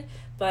religion,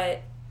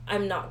 but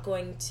I'm not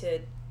going to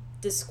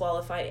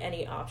disqualify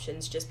any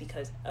options just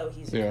because, oh,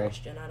 he's a Yeah.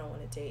 Christian, I don't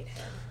want to date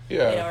him.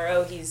 Yeah. You know, or,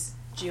 oh, he's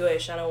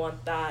Jewish, I don't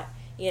want that,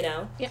 you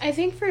know? Yeah, I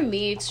think for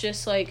me, it's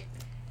just like,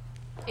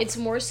 it's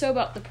more so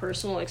about the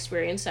personal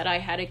experience that I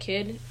had a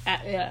kid,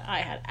 that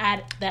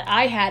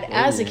I had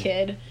as a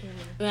kid.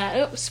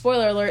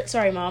 Spoiler alert,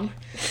 sorry, Mom.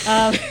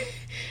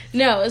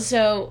 No,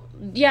 so,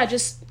 yeah,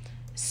 just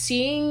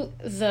seeing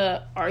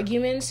the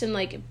arguments and,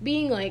 like,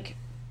 being, like,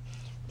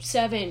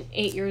 7,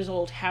 8 years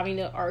old, having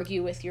to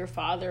argue with your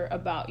father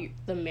about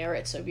the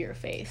merits of your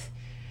faith.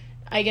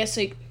 I guess,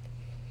 like,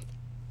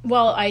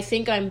 well, I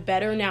think I'm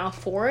better now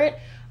for it.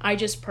 I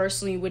just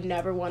personally would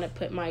never want to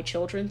put my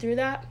children through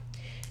that.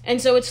 And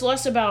so it's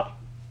less about,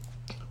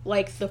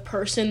 like, the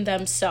person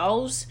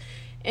themselves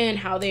and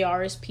how they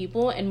are as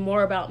people, and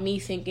more about me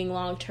thinking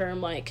long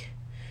term, like,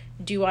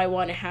 do I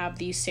want to have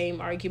these same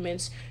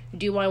arguments?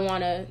 Do I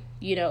want to,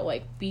 you know,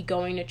 like, be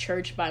going to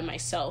church by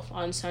myself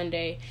on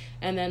Sunday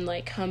and then,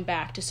 like, come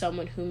back to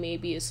someone who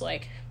maybe is,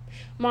 like,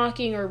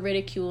 mocking or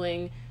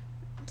ridiculing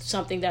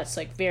something that's,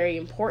 like, very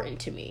important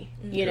to me,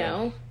 you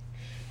know?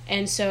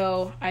 And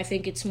so I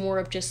think it's more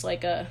of just,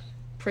 like, a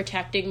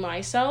protecting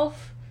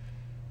myself,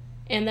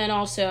 and then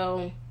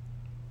also,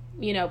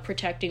 you know,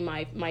 protecting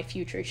my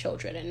future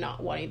children and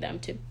not wanting them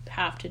to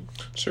have to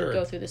Sure.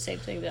 go through the same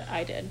thing that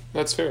I did.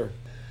 That's fair.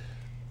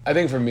 I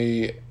think for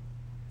me,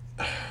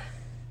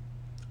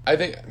 I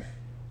think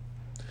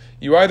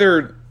you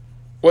either...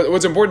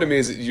 What's important to me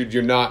is that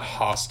you're not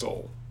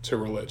hostile to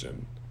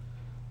religion.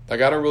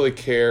 Like, I don't really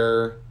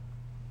care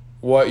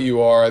what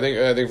you are. I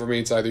think for me,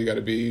 it's either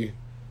you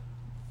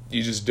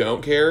just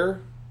don't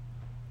care,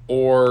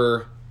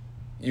 or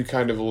you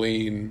kind of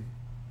lean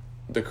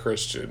the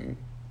Christian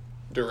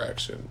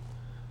direction.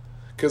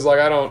 Because, like,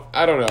 I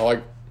don't know,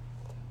 like,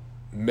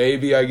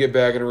 maybe I get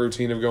back in a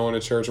routine of going to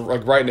church.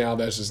 Like, right now,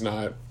 that's just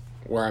not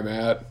where I'm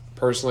at.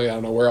 Personally, I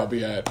don't know where I'll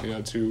be at, you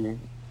know, 2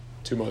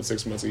 months,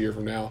 6 months, a year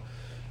from now.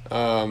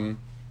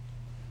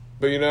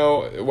 But, you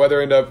know, whether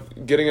I end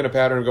up getting in a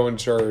pattern of going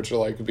to church or,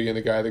 like, being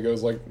the guy that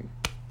goes, like,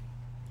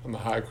 on the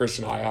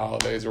Christian high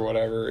holidays or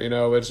whatever, you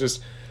know, it's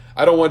just...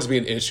 I don't want it to be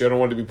an issue. I don't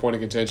want it to be a point of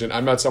contention.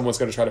 I'm not someone that's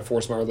going to try to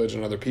force my religion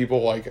on other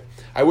people. Like,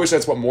 I wish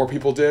that's what more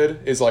people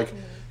did, is, like,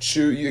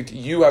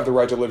 you have the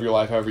right to live your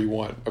life however you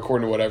want,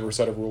 according to whatever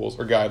set of rules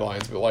or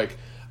guidelines. But, like,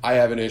 I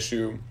have an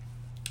issue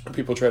when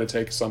people try to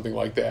take something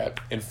like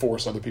that and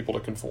force other people to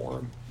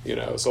conform, you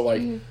know? So,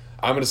 like,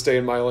 I'm going to stay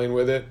in my lane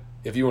with it.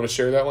 If you want to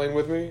share that lane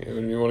with me,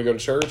 and you want to go to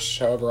church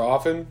however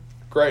often,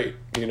 great,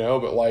 you know?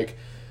 But, like...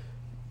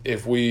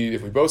 If we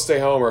both stay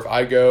home, or if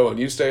I go and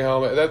you stay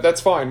home,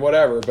 that's fine,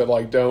 whatever. But,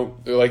 like,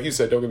 don't, like you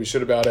said, don't give me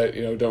shit about it.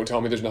 You know, don't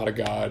tell me there's not a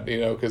God, you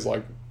know, because,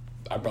 like,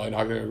 I'm probably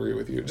not going to agree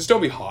with you. Just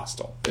don't be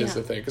hostile is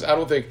the thing. Because I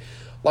don't think,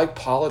 like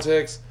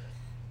politics,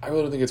 I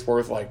really don't think it's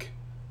worth, like,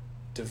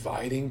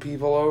 dividing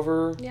people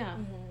over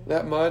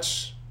that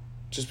much.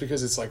 Just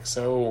because it's, like,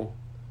 so,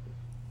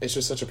 it's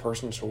just such a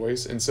personal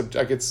choice. And,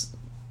 like, it's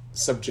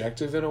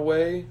subjective in a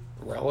way,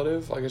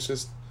 relative. Like, it's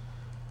just...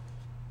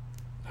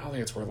 I don't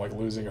think it's worth, like,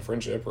 losing a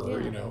friendship or,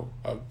 you know,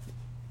 a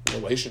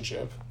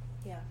relationship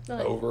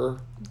over.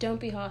 Don't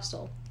be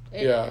hostile.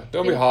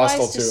 Don't be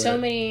hostile to it. So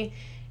many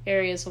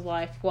areas of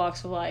life,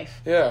 walks of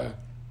life. Yeah.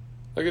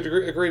 Like,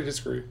 agree to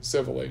disagree,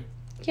 civilly.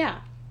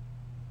 Yeah.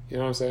 You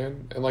know what I'm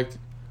saying? And, like,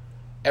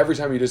 every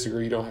time you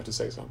disagree, you don't have to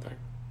say something.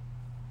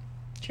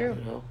 True.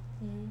 You know?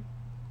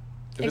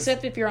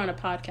 Except if you're on a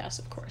podcast,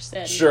 of course.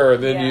 Then sure,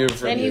 then you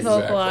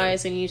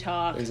vocalize and you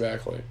talk.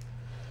 Exactly.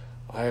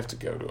 I have to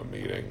go to a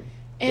meeting.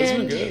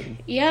 And good.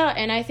 Yeah,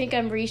 and I think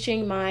I'm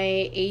reaching my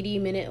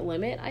 80-minute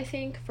limit, I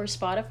think, for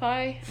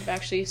Spotify. I've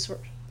actually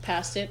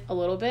passed it a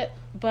little bit.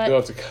 But you'll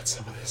have to cut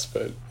some of this,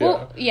 but yeah.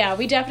 Well, yeah,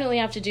 we definitely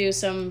have to do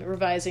some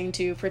revising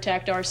to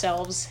protect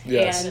ourselves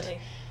and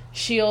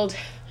shield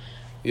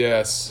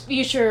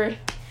future,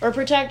 or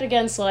protect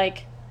against,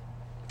 like,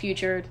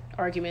 future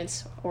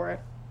arguments or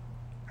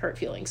hurt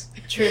feelings.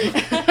 True.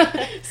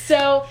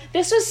 So,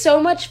 this was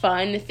so much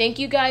fun. Thank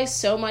you guys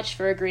so much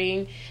for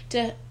agreeing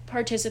to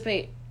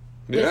participate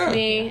with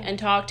me and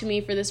talk to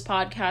me for this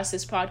podcast.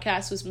 This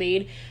podcast was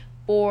made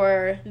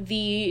for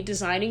the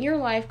Designing Your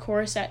Life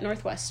course at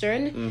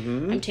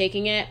Northwestern. I'm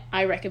taking it.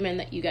 I recommend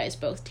that you guys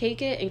both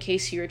take it in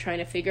case you're trying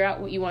to figure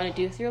out what you want to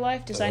do with your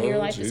life. Designing Your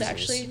Life is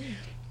actually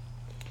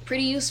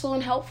pretty useful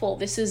and helpful.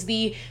 This is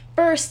the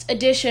first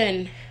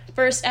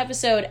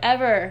episode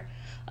ever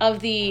of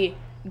the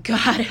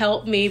God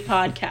Help Me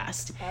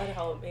podcast. God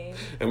help me.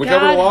 And we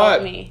covered a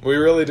lot. We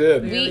really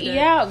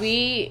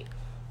did.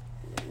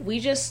 We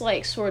just,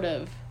 like, sort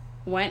of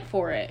went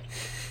for it,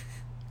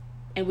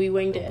 and we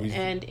winged it,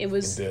 and it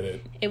was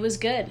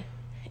good.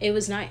 It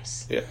was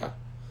nice. Yeah.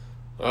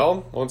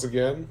 Well, once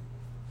again,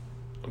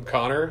 I'm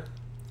Connor.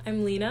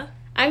 I'm Lena.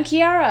 I'm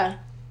Kiara.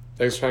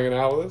 Thanks for hanging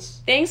out with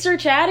us. Thanks for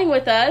chatting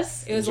with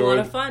us. It was a lot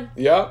of fun.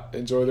 Yeah.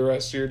 Enjoy the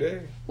rest of your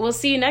day. We'll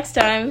see you next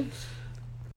time.